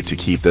out a way to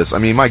keep this. I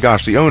mean, my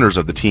gosh, the owners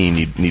of the team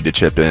need to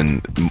chip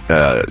in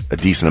a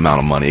decent amount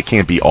of money. It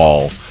can't be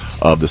all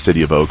of the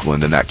city of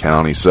Oakland and that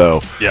county.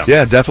 So,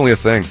 yeah, definitely a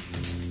thing.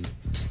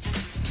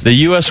 The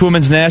U.S.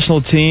 women's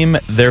national team,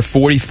 their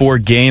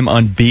 44-game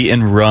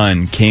unbeaten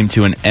run came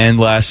to an end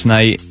last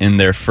night in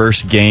their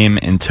first game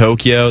in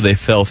Tokyo. They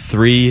fell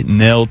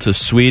 3-0 to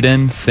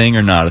Sweden. Thing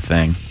or not a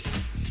thing?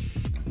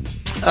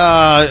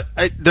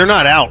 They're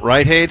not out,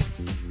 right, Hade?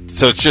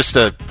 So it's just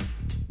a...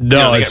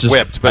 No, it's just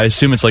whipped. But I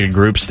assume it's like a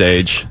group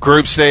stage.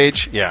 Group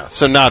stage, yeah.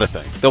 So not a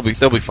thing. They'll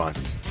be fine.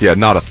 Yeah,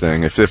 not a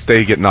thing. If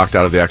they get knocked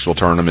out of the actual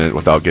tournament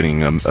without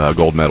getting a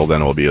gold medal,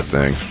 then it'll be a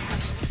thing.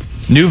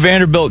 New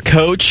Vanderbilt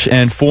coach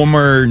and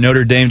former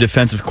Notre Dame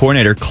defensive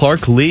coordinator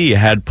Clark Lee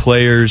had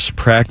players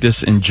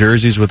practice in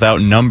jerseys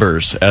without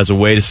numbers as a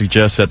way to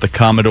suggest that the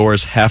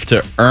Commodores have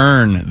to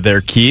earn their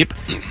keep.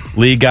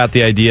 Lee got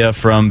the idea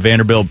from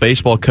Vanderbilt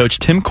baseball coach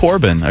Tim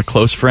Corbin, a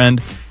close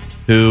friend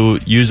who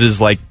uses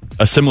like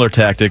a similar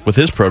tactic with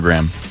his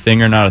program.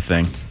 Thing or not a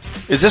thing?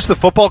 Is this the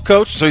football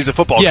coach? So he's a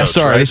football coach, Yeah,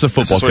 sorry, right? he's a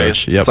football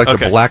coach. Yep. It's like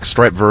the black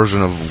stripe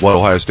version of what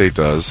Ohio State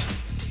does.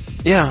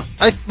 Yeah.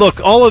 Look,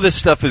 all of this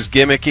stuff is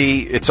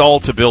gimmicky. It's all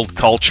to build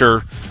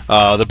culture.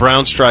 The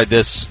Browns tried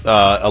this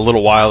a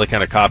little while. They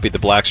kind of copied the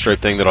black stripe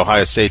thing that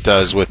Ohio State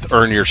does with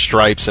earn your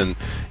stripes. And,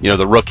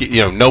 the rookie,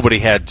 nobody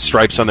had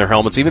stripes on their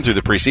helmets, even through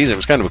the preseason. It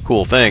was kind of a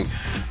cool thing.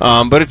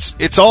 But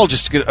it's all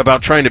just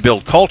about trying to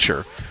build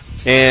culture.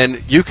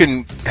 And you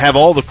can have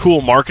all the cool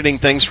marketing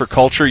things for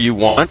culture you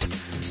want,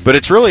 but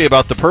it's really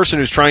about the person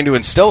who's trying to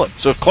instill it.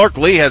 So if Clark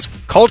Lee has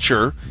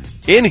culture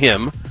in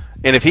him,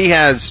 and if he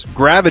has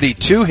gravity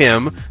to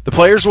him, the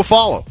players will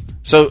follow.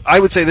 So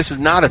I would say this is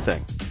not a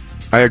thing.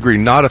 I agree,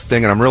 not a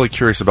thing, and I'm really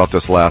curious about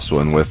this last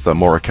one with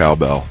Maura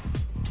Cowbell.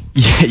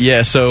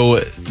 Yeah, so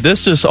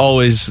this just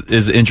always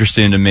is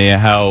interesting to me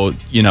how,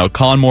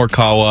 Colin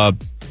Morikawa,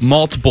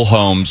 multiple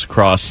homes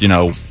across,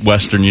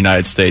 western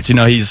United States.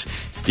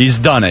 He's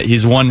done it.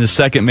 He's won his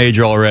second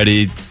major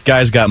already.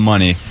 Guy's got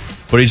money.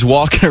 But he's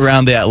walking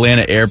around the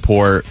Atlanta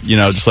airport,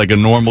 just like a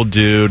normal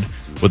dude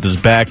with his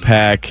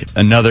backpack,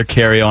 another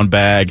carry-on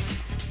bag,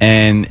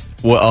 and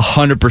what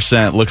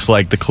 100% looks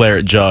like the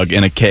claret jug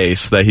in a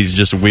case that he's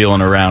just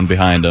wheeling around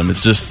behind him.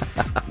 It's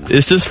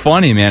just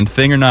funny, man.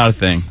 Thing or not a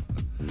thing.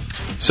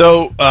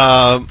 So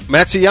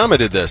Matsuyama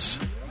did this.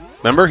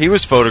 Remember, he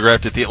was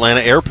photographed at the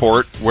Atlanta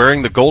airport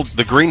wearing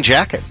the green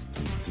jacket.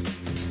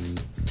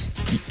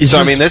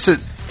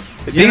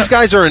 These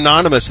guys are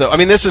anonymous, though. I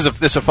mean, this is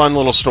a fun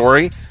little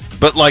story,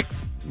 but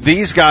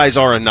these guys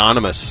are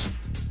anonymous,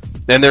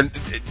 and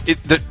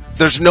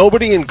there's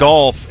nobody in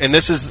golf, and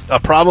this is a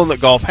problem that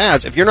golf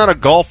has. If you're not a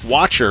golf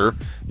watcher,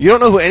 you don't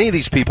know who any of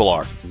these people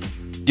are.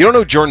 You don't know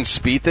who Jordan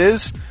Spieth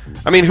is.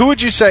 I mean, who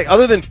would you say,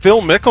 other than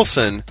Phil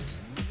Mickelson,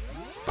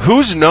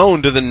 who's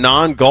known to the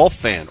non-golf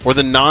fan or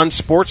the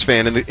non-sports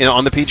fan on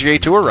the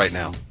PGA Tour right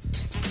now?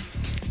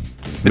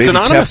 It's maybe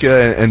anonymous.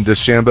 Koepka and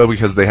DeChambeau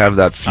because they have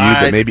that feud,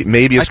 but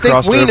maybe it's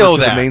crossed over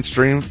to the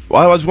mainstream.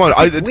 Well, I was wondering.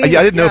 I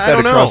didn't know if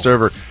that had crossed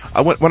over.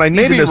 When I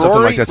need to know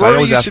something like this, I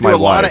always ask my wife.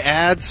 A lot of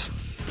ads.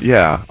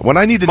 Yeah, when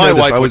I need to know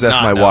this, I always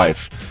ask my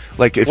wife.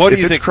 Like, if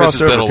it's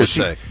crossed over,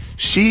 because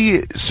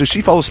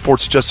she follows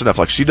sports just enough.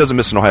 Like, she doesn't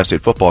miss an Ohio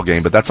State football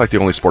game, but that's like the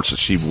only sports that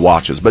she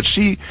watches. But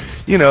she,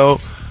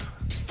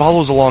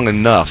 follows along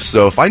enough.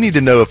 So if I need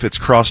to know if it's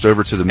crossed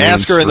over to the mainstream,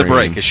 ask her in the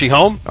break. Is she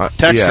home?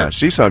 Text her. Yeah,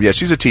 she's home. Yeah,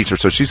 she's a teacher,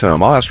 so she's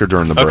home. I'll ask her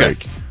during the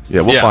break.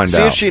 Yeah, we'll find out.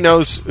 See if she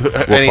knows who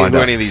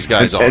any of these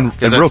guys are. And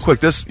real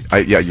quick,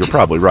 you're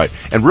probably right.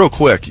 And real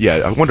quick,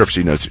 I wonder if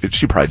she knows.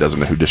 She probably doesn't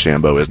know who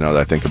DeChambeau is now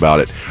that I think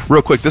about it.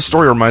 Real quick, this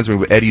story reminds me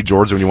of Eddie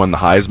George when he won the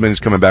Heisman. He's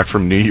coming back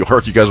from New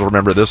York. You guys will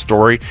remember this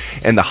story.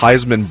 And the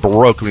Heisman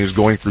broke when he was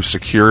going through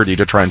security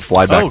to try and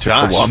fly back to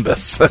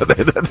Columbus.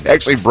 They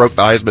actually broke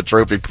the Heisman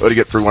trophy putting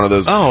it through one of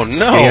those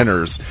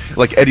scanners.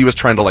 Like Eddie was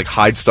trying to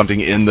hide something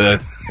in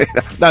the.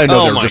 I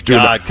know they were just doing.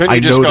 I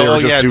know they were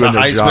just doing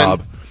their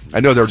job. I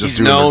know they were just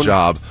doing their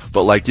job,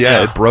 but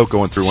it broke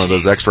going through one of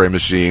those X-ray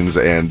machines,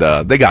 and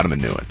they got him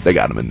in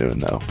Newen.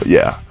 Though. But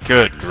yeah,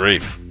 good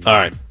grief. All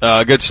right,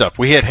 good stuff.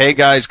 We hit Hey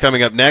Guys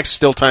coming up next.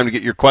 Still time to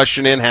get your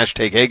question in.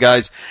 Hashtag Hey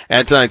Guys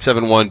at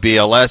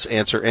 971BLS.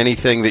 Answer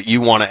anything that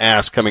you want to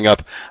ask coming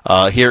up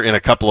here in a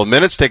couple of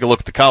minutes. Take a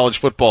look at the college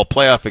football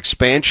playoff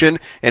expansion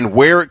and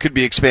where it could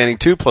be expanding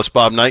to. Plus,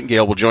 Bob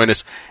Nightingale will join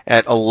us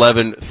at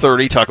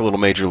 11:30. Talk a little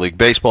Major League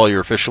Baseball.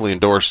 You're officially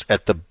endorsed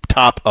at the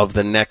bottom of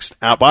the next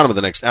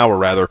hour,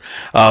 rather.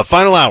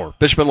 Final hour.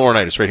 Bishop and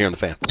Laurinaitis right here on The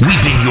Fan.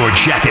 We've been your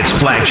Jackets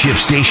flagship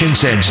station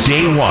since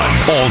day one.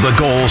 All the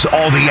goals,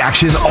 all the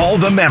action, all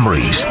the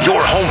memories.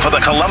 Your home for the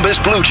Columbus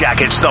Blue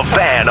Jackets, The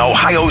Fan,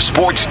 Ohio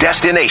sports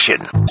destination.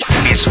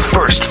 It's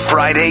First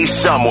Friday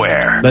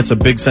somewhere. That's a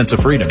big sense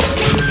of freedom.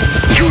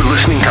 You're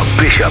listening to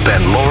Bishop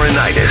and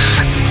Laurinaitis.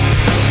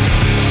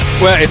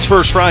 Well, it's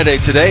First Friday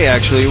today,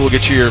 actually. We'll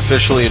get you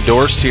officially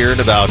endorsed here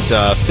in about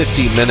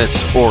 50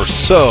 minutes or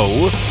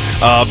so.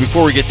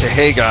 Before we get to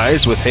Hey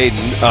Guys with Hayden,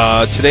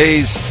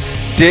 today's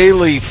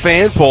daily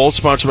fan poll,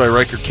 sponsored by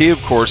Riker Key,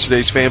 of course.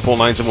 Today's fan poll,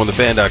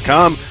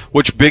 971thefan.com.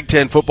 Which Big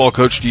Ten football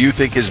coach do you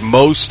think is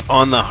most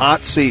on the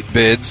hot seat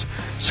bids?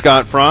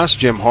 Scott Frost,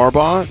 Jim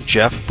Harbaugh,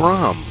 Jeff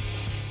Brom,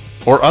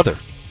 or other?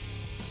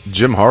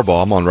 Jim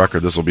Harbaugh, I'm on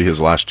record. This will be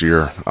his last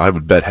year. I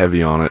would bet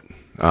heavy on it.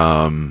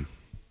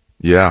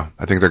 Yeah,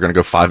 I think they're going to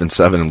go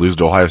 5-7 and lose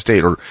to Ohio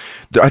State. Or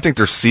I think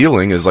their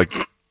ceiling is like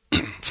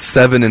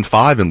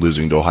 7-5 and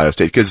losing to Ohio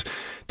State. Because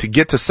to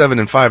get to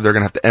 7-5, they're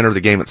going to have to enter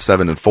the game at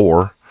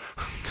 7-4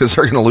 because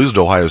they're going to lose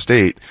to Ohio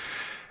State.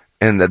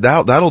 And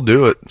that'll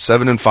do it.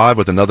 7-5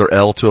 with another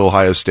L to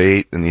Ohio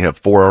State, and you have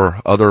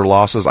 4 other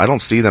losses. I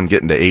don't see them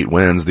getting to 8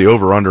 wins. The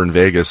over/under in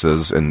Vegas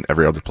is, and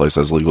every other place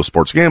has legal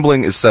sports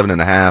gambling, is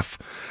 7.5.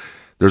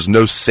 There's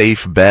no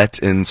safe bet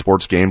in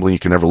sports gambling. You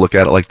can never look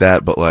at it like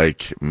that. But,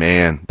 like,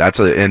 man, that's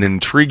an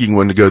intriguing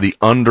one to go the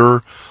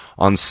under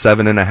on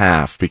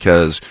 7.5,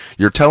 because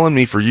you're telling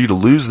me for you to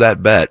lose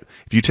that bet,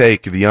 if you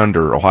take the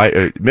under,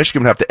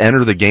 Michigan would have to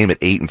enter the game at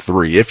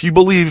 8-3. If you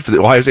believe that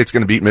Ohio State's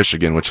going to beat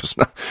Michigan, which is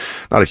not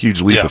a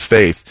huge leap of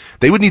faith,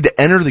 they would need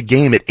to enter the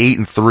game at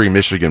 8-3.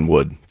 Michigan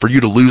would, for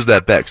you to lose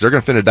that bet, because they're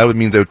going to finish. That would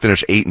mean they would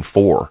finish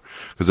 8-4,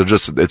 because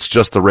it's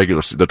just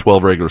the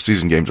 12 regular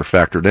season games are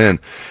factored in.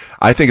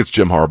 I think it's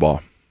Jim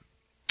Harbaugh.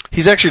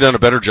 He's actually done a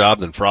better job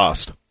than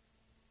Frost.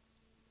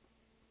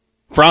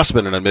 Frost's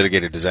been an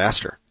unmitigated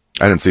disaster.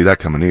 I didn't see that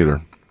coming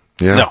either.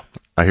 Yeah, no,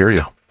 I hear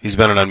you. No. He's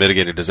been an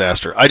unmitigated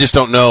disaster. I just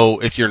don't know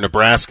if you're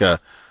Nebraska.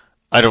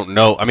 I don't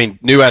know. I mean,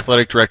 new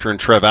athletic director in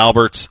Trev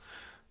Alberts.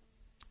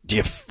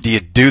 Do you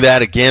do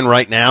that again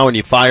right now? And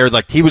you fire,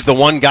 like, he was the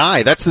one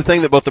guy. That's the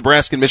thing that both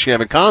Nebraska and Michigan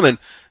have in common.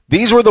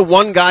 These were the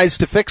one guys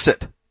to fix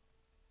it.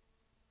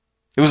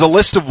 It was a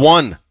list of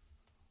one.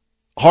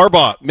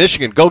 Harbaugh,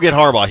 Michigan, go get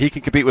Harbaugh. He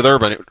can compete with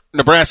Urban.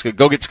 Nebraska,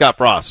 go get Scott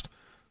Frost.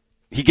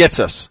 He gets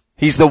us.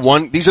 He's the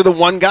one. These are the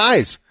one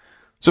guys.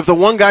 So if the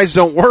one guys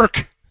don't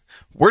work,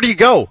 where do you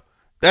go?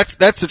 That's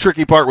the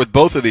tricky part with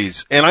both of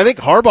these. And I think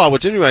Harbaugh,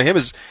 what's interesting about him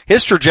is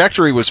his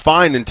trajectory was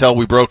fine until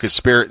we broke his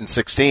spirit in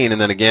 16, and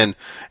then again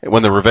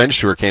when the revenge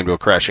tour came to a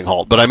crashing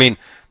halt. But I mean,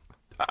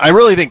 I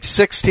really think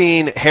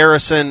 16,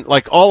 Harrison,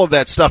 like all of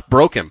that stuff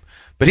broke him.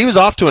 But he was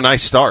off to a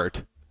nice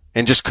start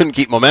and just couldn't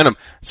keep momentum.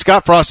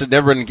 Scott Frost had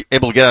never been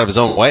able to get out of his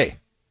own way.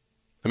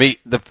 I mean,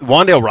 the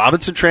Wan'Dale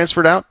Robinson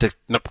transferred out to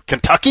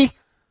Kentucky.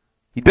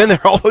 He'd been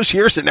there all those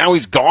years, and now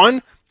he's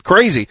gone.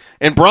 Crazy.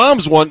 And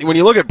Brom's one, when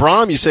you look at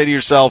Brom, you say to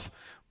yourself,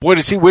 boy,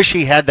 does he wish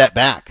he had that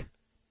back.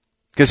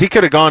 Because he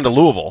could have gone to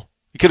Louisville.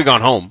 He could have gone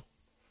home.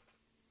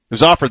 He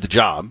was offered the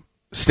job,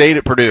 stayed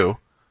at Purdue,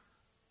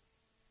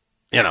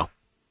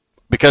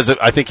 because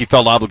I think he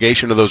felt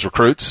obligation to those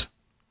recruits.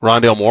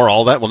 Rondale Moore,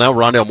 all that. Well, now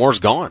Rondale Moore's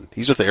gone.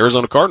 He's with the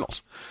Arizona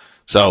Cardinals.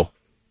 So,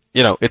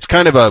 it's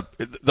kind of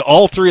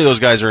all three of those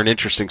guys are in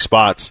interesting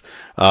spots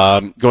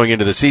going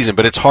into the season,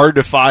 but it's hard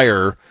to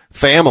fire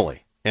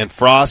family. And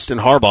Frost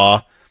and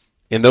Harbaugh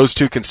in those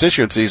two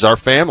constituencies are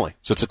family.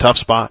 So it's a tough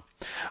spot.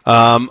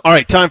 All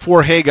right, time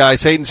for Hey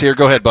Guys. Hayden's here.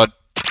 Go ahead, bud.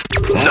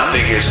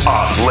 Nothing is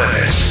off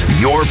limits.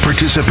 Your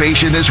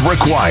participation is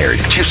required.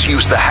 Just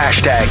use the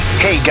hashtag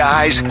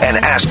HeyGuys and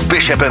ask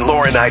Bishop and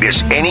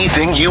Laurinaitis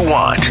anything you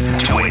want.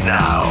 Do it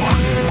now.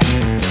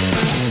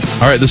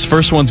 All right, this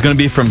first one's going to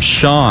be from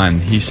Sean.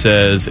 He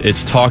says,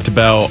 it's talked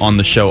about on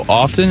the show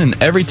often, and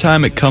every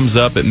time it comes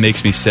up, it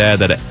makes me sad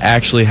that it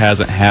actually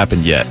hasn't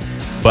happened yet.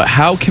 But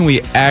how can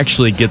we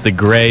actually get the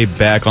gray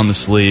back on the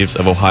sleeves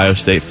of Ohio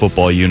State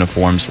football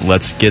uniforms?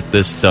 Let's get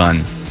this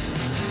done.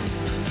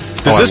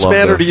 Does this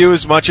matter to you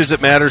as much as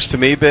it matters to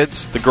me,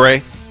 Bids, the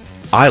gray?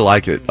 I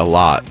like it a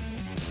lot.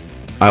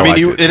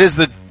 It is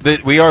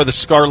we are the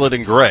scarlet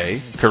and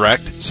gray,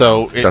 correct?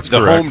 So That's the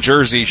correct. home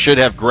jersey should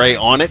have gray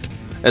on it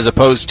as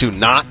opposed to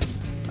not.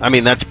 I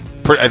mean, I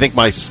think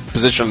my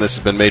position on this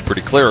has been made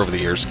pretty clear over the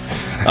years.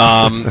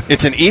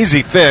 It's an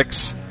easy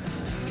fix.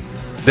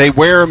 They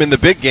wear them in the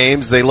big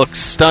games. They look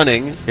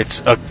stunning.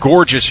 It's a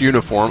gorgeous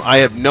uniform. I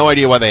have no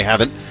idea why they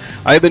haven't.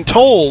 I've been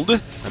told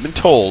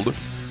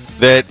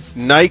that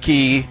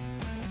Nike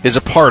is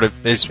part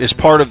of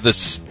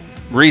this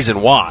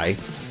reason why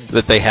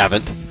that they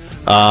haven't,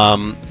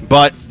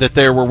 but that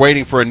they were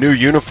waiting for a new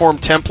uniform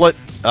template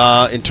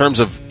in terms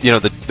of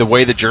the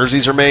way the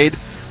jerseys are made.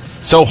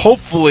 So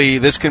hopefully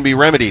this can be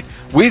remedied.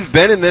 We've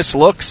been in this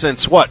look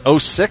since what,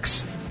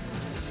 06?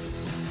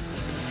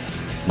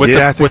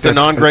 With the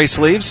non-gray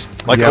sleeves?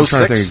 Like 06? I'm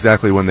trying to think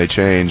exactly when they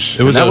changed.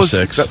 It was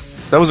 06.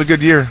 That was a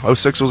good year.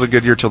 06 was a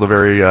good year till the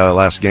very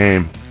last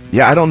game.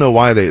 Yeah, I don't know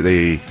why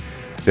they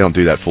don't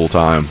do that full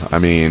time. I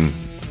mean,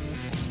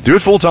 do it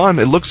full time.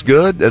 It looks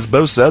good, as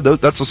Bo said.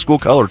 That's a school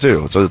color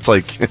too. So it's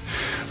like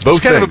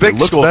both kind of a big it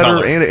looks school better,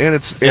 color. and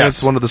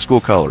it's one of the school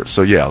colors.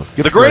 So yeah,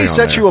 get the gray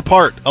sets you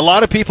apart. A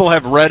lot of people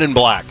have red and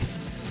black.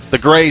 The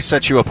gray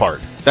sets you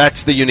apart.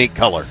 That's the unique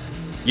color.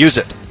 Use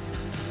it.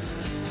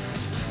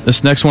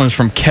 This next one is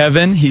from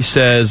Kevin. He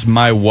says,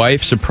 my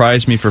wife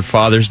surprised me for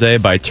Father's Day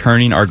by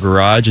turning our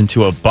garage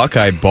into a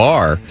Buckeye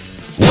bar.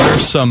 What are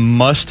some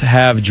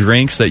must-have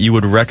drinks that you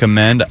would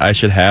recommend I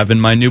should have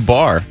in my new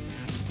bar?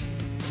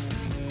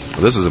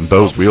 Well, this is in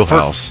Bo's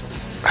wheelhouse.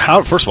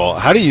 First of all,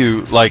 how do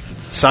you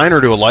sign her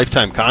to a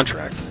lifetime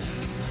contract?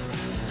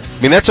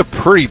 I mean, that's a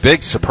pretty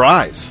big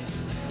surprise.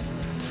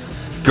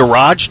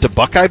 Garage to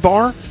Buckeye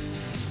bar?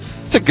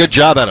 It's a good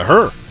job out of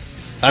her.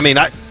 I mean,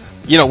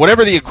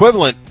 whatever the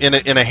equivalent in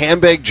a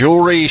handbag,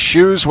 jewelry,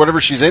 shoes,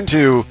 whatever she's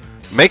into,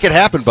 make it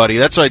happen, buddy.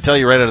 That's what I tell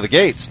you right out of the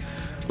gates.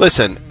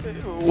 Listen,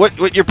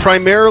 what you're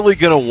primarily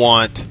going to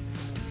want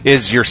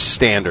is your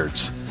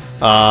standards.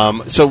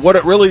 So what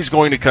it really is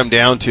going to come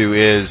down to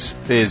is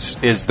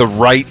the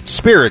right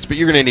spirits. But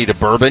you're going to need a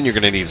bourbon, you're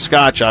going to need a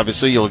scotch,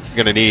 obviously, you're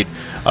going to need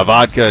a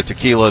vodka,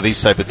 tequila,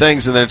 these type of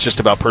things, and then it's just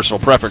about personal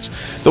preference.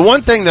 The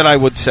one thing that I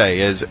would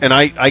say is, and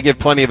I give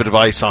plenty of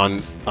advice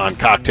on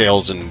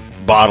cocktails and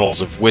bottles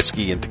of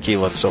whiskey and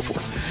tequila and so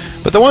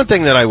forth. But the one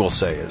thing that I will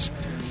say is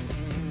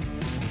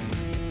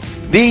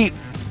the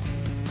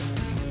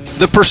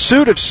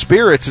pursuit of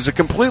spirits is a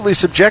completely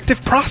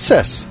subjective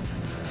process.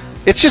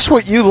 It's just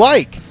what you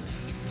like.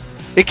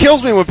 It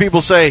kills me when people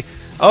say,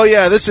 oh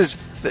yeah, there's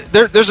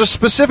a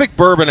specific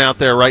bourbon out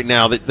there right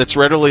now that's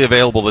readily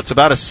available that's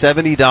about a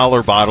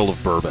 $70 bottle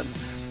of bourbon.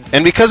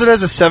 And because it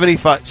has a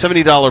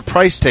 $70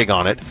 price tag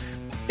on it,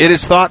 it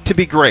is thought to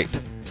be great.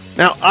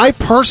 Now, I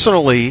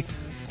personally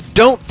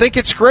don't think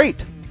it's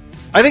great.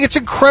 I think it's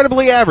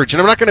incredibly average,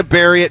 and I'm not going to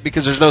bury it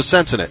because there's no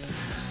sense in it.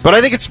 But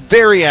I think it's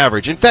very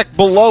average. In fact,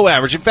 below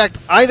average. In fact,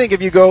 I think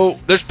if you go,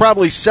 there's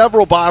probably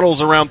several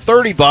bottles around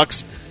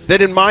 $30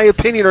 that, in my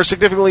opinion, are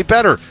significantly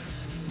better.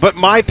 But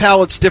my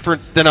palate's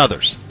different than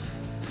others.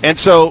 And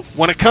so,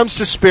 when it comes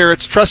to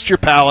spirits, trust your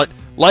palate,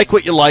 like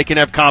what you like, and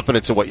have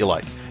confidence in what you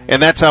like.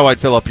 And that's how I'd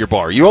fill up your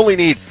bar. You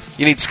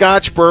need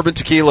scotch, bourbon,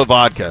 tequila,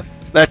 vodka.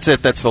 That's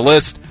it. That's the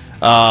list.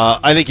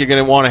 I think you're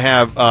going to want to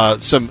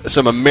have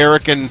some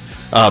American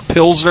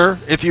Pilsner,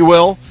 if you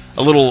will,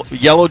 a little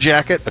Yellow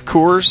Jacket, a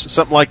Coors,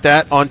 something like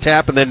that on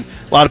tap, and then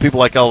a lot of people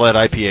like all that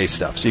IPA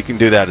stuff, so you can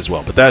do that as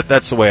well. But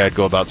that's the way I'd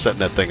go about setting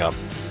that thing up.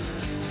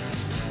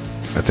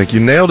 I think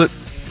you nailed it.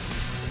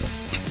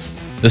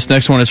 This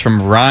next one is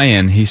from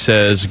Ryan. He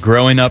says,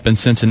 growing up in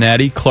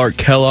Cincinnati, Clark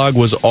Kellogg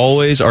was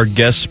always our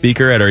guest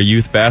speaker at our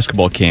youth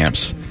basketball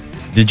camps.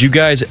 Did you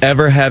guys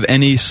ever have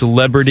any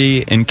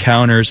celebrity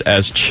encounters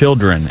as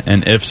children?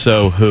 And if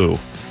so, who?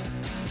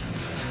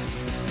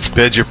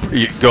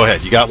 Bidge, go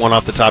ahead. You got one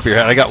off the top of your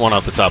head? I got one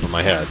off the top of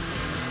my head.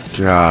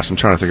 Gosh, I'm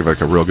trying to think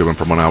of a real good one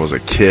from when I was a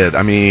kid.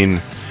 I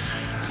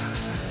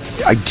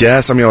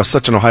was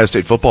such an Ohio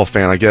State football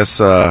fan. I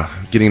guess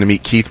getting to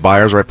meet Keith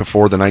Byers right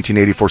before the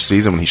 1984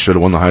 season when he should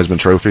have won the Heisman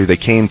Trophy. They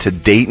came to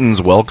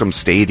Dayton's Welcome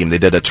Stadium. They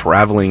did a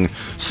traveling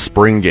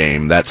spring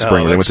game that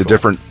spring. They went to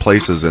different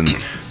places, and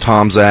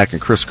Tom Zach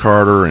and Chris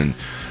Carter,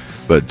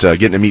 but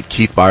getting to meet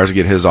Keith Byers and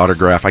get his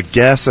autograph, I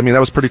guess, that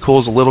was pretty cool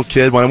as a little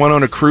kid. When I went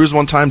on a cruise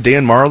one time,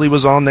 Dan Marley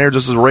was on there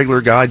just as a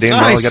regular guy.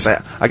 Marley,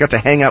 I got to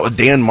hang out with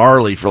Dan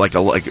Marley for like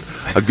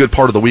a good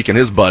part of the weekend,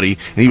 his buddy,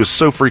 and he was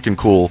so freaking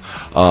cool.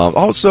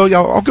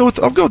 I'll go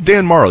with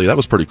Dan Marley. That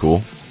was pretty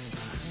cool.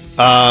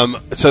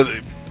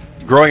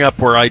 Growing up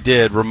where I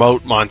did,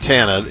 remote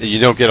Montana, you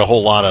don't get a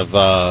whole lot of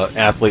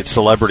athlete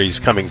celebrities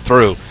coming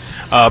through.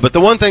 But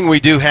the one thing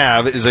we do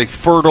have is a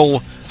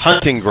fertile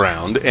hunting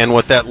ground, and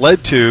what that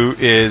led to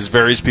is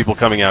various people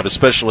coming out,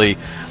 especially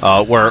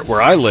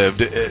where I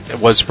lived, it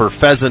was for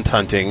pheasant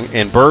hunting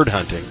and bird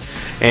hunting.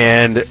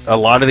 And a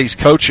lot of these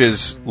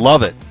coaches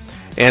love it.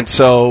 And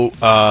so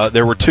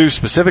there were two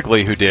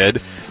specifically who did,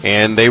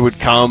 and they would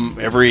come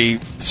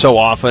every so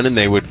often, and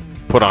they would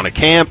put on a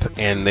camp,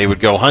 and they would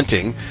go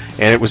hunting,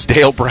 and it was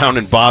Dale Brown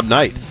and Bob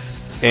Knight.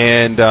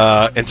 And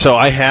so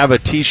I have a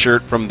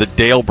T-shirt from the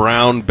Dale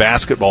Brown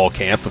basketball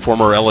camp, the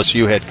former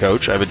LSU head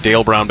coach. I have a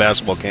Dale Brown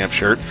basketball camp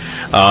shirt.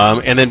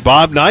 And then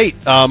Bob Knight,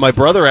 my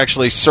brother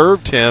actually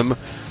served him.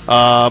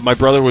 My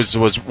brother was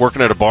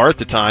working at a bar at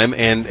the time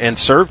and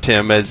served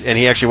him, and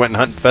he actually went and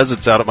hunted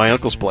pheasants out at my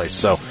uncle's place.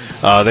 So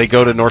they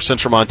go to north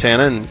central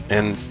Montana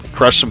and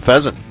crush some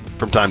pheasant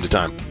from time to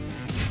time.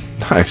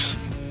 Nice.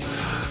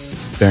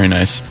 Very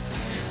nice.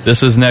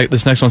 This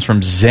next one's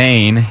from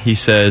Zane. He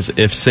says,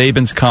 if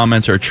Saban's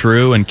comments are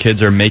true and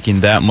kids are making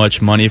that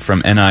much money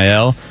from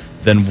NIL,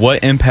 then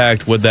what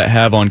impact would that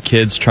have on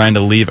kids trying to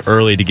leave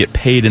early to get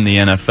paid in the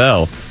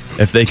NFL?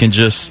 If they can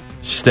just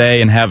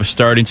stay and have a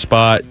starting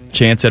spot,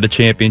 chance at a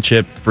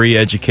championship, free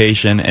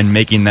education, and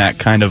making that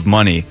kind of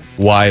money,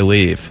 why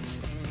leave?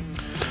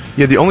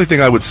 Yeah, the only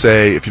thing I would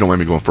say, if you don't mind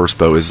me going first,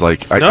 Bo, is I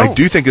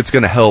do think it's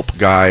going to help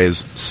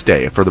guys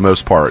stay for the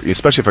most part,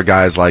 especially if a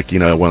guy's like,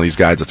 one of these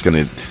guys that's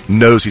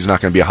knows he's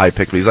not going to be a high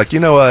pick, but he's like, you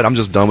know what, I'm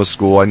just done with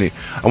school. I want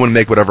to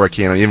make whatever I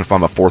can, even if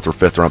I'm a 4th or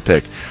 5th round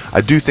pick.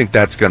 I do think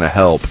that's going to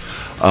help.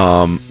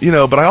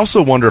 But I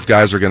also wonder if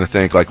guys are going to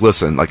think, like,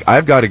 listen, like,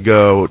 I've got to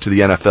go to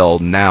the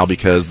NFL now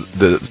because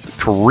the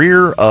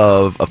career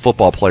of a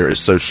football player is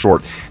so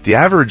short. The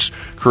average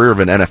career of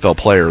an NFL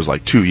player is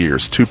like 2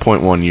 years,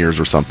 2.1 years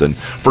or something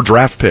for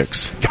draft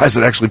picks, guys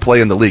that actually play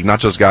in the league, not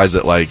just guys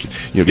that, like,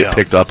 get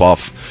picked up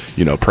off,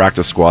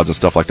 practice squads and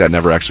stuff like that,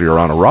 never actually are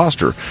on a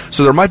roster.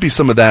 So there might be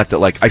some of that,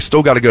 like, I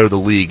still got to go to the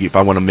league if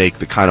I want to make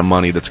the kind of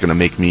money that's going to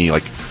make me,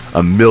 like,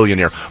 a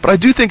millionaire. But I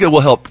do think it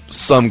will help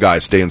some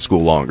guys stay in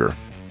school longer.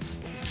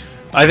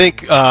 I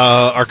think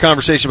our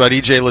conversation about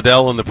E.J.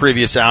 Liddell in the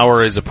previous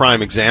hour is a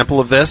prime example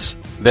of this,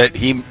 that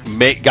he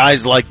made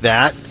guys like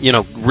that,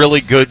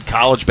 really good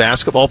college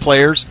basketball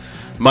players,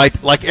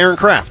 like Aaron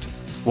Kraft.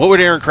 What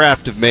would Aaron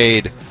Kraft have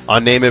made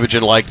on name, image,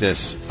 and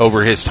likeness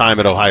over his time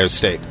at Ohio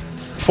State?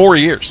 4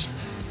 years.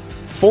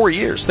 4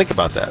 years. Think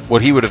about that.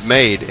 What he would have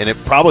made, and it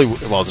probably,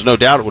 there's no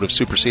doubt it would have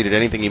superseded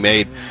anything he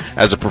made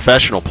as a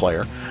professional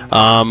player.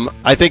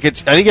 I think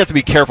you have to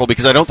be careful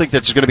because I don't think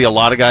there's going to be a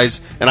lot of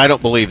guys, and I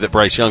don't believe that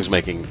Bryce Young's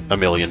making $1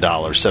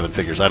 million, 7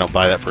 figures. I don't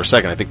buy that for a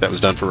second. I think that was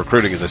done for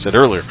recruiting, as I said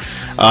earlier.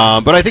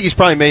 But I think he's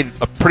probably made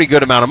a pretty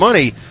good amount of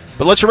money.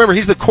 But let's remember,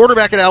 he's the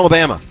quarterback at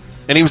Alabama,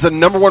 and he was the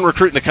number 1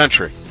 recruit in the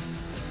country.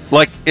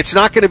 Like, it's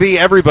not going to be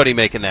everybody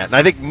making that, and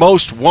I think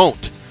most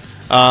won't.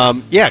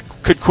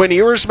 Could Quinn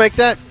Ewers make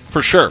that?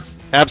 For sure.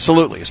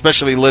 Absolutely.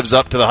 Especially if he lives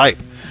up to the hype.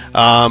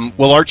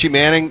 Will Archie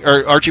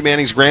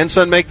Manning's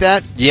grandson make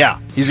that? Yeah,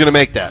 he's going to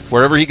make that.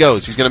 Wherever he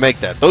goes, he's going to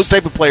make that. Those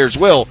type of players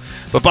will,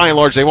 but by and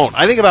large, they won't.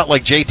 I think about,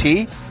 like,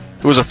 JT,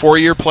 who was a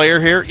 4-year player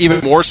here. Even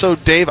more so,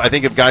 Dave, I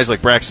think of guys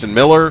like Braxton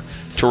Miller,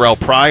 Terrell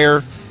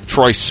Pryor,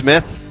 Troy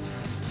Smith.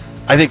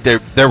 I think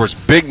there was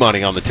big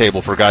money on the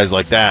table for guys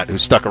like that who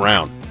stuck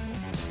around.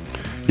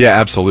 Yeah,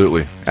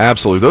 absolutely.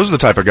 Absolutely. Those are the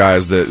type of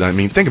guys that,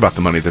 think about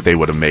the money that they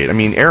would have made.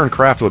 Aaron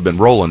Kraft would have been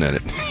rolling in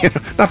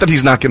it. Not that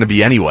he's not going to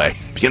be anyway,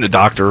 being a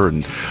doctor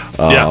and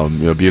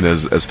being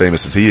as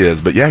famous as he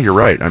is. But yeah, you're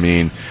right.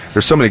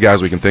 There's so many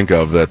guys we can think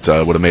of that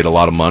would have made a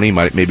lot of money.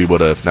 Maybe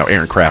would have. Now,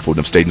 Aaron Kraft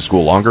wouldn't have stayed in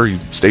school longer. He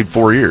stayed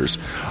 4 years.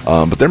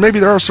 But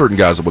there are certain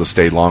guys that would have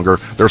stayed longer.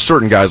 There are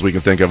certain guys we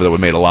can think of that would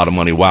have made a lot of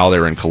money while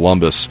they're in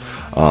Columbus,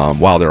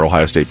 while they're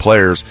Ohio State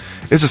players.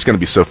 It's just going to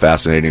be so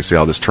fascinating to see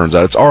how this turns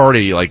out. It's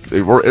already like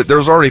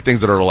there's already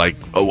things that are like,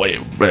 oh wait,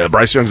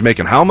 Bryce Young's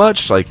making how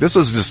much? Like, this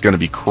is just going to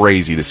be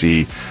crazy to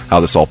see how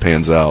this all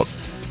pans out.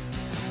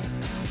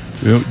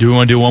 Do we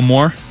want to do one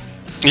more?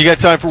 You got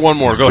time for one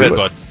more. Go ahead,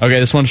 bud. Okay,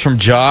 this one's from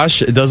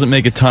Josh. It doesn't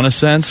make a ton of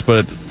sense,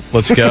 but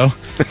let's go.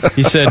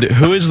 He said,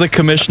 who is the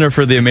commissioner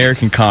for the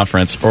American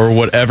Conference, or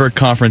whatever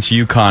conference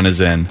UConn is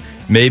in?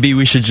 Maybe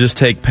we should just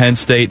take Penn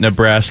State,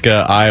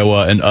 Nebraska,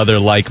 Iowa, and other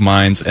like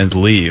minds and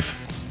leave.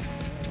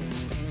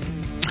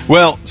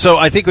 Well, so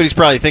I think what he's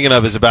probably thinking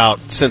of is about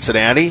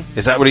Cincinnati.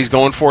 Is that what he's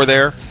going for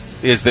there?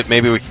 Is that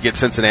maybe we could get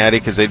Cincinnati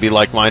because they'd be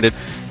like-minded?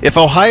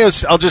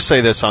 I'll just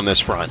say this on this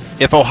front.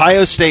 If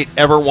Ohio State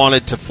ever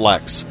wanted to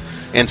flex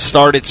and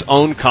start its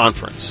own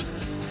conference,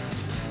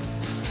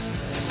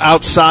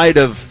 outside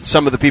of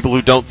some of the people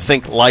who don't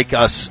think like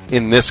us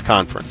in this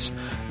conference,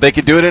 they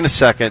could do it in a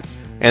second,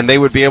 and they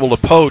would be able to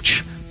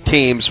poach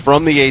teams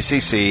from the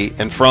ACC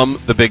and from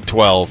the Big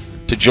 12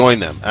 to join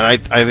them. And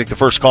I think the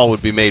first call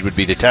would be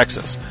to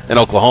Texas and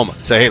Oklahoma.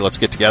 Say, hey, let's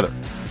get together.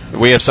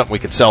 We have something we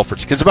could sell for.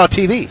 Because it's about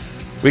TV.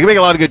 We can make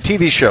a lot of good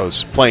TV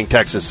shows playing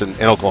Texas and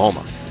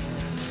Oklahoma.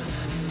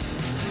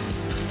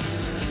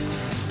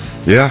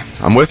 Yeah,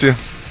 I'm with you.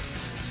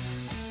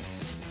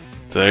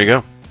 So there you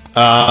go.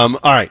 All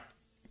right.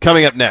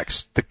 Coming up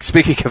next,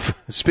 speaking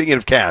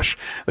of cash,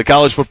 the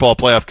College Football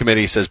Playoff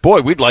Committee says,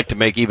 boy, we'd like to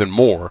make even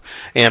more.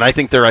 And I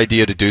think their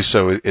idea to do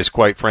so is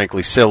quite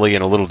frankly silly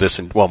and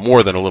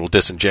more than a little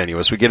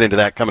disingenuous. We get into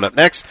that coming up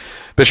next.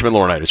 Bishop and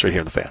Laurinaitis right here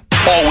in the Fan.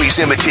 Always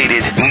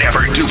imitated,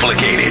 never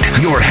duplicated.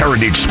 Your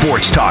heritage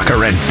sports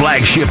talker and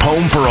flagship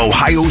home for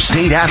Ohio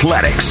State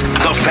athletics.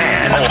 The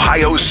Fan,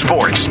 Ohio's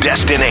sports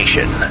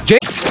destination.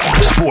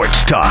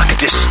 Sports talk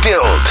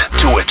distilled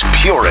to its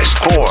purest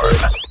form.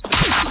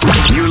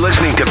 You're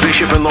listening to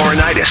Bishop and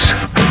Laurinaitis.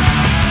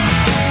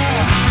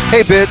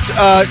 Hey, Bits.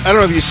 I don't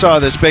know if you saw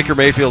this. Baker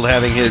Mayfield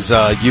having his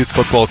youth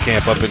football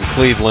camp up in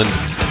Cleveland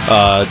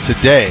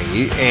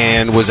today,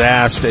 and was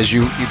asked,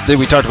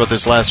 we talked about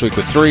this last week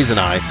with Therese and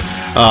I,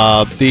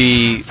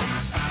 the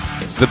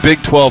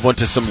Big 12 went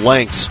to some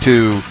lengths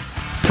to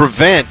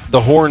prevent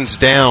the horns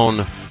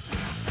down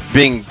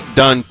being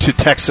done to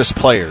Texas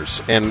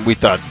players. And we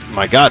thought,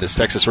 my God, is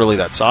Texas really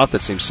that soft?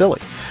 That seems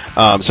silly.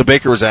 So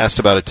Baker was asked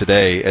about it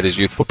today at his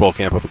youth football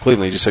camp up in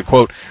Cleveland. He just said,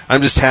 quote,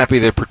 I'm just happy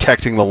they're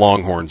protecting the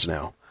Longhorns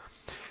now.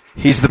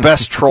 He's the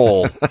best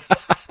troll,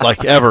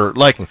 ever.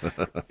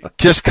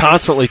 Just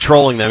constantly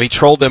trolling them. He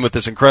trolled them with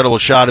this incredible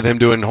shot of him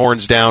doing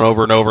horns down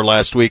over and over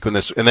last week, and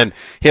then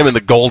him in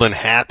the golden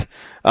hat.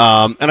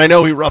 And I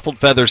know he ruffled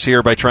feathers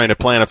here by trying to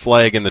plant a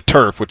flag in the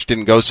turf, which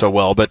didn't go so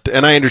well,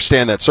 and I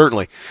understand that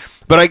certainly.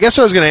 But I guess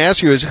what I was going to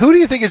ask you is, who do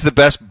you think is the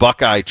best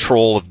Buckeye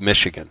troll of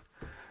Michigan?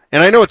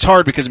 And I know it's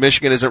hard because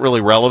Michigan isn't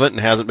really relevant and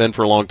hasn't been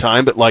for a long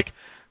time, but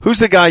who's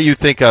the guy you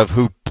think of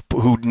who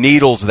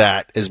needles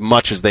that as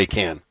much as they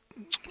can?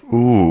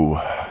 Ooh.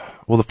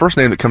 Well, the first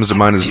name that comes to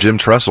mind is Jim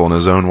Tressel in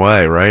his own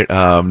way, right?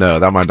 No,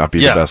 that might not be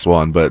the best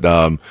one, but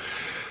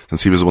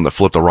since he was the one that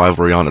flipped the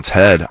rivalry on its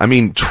head. I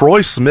mean,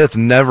 Troy Smith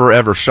never,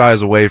 ever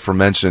shies away from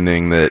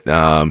mentioning that,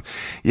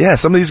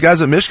 some of these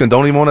guys at Michigan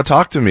don't even want to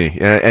talk to me.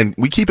 And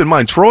we keep in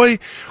mind, Troy,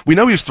 we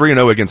know he was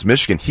 3-0 against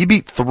Michigan. He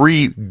beat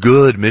 3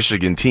 good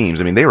Michigan teams.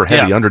 I mean, they were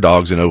heavy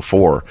underdogs in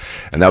 2004,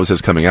 and that was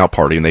his coming out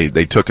party, and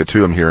they took it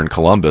to him here in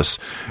Columbus.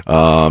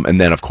 And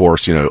then, of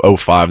course,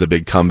 2005, the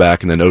big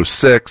comeback, and then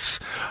 2006,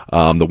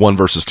 the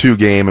 1-versus-2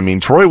 game. I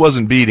mean, Troy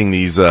wasn't beating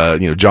these,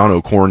 John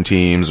O'Korn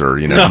teams or,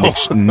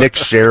 Nick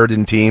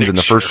Sheridan teams in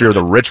the first year of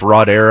the Rich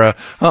Rod era.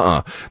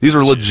 These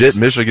are legit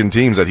Michigan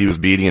teams that he was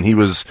beating, and he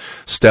was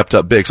stepped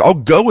up big. So I'll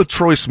go with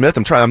Troy Smith.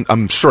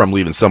 I'm sure I'm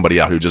leaving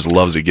somebody out who just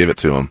loves to give it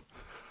to him.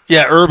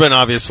 Yeah, Urban,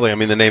 obviously, I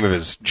mean, the name of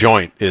his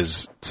joint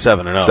is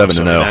 7-0.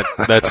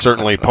 7-0. That's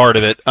certainly part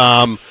of it.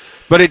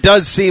 But it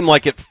does seem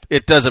like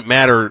it doesn't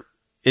matter.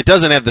 It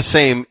doesn't have the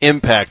same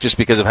impact just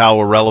because of how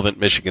irrelevant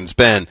Michigan's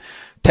been.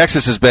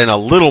 Texas has been a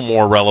little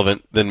more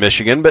relevant than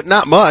Michigan, but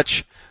not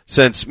much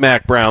since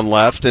Mac Brown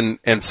left and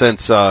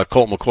since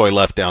Colt McCoy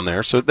left down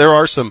there. So there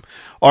are some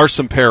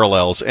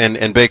parallels,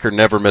 and Baker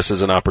never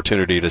misses an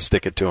opportunity to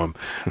stick it to him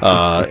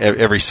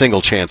every single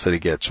chance that he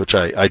gets, which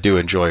I do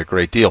enjoy a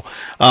great deal.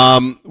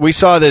 We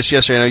saw this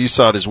yesterday. I know you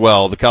saw it as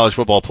well. The College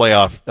Football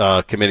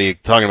Playoff Committee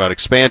talking about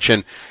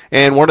expansion,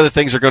 and one of the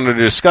things they're going to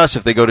discuss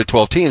if they go to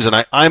 12 teams,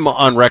 and I'm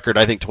on record,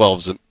 I think 12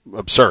 is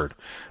absurd.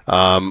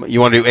 You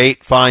want to do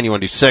 8, fine. You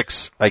want to do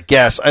 6, I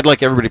guess. I'd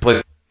like everybody to play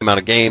the amount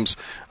of games.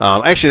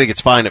 I actually think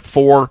it's fine at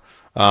 4.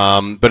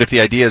 But if the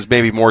idea is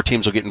maybe more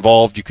teams will get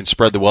involved, you can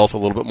spread the wealth a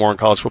little bit more in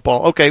college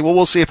football. Okay, well,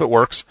 we'll see if it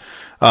works.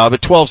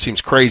 But 12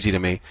 seems crazy to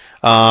me.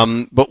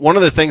 But one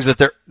of the things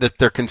that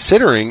they're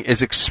considering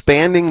is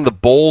expanding the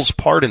bowls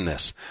part in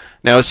this.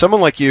 Now, as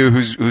someone like you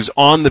who's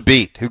on the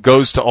beat, who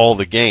goes to all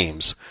the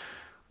games,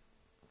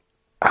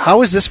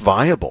 how is this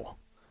viable?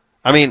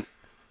 I mean,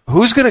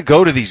 who's going to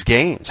go to these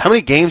games? How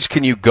many games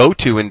can you go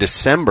to in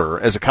December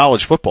as a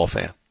college football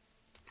fan?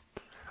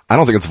 I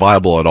don't think it's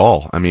viable at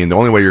all. I mean, the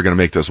only way you're going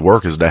to make this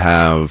work is to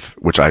have,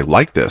 which I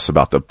like this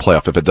about the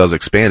playoff, if it does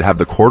expand, have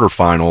the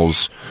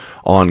quarterfinals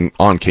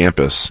on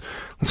campus.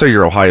 Let's say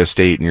you're Ohio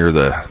State and you're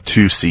the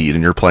 2 seed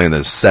and you're playing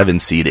the 7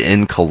 seed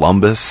in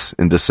Columbus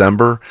in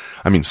December.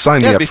 I mean,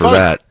 sign me up for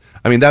that.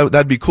 I mean,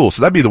 that'd be cool.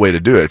 So that'd be the way to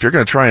do it. If you're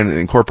going to try and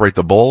incorporate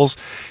the bowls,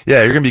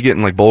 you're going to be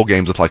getting like bowl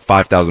games with like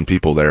 5,000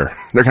 people there.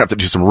 They're going to have to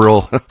do some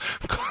real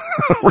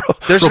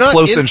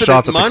close-in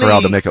shots at the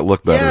crowd to make it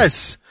look better.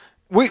 Yes.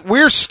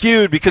 We're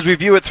skewed because we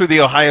view it through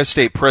the Ohio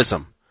State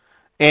prism.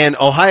 And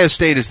Ohio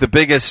State is the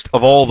biggest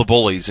of all the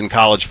bullies in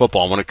college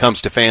football when it comes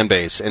to fan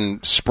base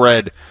and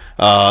spread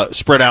out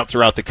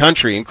throughout the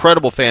country.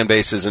 Incredible fan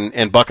bases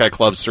and Buckeye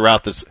clubs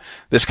throughout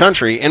this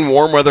country in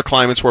warm weather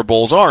climates where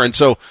bowls are. And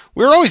so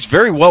we're always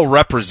very well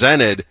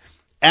represented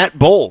at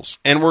bowls.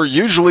 And we're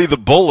usually the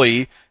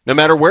bully no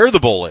matter where the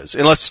bowl is.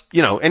 Unless,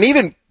 and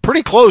even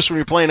pretty close when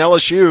you're playing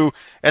LSU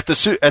at the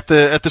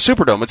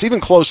Superdome. It's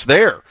even close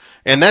there.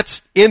 And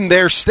that's in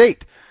their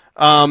state.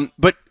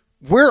 But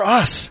we're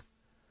us.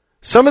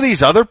 Some of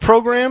these other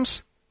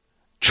programs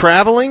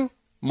traveling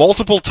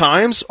multiple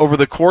times over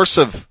the course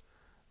of,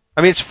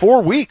 it's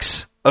 4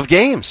 weeks of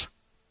games.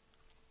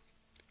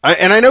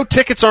 And I know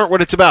tickets aren't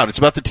what it's about. It's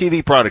about the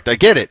TV product. I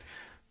get it.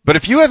 But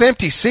if you have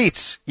empty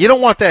seats, you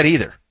don't want that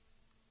either.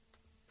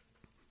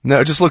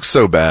 No, it just looks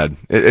so bad.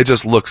 It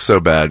just looks so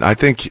bad. I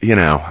think, you're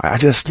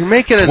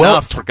making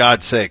enough, for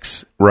God's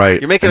sakes. Right.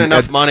 You're making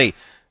enough money.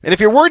 And if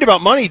you're worried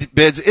about money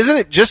bids,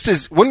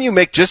 wouldn't you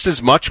make just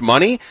as much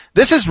money?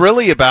 This is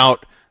really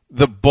about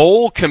the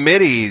bowl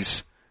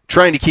committees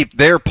trying to keep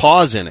their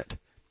paws in it.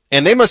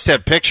 And they must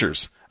have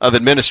pictures of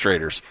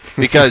administrators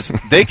because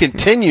they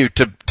continue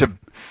to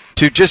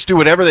just do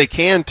whatever they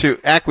can to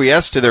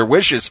acquiesce to their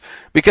wishes,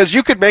 because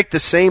you could make the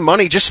same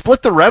money. Just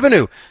split the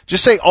revenue.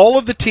 Just say all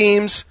of the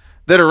teams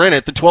that are in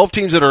it, the 12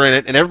 teams that are in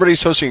it, and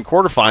everybody's hosting a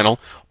quarterfinal,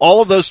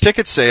 all of those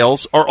ticket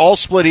sales are all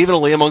split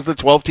evenly among the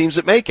 12 teams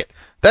that make it.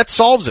 That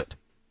solves it.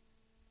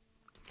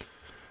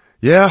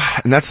 Yeah,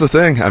 and that's the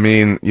thing. I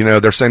mean,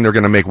 they're saying they're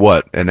going to make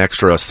an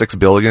extra $6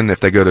 billion if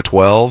they go to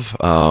 12.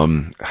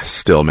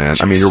 Still, man.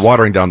 Jeez. I mean, you're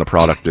watering down the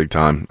product big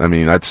time. I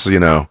mean, that's,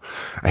 I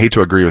hate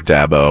to agree with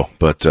Dabo,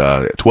 but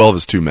 12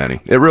 is too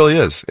many. It really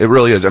is. It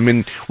really is. I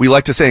mean, we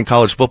like to say in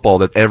college football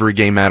that every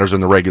game matters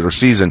in the regular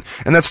season,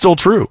 and that's still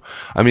true.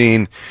 I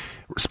mean,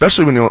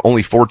 especially when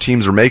only 4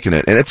 teams are making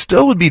it, and it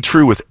still would be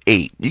true with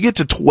 8. You get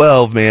to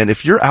 12, man.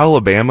 If you're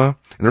Alabama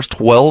and there's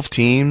 12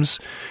 teams,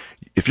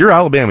 if you're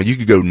Alabama, you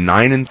could go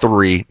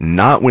 9-3,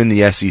 not win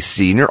the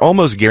SEC, and you're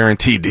almost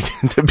guaranteed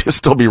to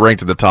still be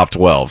ranked in the top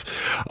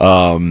 12.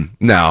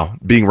 Now,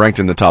 being ranked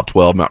in the top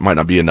 12 might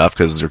not be enough,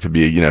 because there could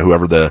be,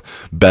 whoever the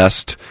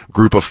best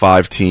group of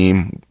 5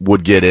 team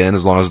would get in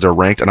as long as they're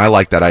ranked. And I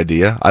like that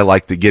idea. I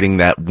like getting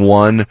that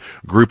one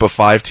group of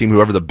 5 team,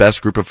 whoever the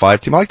best group of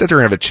 5 team. I like that they're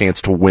going to have a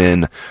chance to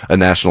win a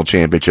national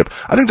championship.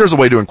 I think there's a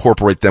way to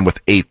incorporate them with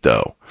 8,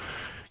 though.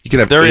 You can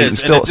have There eight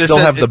is, and still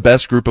have the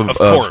best group of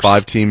course.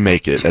 5 team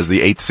make it as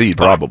the 8th seed,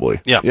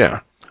 probably. Yeah.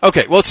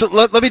 Okay, well, so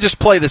let me just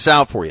play this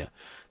out for you.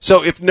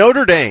 So if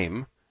Notre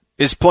Dame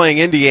is playing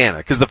Indiana,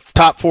 because the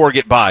top 4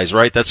 get buys,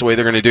 right? That's the way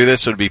they're going to do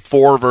this. So it'd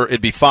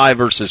be 5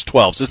 versus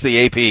 12. So this is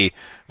the AP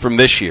from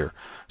this year.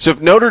 So if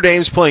Notre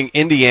Dame's playing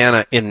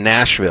Indiana in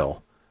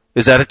Nashville,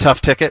 is that a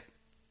tough ticket?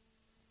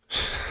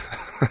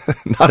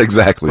 Not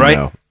exactly,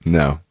 right?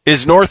 No.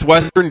 Is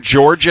Northwestern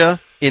Georgia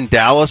in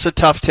Dallas a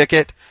tough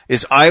ticket?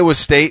 Is Iowa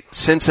State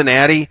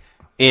Cincinnati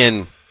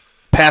in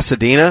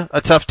Pasadena a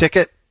tough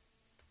ticket?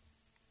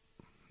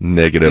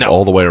 Negative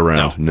all the way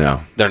around.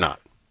 No. They're not.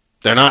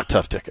 They're not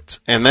tough tickets.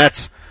 And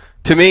that's,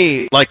 to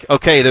me, like,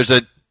 okay,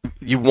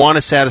 you want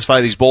to satisfy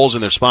these bowls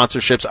and their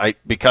sponsorships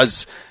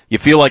because you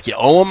feel like you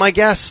owe them, I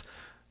guess.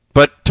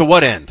 But to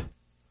what end?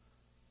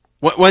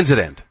 When's it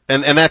end?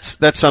 And that's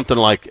something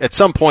like, at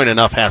some point,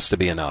 enough has to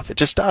be enough. It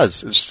just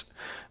does. It's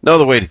no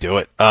other way to do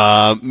it.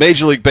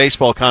 Major League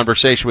Baseball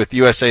conversation with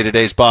USA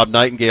Today's Bob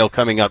Nightingale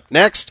coming up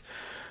next.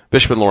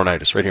 Bishop and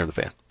Laurinaitis, right here on The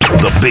Fan.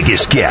 The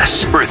biggest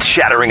guests,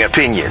 earth-shattering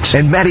opinions,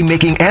 and Maddie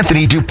making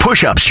Anthony do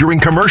push-ups during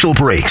commercial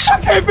breaks.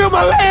 I can't feel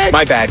my legs.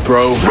 My bad,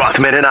 bro.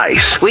 Rockman and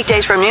Ice.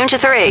 Weekdays from noon to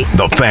 3.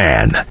 The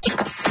Fan.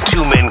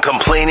 2 men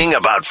complaining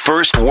about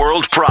first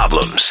world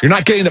problems. You're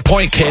not getting the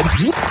point, kid.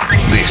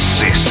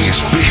 This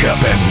is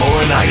Bishop and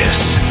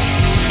Laurinaitis.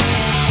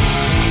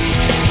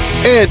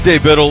 And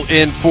Dave Biddle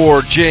in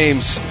for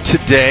James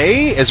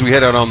today as we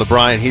head out on the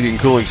Bryant Heating and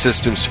Cooling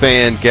Systems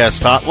fan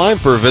guest hotline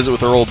for a visit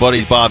with our old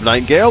buddy Bob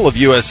Nightingale of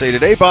USA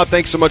Today. Bob,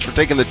 thanks so much for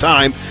taking the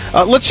time.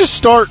 Let's just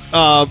start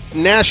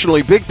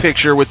nationally, big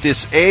picture, with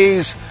this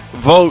A's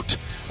vote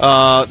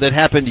that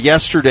happened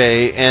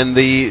yesterday and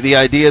the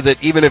idea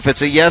that even if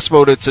it's a yes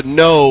vote, it's a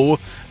no,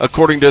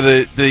 according to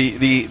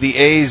the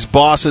A's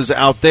bosses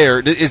out there.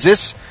 Is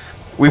this...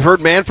 We've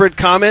heard Manfred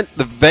comment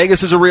the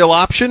Vegas is a real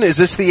option. Is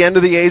this the end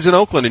of the A's in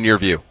Oakland, in your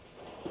view?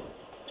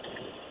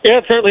 Yeah,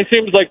 it certainly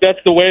seems like that's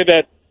the way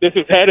that this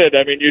is headed.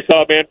 I mean, you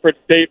saw Manfred's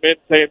statement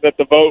saying that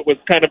the vote was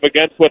kind of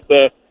against what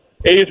the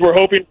A's were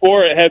hoping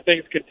for. It had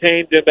things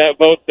contained in that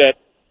vote that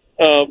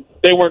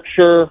they weren't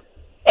sure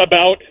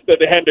about, that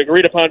they hadn't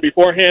agreed upon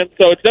beforehand.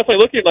 So it's definitely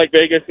looking like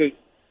Vegas is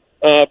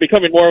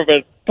becoming more of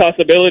a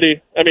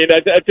possibility. I mean,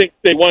 I think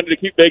they wanted to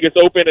keep Vegas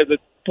open as a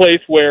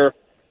place where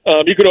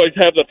you could always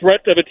have the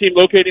threat of a team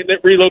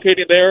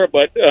relocating there,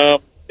 but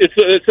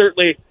it's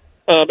certainly,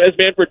 as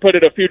Manfred put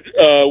it a few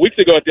weeks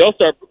ago at the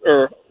All-Star,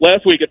 or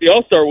last week at the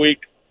All-Star week,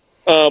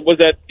 was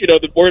that,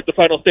 we're at the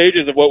final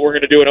stages of what we're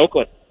going to do in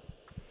Oakland.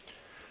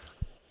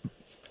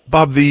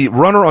 Bob, the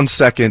runner on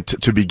second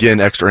to begin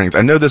extra innings,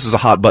 I know this is a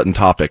hot-button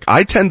topic.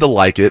 I tend to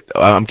like it.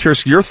 I'm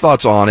curious your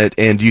thoughts on it,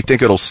 and do you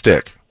think it'll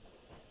stick?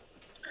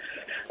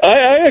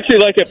 I actually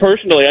like it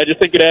personally. I just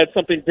think it adds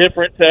something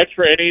different to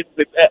extra innings.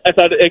 I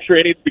thought extra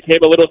innings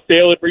became a little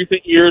stale in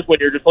recent years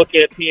when you're just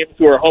looking at teams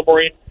who are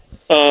homering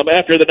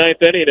after the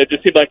 9th inning. It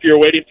just seemed like you were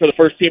waiting for the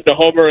first team to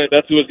homer, and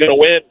that's who was going to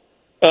win.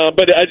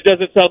 But it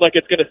doesn't sound like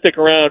it's going to stick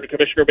around.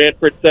 Commissioner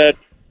Manfred said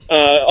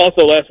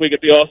also last week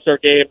at the All-Star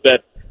game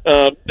that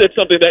it's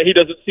something that he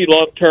doesn't see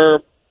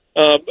long-term.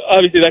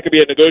 Obviously, that could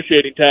be a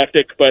negotiating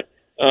tactic, but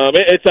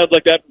it sounds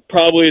like that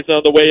probably is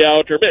on the way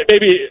out, or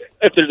maybe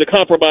if there's a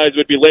compromise, it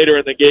would be later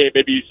in the game.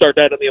 Maybe you start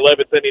that in the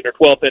 11th inning or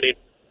 12th inning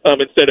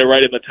instead of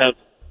right in the 10th.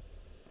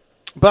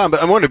 Bob,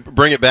 I want to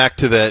bring it back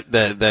to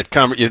the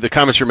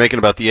comments you're making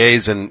about the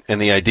A's and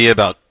the idea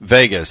about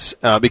Vegas,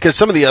 because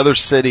some of the other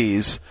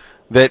cities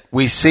that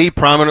we see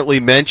prominently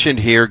mentioned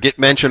here get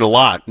mentioned a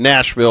lot.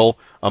 Nashville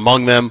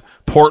among them,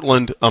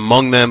 Portland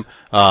among them,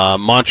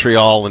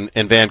 Montreal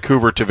and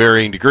Vancouver to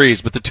varying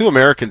degrees, but the 2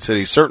 American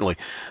cities certainly.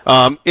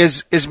 Are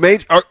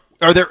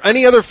there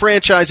any other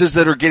franchises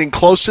that are getting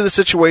close to the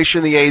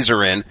situation the A's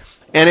are in?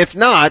 And if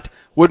not,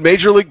 would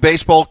Major League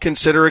Baseball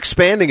consider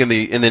expanding in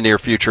the near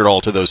future at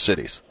all to those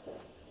cities?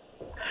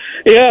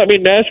 Yeah, I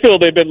mean, Nashville,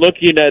 they've been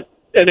looking at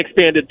an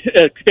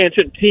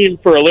expansion team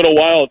for a little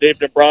while. Dave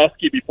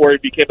Dombrowski, before he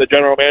became the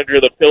general manager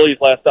of the Phillies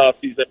last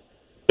offseason,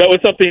 that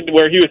was something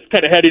where he was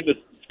kind of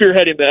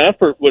spearheading the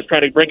effort, was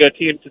trying to bring a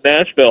team to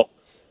Nashville.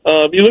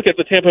 You look at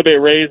the Tampa Bay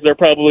Rays, they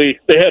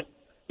have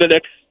the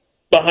next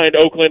behind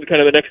Oakland,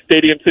 kind of the next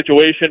stadium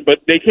situation, but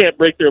they can't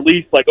break their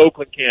lease like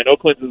Oakland can.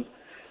 Oakland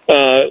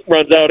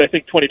runs out, I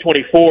think,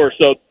 2024.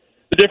 So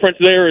the difference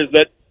there is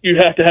that you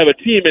have to have a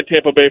team in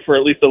Tampa Bay for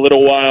at least a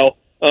little while.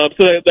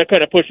 So that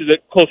kind of pushes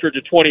it closer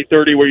to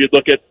 2030, where you'd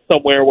look at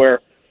somewhere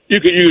where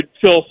you'd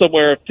fill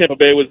somewhere if Tampa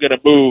Bay was going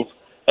to move.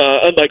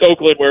 Unlike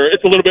Oakland, where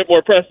it's a little bit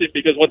more pressing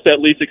because once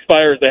that lease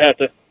expires, they have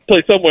to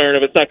play somewhere,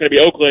 and if it's not going to be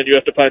Oakland, you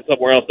have to find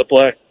somewhere else to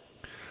play.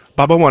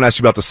 Bob, I want to ask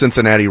you about the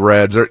Cincinnati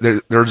Reds. They're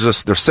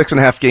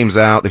 6.5 games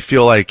out. They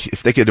feel like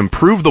if they could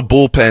improve the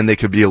bullpen, they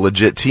could be a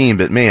legit team.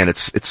 But man,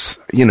 it's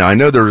I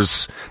know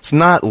it's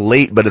not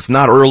late, but it's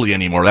not early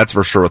anymore. That's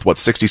for sure. With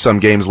 60-some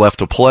games left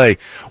to play,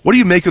 what do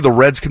you make of the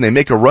Reds? Can they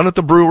make a run at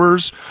the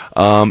Brewers?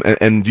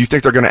 And do you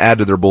think they're going to add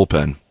to their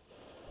bullpen?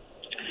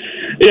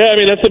 Yeah, I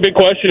mean, that's the big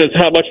question is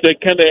how much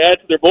can they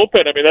add to their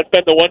bullpen. I mean, that's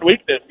been the one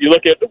weakness. You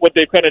look at what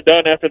they've kind of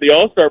done after the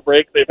All-Star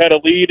break. They've had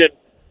a lead and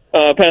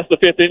past the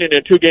fifth inning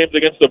in 2 games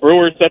against the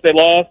Brewers that they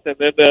lost, and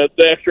then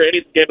the extra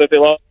innings game that they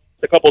lost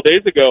a couple of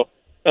days ago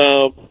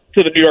to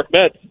the New York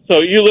Mets.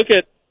 So you look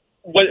at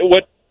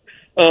what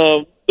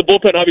the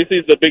bullpen obviously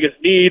is the biggest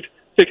need.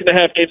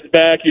 6.5 games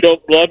back. You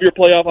don't love your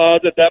playoff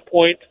odds at that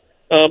point.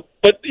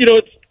 But,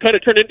 it's kind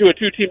of turned into a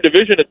 2-team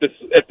division at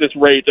this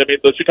rate. I mean,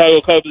 the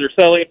Chicago Cubs are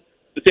selling.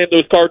 The St.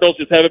 Louis Cardinals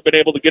just haven't been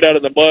able to get out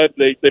of the mud.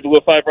 They blew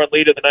a 5-run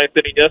lead in the 9th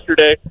inning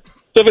yesterday.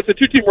 So if it's a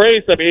 2-team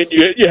race, I mean,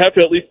 you have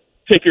to at least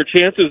take your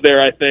chances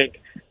there, I think.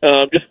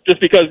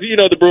 Just because,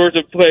 the Brewers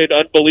have played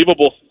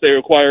unbelievable since they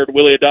acquired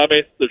Willie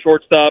Adames, the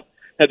shortstop,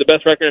 had the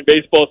best record in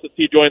baseball since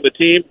he joined the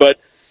team. But,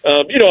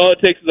 all it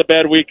takes is a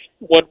bad week,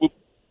 1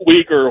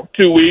 week or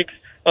 2 weeks,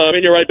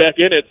 and you're right back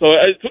in it. So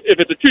if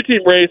it's a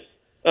 2-team race,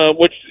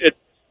 which it's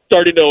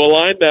starting to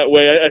align that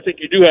way, I think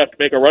you do have to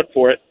make a run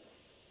for it.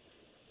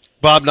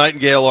 Bob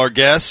Nightingale, our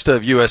guest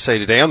of USA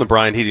Today on the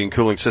Bryan Heating and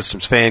Cooling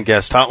Systems Fan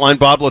Guest Hotline.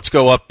 Bob, let's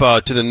go up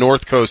to the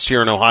North Coast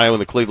here in Ohio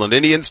and the Cleveland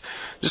Indians.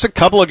 Just a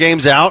couple of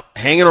games out,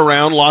 hanging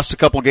around, lost a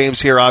couple of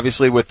games here,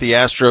 obviously, with the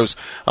Astros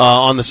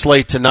on the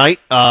slate tonight.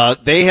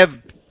 They have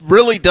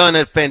really done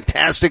a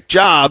fantastic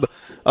job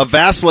of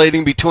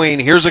vacillating between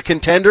here's a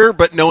contender,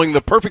 but knowing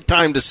the perfect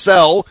time to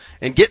sell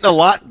and getting a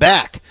lot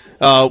back.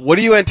 What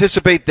do you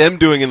anticipate them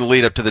doing in the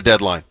lead up to the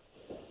deadline?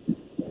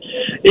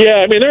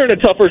 Yeah, I mean, they're in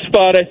a tougher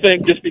spot, I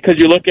think, just because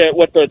you look at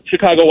what the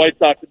Chicago White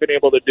Sox have been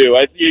able to do.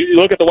 You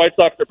look at the White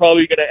Sox, they're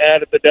probably going to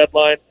add at the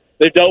deadline.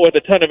 They've dealt with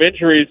a ton of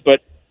injuries, but,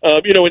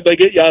 when they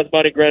get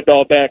Yasmani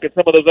Grandal back and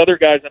some of those other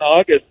guys in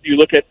August, you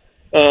look at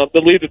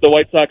the lead that the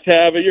White Sox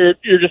have, and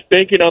you're just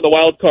banking on the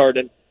wild card.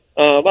 And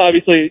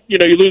obviously, you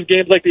lose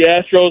games like the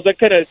Astros. That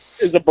kind of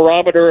is a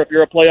barometer if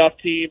you're a playoff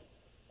team.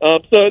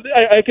 So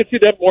I could see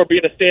them more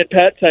being a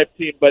stand-pat type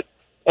team. But,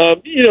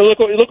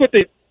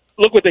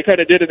 look what they kind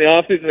of did in the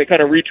offseason. They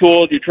kind of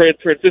retooled. You trade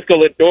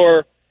Francisco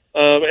Lindor,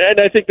 and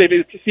I think they've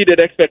exceeded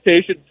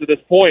expectations to this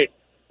point.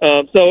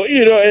 So,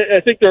 I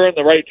think they're on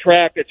the right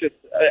track. It's just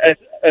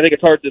I think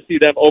it's hard to see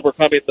them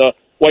overcoming the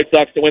White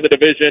Sox to win the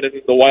division,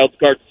 and the wild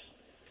card's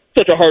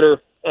such a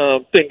harder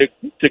thing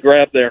to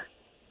grab there.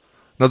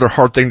 Another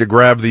hard thing to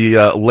grab,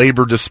 the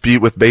labor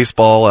dispute with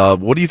baseball.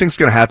 What do you think is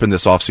going to happen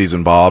this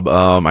offseason, Bob?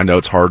 I know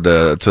it's hard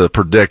to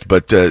predict,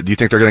 but do you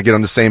think they're going to get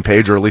on the same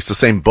page or at least the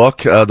same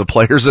book, the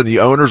players and the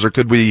owners, or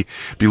could we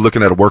be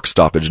looking at a work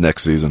stoppage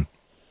next season?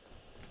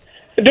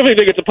 I definitely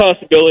think it's a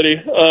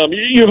possibility.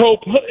 You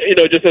hope,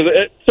 just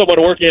as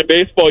someone working in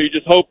baseball, you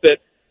just hope that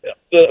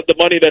the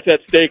money that's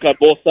at stake on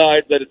both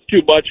sides, that it's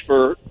too much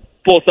for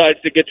both sides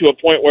to get to a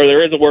point where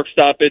there is a work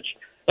stoppage.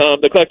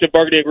 The collective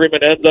bargaining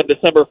agreement ends on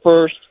December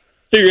 1st.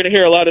 So you're going to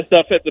hear a lot of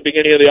stuff at the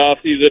beginning of the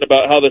offseason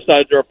about how the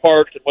sides are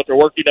apart and what they're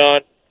working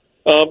on.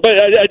 But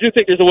I do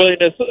think there's a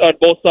willingness on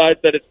both sides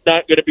that it's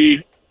not going to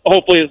be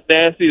hopefully as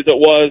nasty as it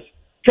was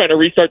trying to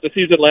restart the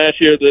season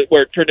last year,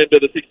 where it turned into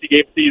the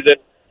 60-game season,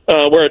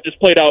 where it just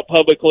played out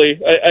publicly.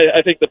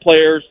 I think the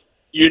players,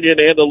 union,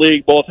 and the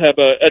league both have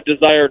a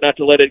desire not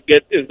to let it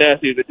get as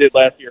nasty as it did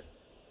last year.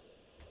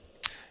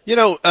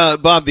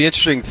 Bob, the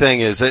interesting thing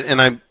is,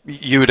 and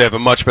you would have a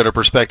much better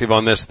perspective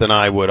on this than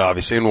I would,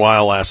 obviously, and why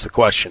I'll ask the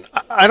question.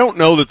 I don't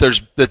know that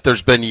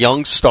there's been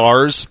young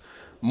stars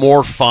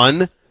more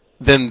fun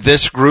than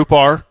this group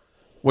are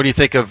when you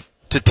think of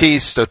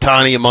Tatis,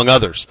 Ohtani, among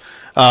others.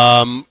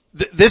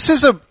 This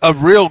is a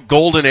real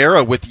golden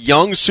era with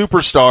young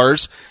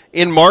superstars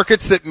in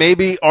markets that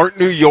maybe aren't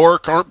New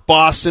York, aren't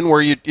Boston,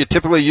 where you're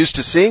typically used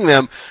to seeing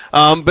them,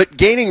 but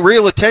gaining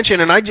real attention.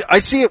 And I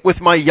see it with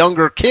my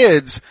younger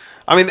kids.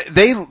 I mean,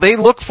 they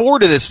look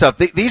forward to this stuff.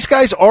 These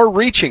guys are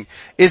reaching.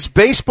 Is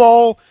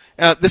baseball?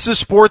 This is a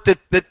sport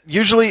that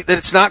usually that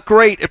it's not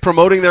great at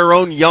promoting their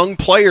own young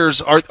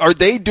players. Are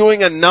they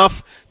doing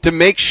enough to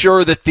make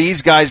sure that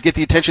these guys get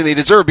the attention they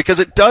deserve?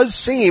 Because it does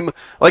seem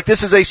like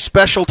this is a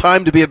special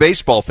time to be a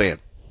baseball fan.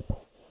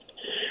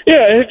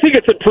 Yeah, I think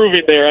it's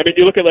improving there. I mean,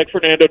 you look at like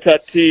Fernando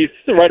Tatis,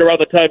 right around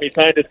the time he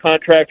signed his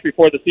contract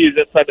before the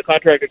season, signed the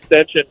contract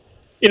extension.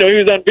 He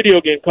was on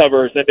video game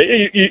covers, and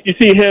you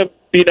see him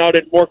being out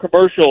in more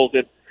commercials.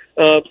 And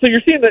so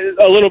you're seeing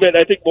a little bit,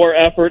 I think, more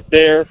effort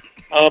there.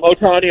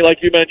 Ohtani, like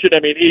you mentioned, I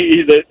mean,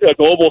 he's a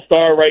global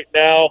star right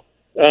now,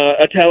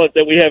 a talent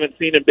that we haven't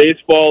seen in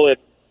baseball and,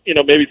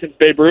 maybe since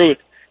Babe Ruth.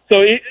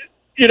 So,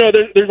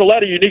 there's a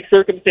lot of unique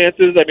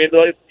circumstances. I mean,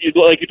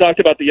 like you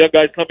talked about the young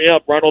guys coming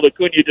up. Ronald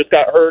Acuna just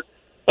got hurt.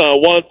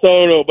 Juan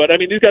Soto. But, I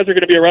mean, these guys are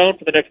going to be around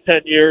for the next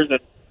 10 years. And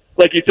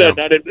like you said,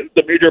 not in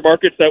the major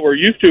markets that we're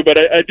used to. But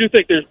I do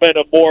think there's been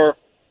a more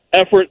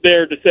effort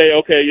there to say,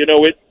 okay,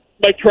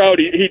 Mike Trout,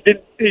 he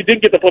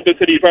didn't get the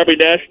publicity probably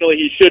nationally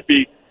he should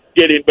be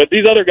getting. But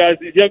these other guys,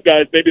 these young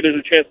guys, maybe there's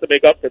a chance to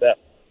make up for that.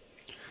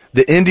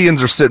 The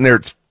Indians are sitting there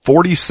at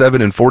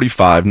 47 and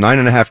 45,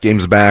 9.5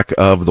 games back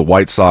of the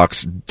White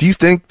Sox. Do you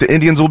think the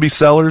Indians will be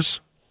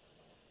sellers?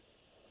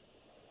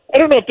 I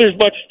don't know if there's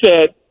much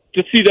to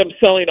see them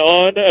selling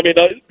on. I mean,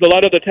 a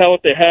lot of the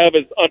talent they have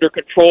is under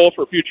control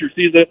for future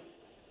seasons.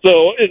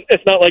 So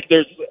it's not like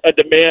there's a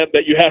demand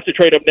that you have to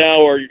trade him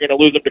now or you're going to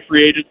lose him to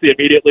free agency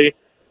immediately.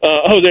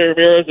 Jose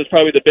Ramirez is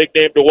probably the big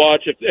name to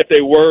watch if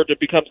they were to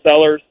become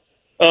sellers.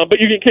 But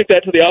you can kick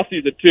that to the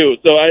offseason, too.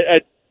 So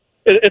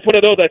it's one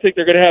of those, I think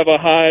they're going to have a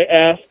high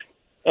ask.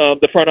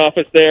 The front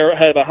office there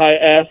have a high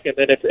ask, and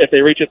then if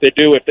they reach it, they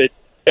do.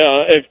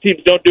 If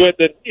teams don't do it,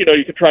 then you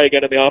can try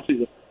again in the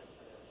offseason.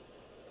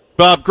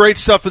 Bob, great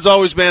stuff as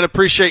always, man.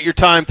 Appreciate your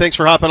time. Thanks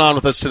for hopping on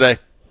with us today.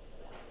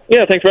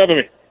 Yeah, thanks for having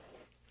me.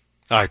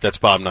 All right, that's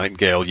Bob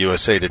Nightingale,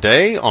 USA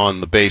Today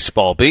on the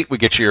Baseball Beat. We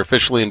get you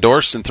officially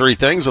endorsed in 3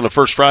 things on the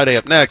first Friday.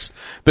 Up next,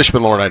 Bishop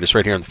and Laurinaitis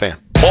right here on The Fan.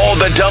 All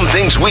the dumb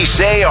things we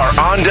say are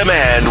on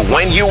demand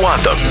when you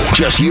want them.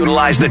 Just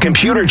utilize the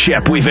computer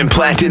chip we've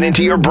implanted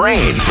into your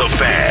brain. The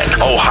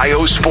Fan,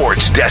 Ohio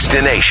sports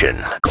destination.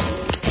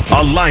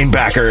 A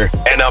linebacker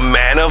and a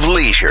man of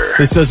leisure.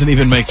 This doesn't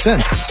even make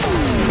sense.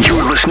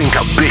 You're listening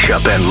to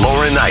Bishop and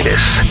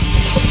Laurinaitis.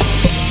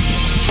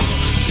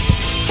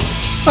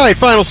 All right,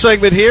 final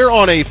segment here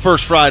on a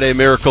First Friday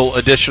Miracle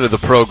edition of the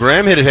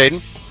program. Hit it, Hayden.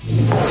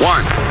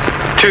 1,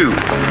 2,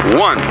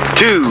 1,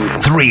 2,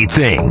 3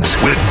 things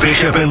with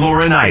Bishop and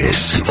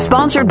Laurinaitis.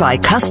 Sponsored by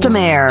Custom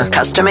Air.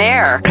 Custom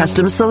Air.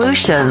 Custom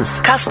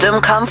Solutions.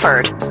 Custom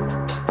Comfort.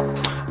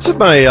 This is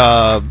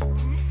my,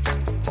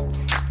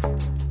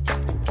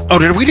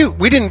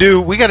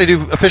 we got to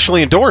do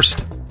officially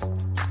endorsed.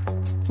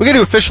 We got to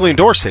do officially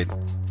endorsed, Hayden.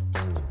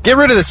 Get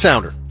rid of the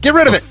sounder. Get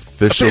rid of it.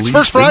 Officially it's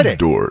First Friday.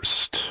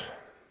 Endorsed.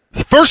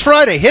 First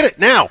Friday, hit it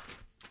now.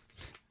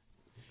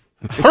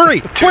 Hurry,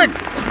 quick.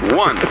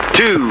 1,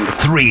 2,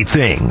 3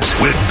 things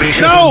with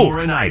Bishop and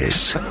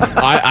Laurinaitis.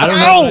 I don't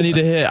know what I need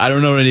to hit. I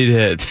don't know what I need to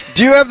hit.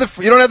 Do you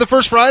don't have the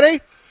First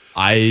Friday?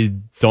 I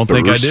don't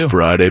think I do. First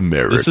Friday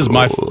Miracle.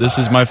 This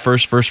is my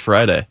first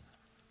Friday.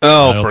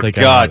 Oh, for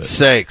God's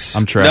sakes.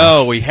 I'm trash.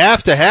 No, we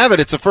have to have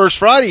it. It's a First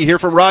Friday. You hear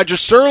from Roger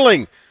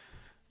Sterling.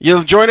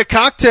 You'll join a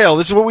cocktail.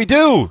 This is what we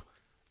do.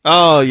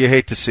 Oh, you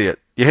hate to see it.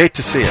 You hate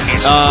to see it.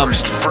 It's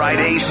First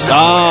Friday somewhere.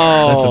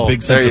 Oh, that's a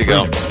big sense there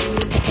you of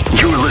go.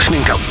 You're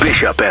listening to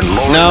Bishop and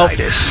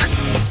Laurinaitis.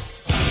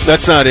 No,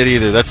 that's not it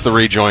either. That's the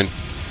rejoin.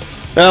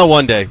 Well,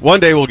 one day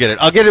we'll get it.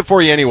 I'll get it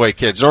for you anyway,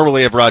 kids. Normally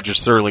I have Roger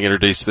Sterling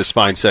introduce this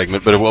fine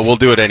segment, but we'll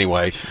do it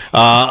anyway.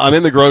 I'm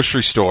in the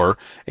grocery store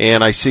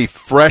and I see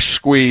fresh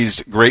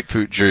squeezed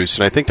grapefruit juice,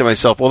 and I think to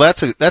myself, well,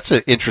 that's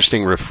an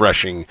interesting,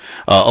 refreshing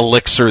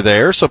elixir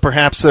there. So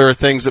perhaps there are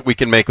things that we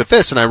can make with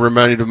this. And I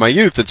reminded of my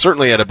youth, and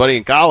certainly I had a buddy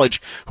in college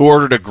who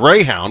ordered a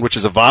Greyhound, which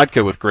is a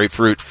vodka with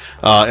grapefruit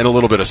and a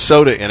little bit of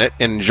soda in it,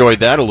 and enjoyed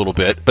that a little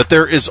bit. But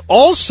there is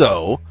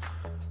also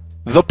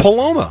the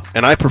Paloma,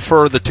 and I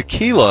prefer the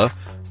tequila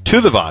to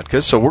the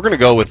vodka, so we're going to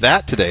go with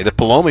that today. The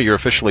Paloma, your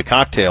officially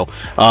cocktail.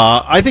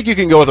 I think you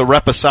can go with a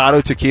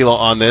Reposado tequila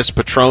on this.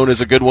 Patron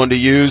is a good one to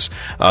use.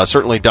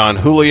 Certainly Don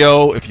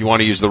Julio. If you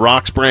want to use the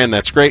Rocks brand,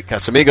 that's great.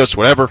 Casamigos,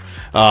 whatever.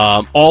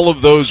 All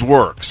of those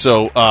work.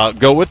 So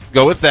go with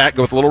that.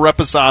 Go with a little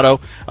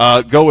Reposado.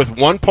 Go with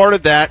one part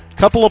of that.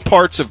 Couple of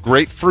parts of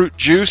grapefruit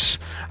juice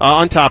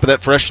on top of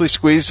that, freshly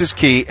squeezed is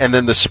key, and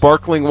then the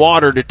sparkling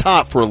water to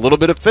top for a little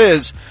bit of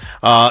fizz.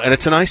 And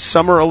it's a nice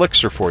summer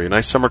elixir for you,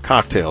 nice summer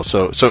cocktail.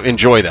 So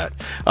enjoy that.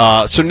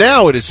 So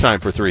now it is time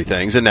for 3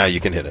 things, and now you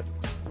can hit it.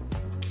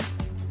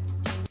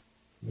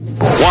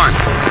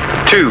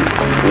 1, 2,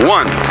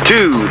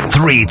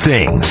 3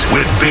 things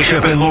with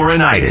Bishop and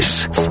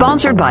Laurinaitis.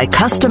 Sponsored by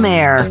Custom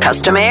Air.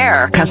 Custom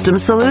Air. Custom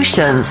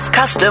Solutions.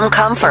 Custom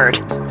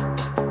Comfort.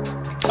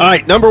 All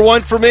right, number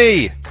 1 for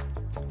me.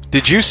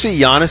 Did you see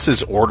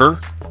Giannis's order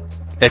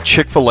at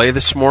Chick-fil-A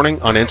this morning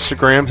on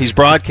Instagram? He's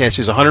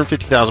broadcasting. There's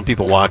 150,000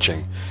 people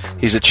watching.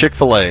 He's at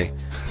Chick-fil-A.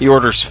 He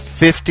orders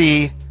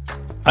 50,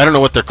 I don't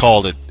know what they're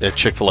called at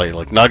Chick-fil-A,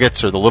 like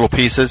nuggets or the little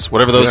pieces,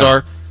 whatever those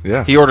are.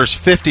 Yeah. He orders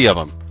 50 of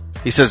them.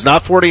 He says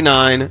not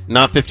 49,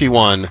 not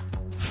 51,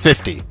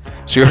 50.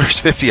 So he orders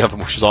 50 of them,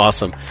 which is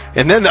awesome.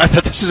 And then I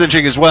thought this was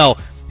interesting as well.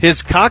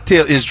 His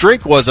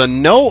drink was a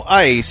no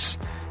ice,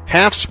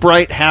 half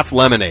Sprite, half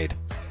lemonade.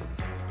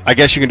 I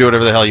guess you can do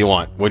whatever the hell you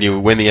want when you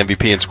win the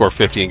MVP and score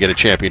 50 and get a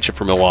championship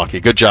for Milwaukee.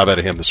 Good job out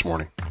of him this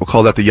morning. We'll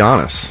call that the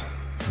Giannis.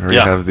 We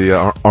have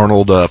the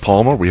Arnold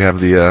Palmer. We have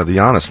the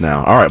Giannis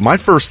now. All right, my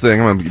first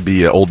thing, I'm going to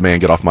be old man,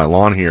 get off my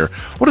lawn here.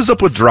 What is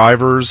up with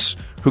drivers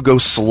who go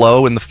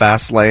slow in the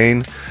fast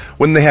lane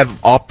when they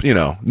have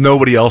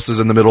nobody else is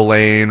in the middle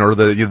lane or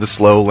the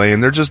slow lane?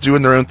 They're just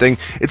doing their own thing.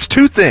 It's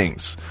 2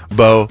 things,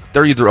 Bo.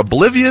 They're either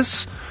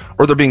oblivious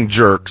or they're being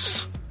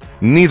jerks.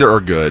 Neither are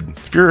good.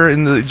 If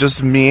you're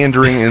just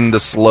meandering in the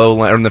slow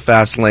lane or in the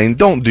fast lane,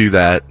 don't do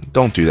that.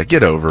 Don't do that.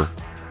 Get over.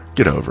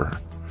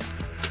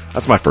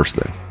 That's my first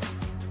thing.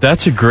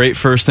 That's a great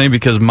first thing,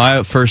 because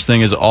my first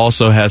thing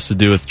also has to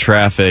do with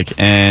traffic,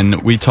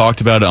 and we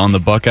talked about it on the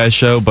Buckeye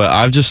Show, but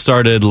I've just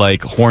started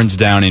horns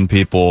downing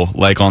people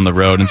on the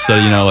road instead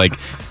of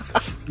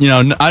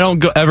I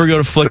don't ever go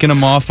to flicking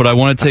them off, but I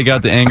want to take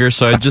out the anger,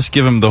 so I just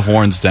give them the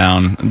horns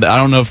down. I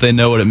don't know if they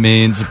know what it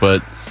means,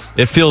 but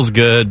it feels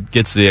good,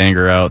 gets the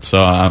anger out, so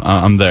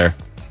I'm there.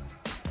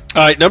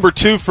 All right, number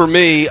 2 for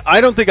me, I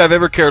don't think I've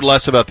ever cared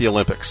less about the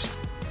Olympics.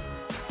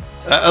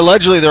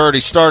 Allegedly, they're already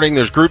starting.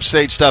 There's group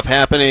stage stuff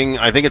happening.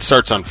 I think it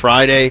starts on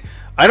Friday.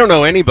 I don't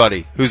know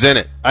anybody who's in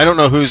it. I don't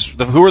know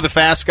who are the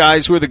fast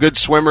guys, who are the good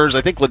swimmers.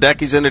 I think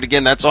Ledecky's in it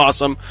again. That's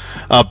awesome.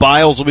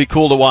 Biles will be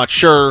cool to watch,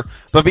 sure.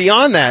 But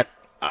beyond that,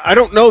 I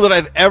don't know that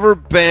I've ever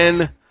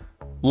been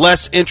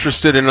less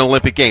interested in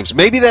Olympic Games.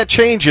 Maybe that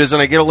changes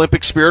and I get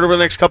Olympic spirit over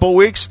the next couple of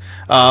weeks.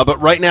 But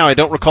right now, I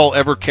don't recall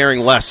ever caring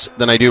less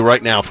than I do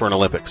right now for an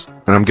Olympics.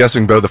 And I'm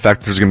guessing, Bo, the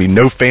fact that there's going to be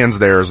no fans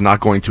there is not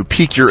going to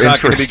pique your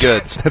interest. It's not going to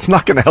be good. It's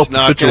not going to help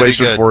the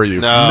situation for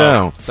you.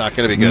 No. It's not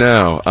going to be good.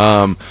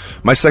 No.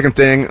 My second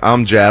thing,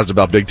 I'm jazzed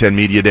about Big Ten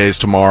Media Days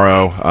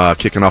tomorrow,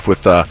 kicking off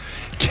with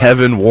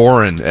Kevin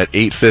Warren at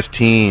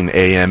 8:15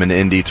 a.m. in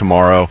Indy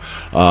tomorrow.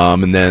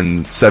 And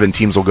then 7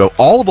 teams will go.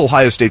 All of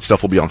Ohio State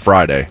stuff will be on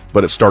Friday,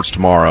 but it starts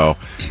tomorrow.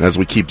 And as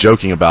we keep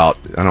joking about,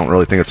 I don't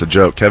really think it's a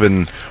joke,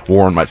 Kevin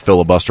Warren might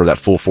filibuster that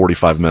full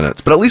 45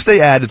 minutes. But at least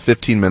they added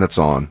 15 minutes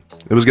on.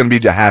 It was going to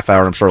be a half hour,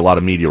 and I'm sure a lot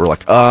of media were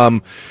like,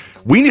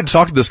 we need to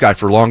talk to this guy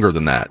for longer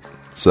than that.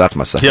 So that's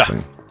my second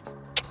thing.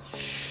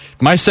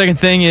 My second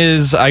thing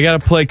is I got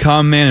to play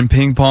Common Man in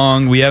ping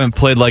pong. We haven't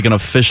played like an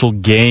official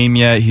game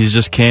yet. He's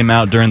just came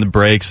out during the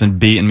breaks and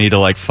beaten me to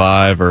like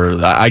 5,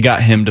 or I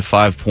got him to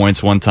 5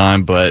 points one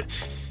time, but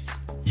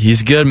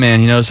he's good,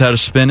 man. He knows how to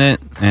spin it,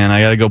 and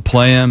I got to go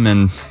play him,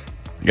 and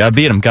got to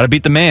beat him. Got to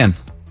beat the man.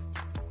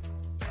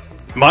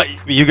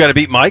 You got to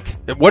beat Mike?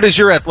 What is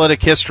your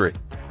athletic history?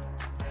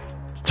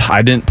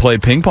 I didn't play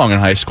ping pong in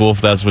high school, if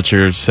that's what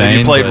you're saying.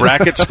 You played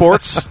racket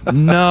sports?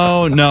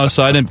 No.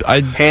 So I didn't.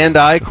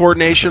 Hand-eye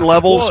coordination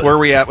levels? Well, where are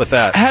we at with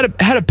that?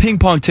 Had a ping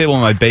pong table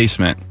in my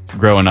basement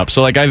growing up.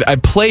 So like I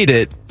played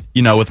it,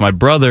 with my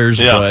brothers.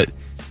 Yeah.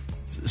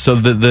 But so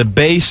the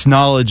base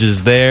knowledge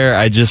is there.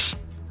 I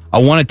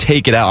want to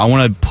take it out. I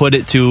want to put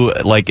it to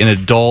like an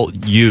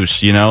adult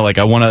use. Like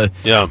I want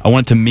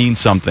it to mean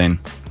something.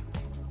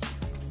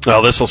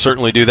 Well, this will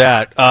certainly do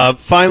that.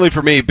 Finally,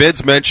 for me,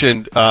 Bids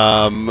mentioned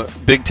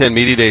Big Ten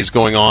Media Days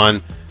going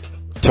on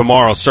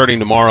tomorrow, starting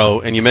tomorrow,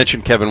 and you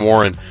mentioned Kevin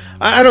Warren.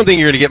 I don't think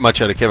you're going to get much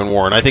out of Kevin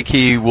Warren. I think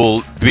he will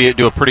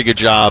do a pretty good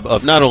job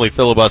of not only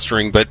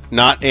filibustering, but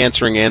not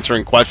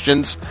answering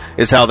questions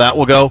is how that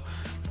will go.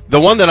 The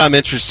one that I'm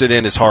interested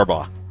in is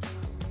Harbaugh,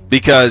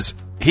 because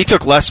he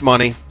took less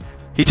money,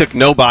 he took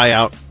no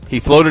buyout, he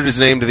floated his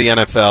name to the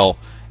NFL,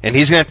 and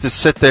he's going to have to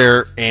sit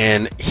there,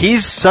 and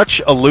he's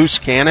such a loose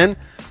cannon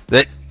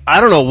that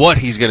I don't know what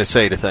he's going to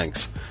say to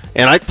things.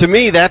 And to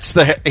me,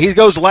 he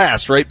goes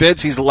last, right,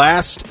 Bids? He's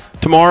last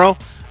tomorrow.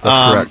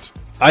 That's correct.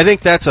 I think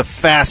that's a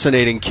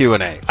fascinating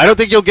Q&A. I don't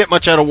think you'll get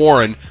much out of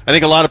Warren. I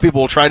think a lot of people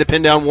will try to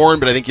pin down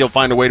Warren, but I think you'll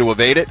find a way to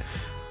evade it.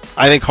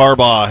 I think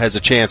Harbaugh has a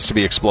chance to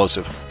be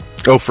explosive.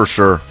 Oh, for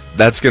sure.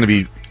 That's going to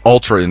be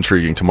ultra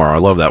intriguing tomorrow. I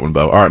love that one,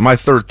 Bo. All right, my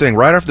third thing.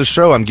 Right after the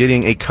show, I'm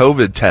getting a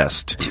COVID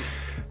test,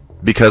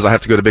 because I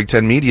have to go to Big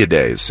Ten Media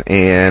Days.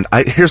 And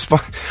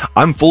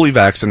I'm fully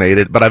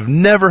vaccinated, but I've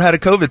never had a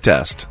COVID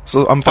test.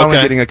 So I'm finally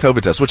getting a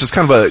COVID test, which is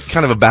kind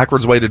of a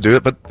backwards way to do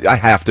it, but I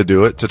have to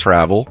do it to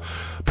travel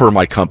per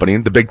my company.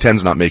 The Big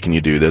Ten's not making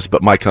you do this,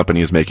 but my company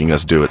is making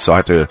us do it. So I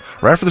have to,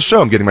 right after the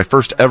show, I'm getting my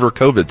first ever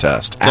COVID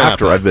test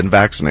after I've been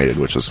vaccinated,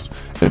 which is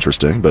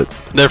interesting, but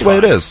that's the way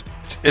it is.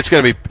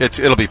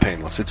 It'll be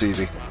painless. It's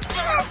easy.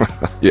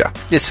 Yeah.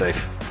 It's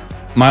safe.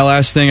 My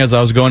last thing is I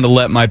was going to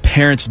let my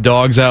parents'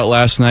 dogs out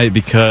last night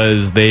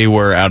because they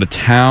were out of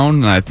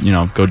town, and I,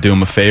 go do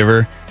them a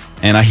favor.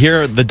 And I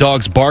hear the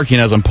dogs barking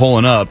as I'm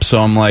pulling up, so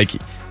I'm like,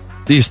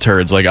 these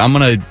turds, like I'm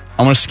gonna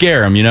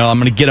scare them, I'm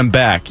gonna get them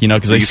back,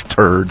 because these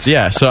turds.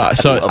 Yeah, so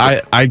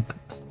I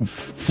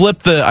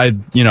flip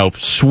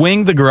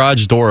swing the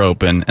garage door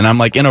open, and I'm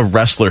like in a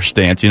wrestler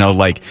stance,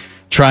 like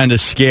trying to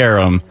scare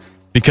them.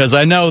 Because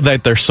I know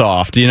that they're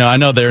soft, I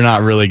know they're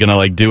not really gonna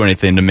like do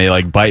anything to me,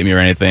 like bite me or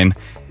anything.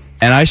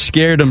 And I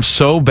scared them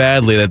so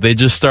badly that they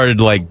just started,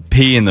 like,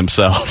 peeing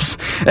themselves.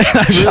 And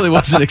I really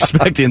wasn't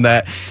expecting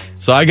that.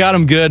 So I got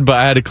them good, but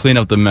I had to clean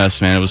up the mess,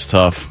 man. It was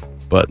tough.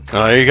 But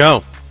there you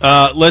go.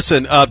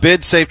 Listen,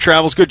 Bid, safe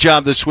travels. Good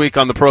job this week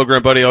on the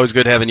program, buddy. Always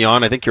good having you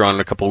on. I think you're on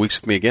in a couple of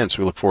weeks with me again,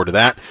 so we look forward to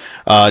that.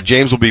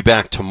 James will be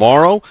back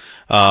tomorrow.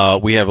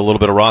 We have a little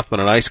bit of Rothman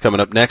and Ice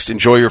coming up next.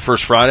 Enjoy your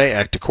first Friday.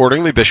 Act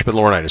accordingly. Bishop and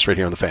Laurinaitis right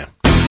here on The Fan.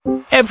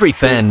 Every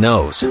fan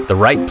knows the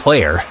right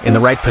player in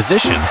the right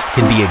position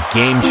can be a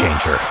game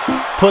changer.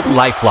 Put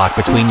LifeLock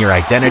between your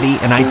identity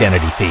and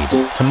identity thieves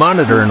to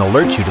monitor and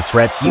alert you to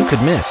threats you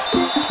could miss.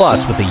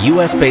 Plus, with a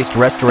U.S.-based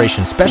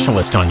restoration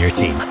specialist on your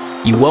team,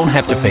 you won't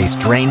have to face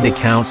drained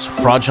accounts,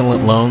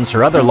 fraudulent loans,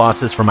 or other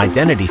losses from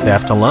identity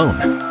theft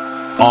alone.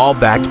 All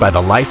backed by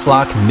the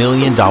LifeLock $1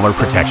 Million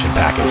Protection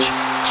Package.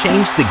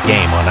 Change the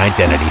game on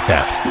identity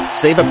theft.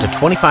 Save up to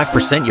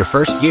 25% your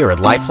first year at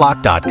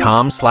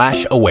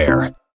LifeLock.com/aware.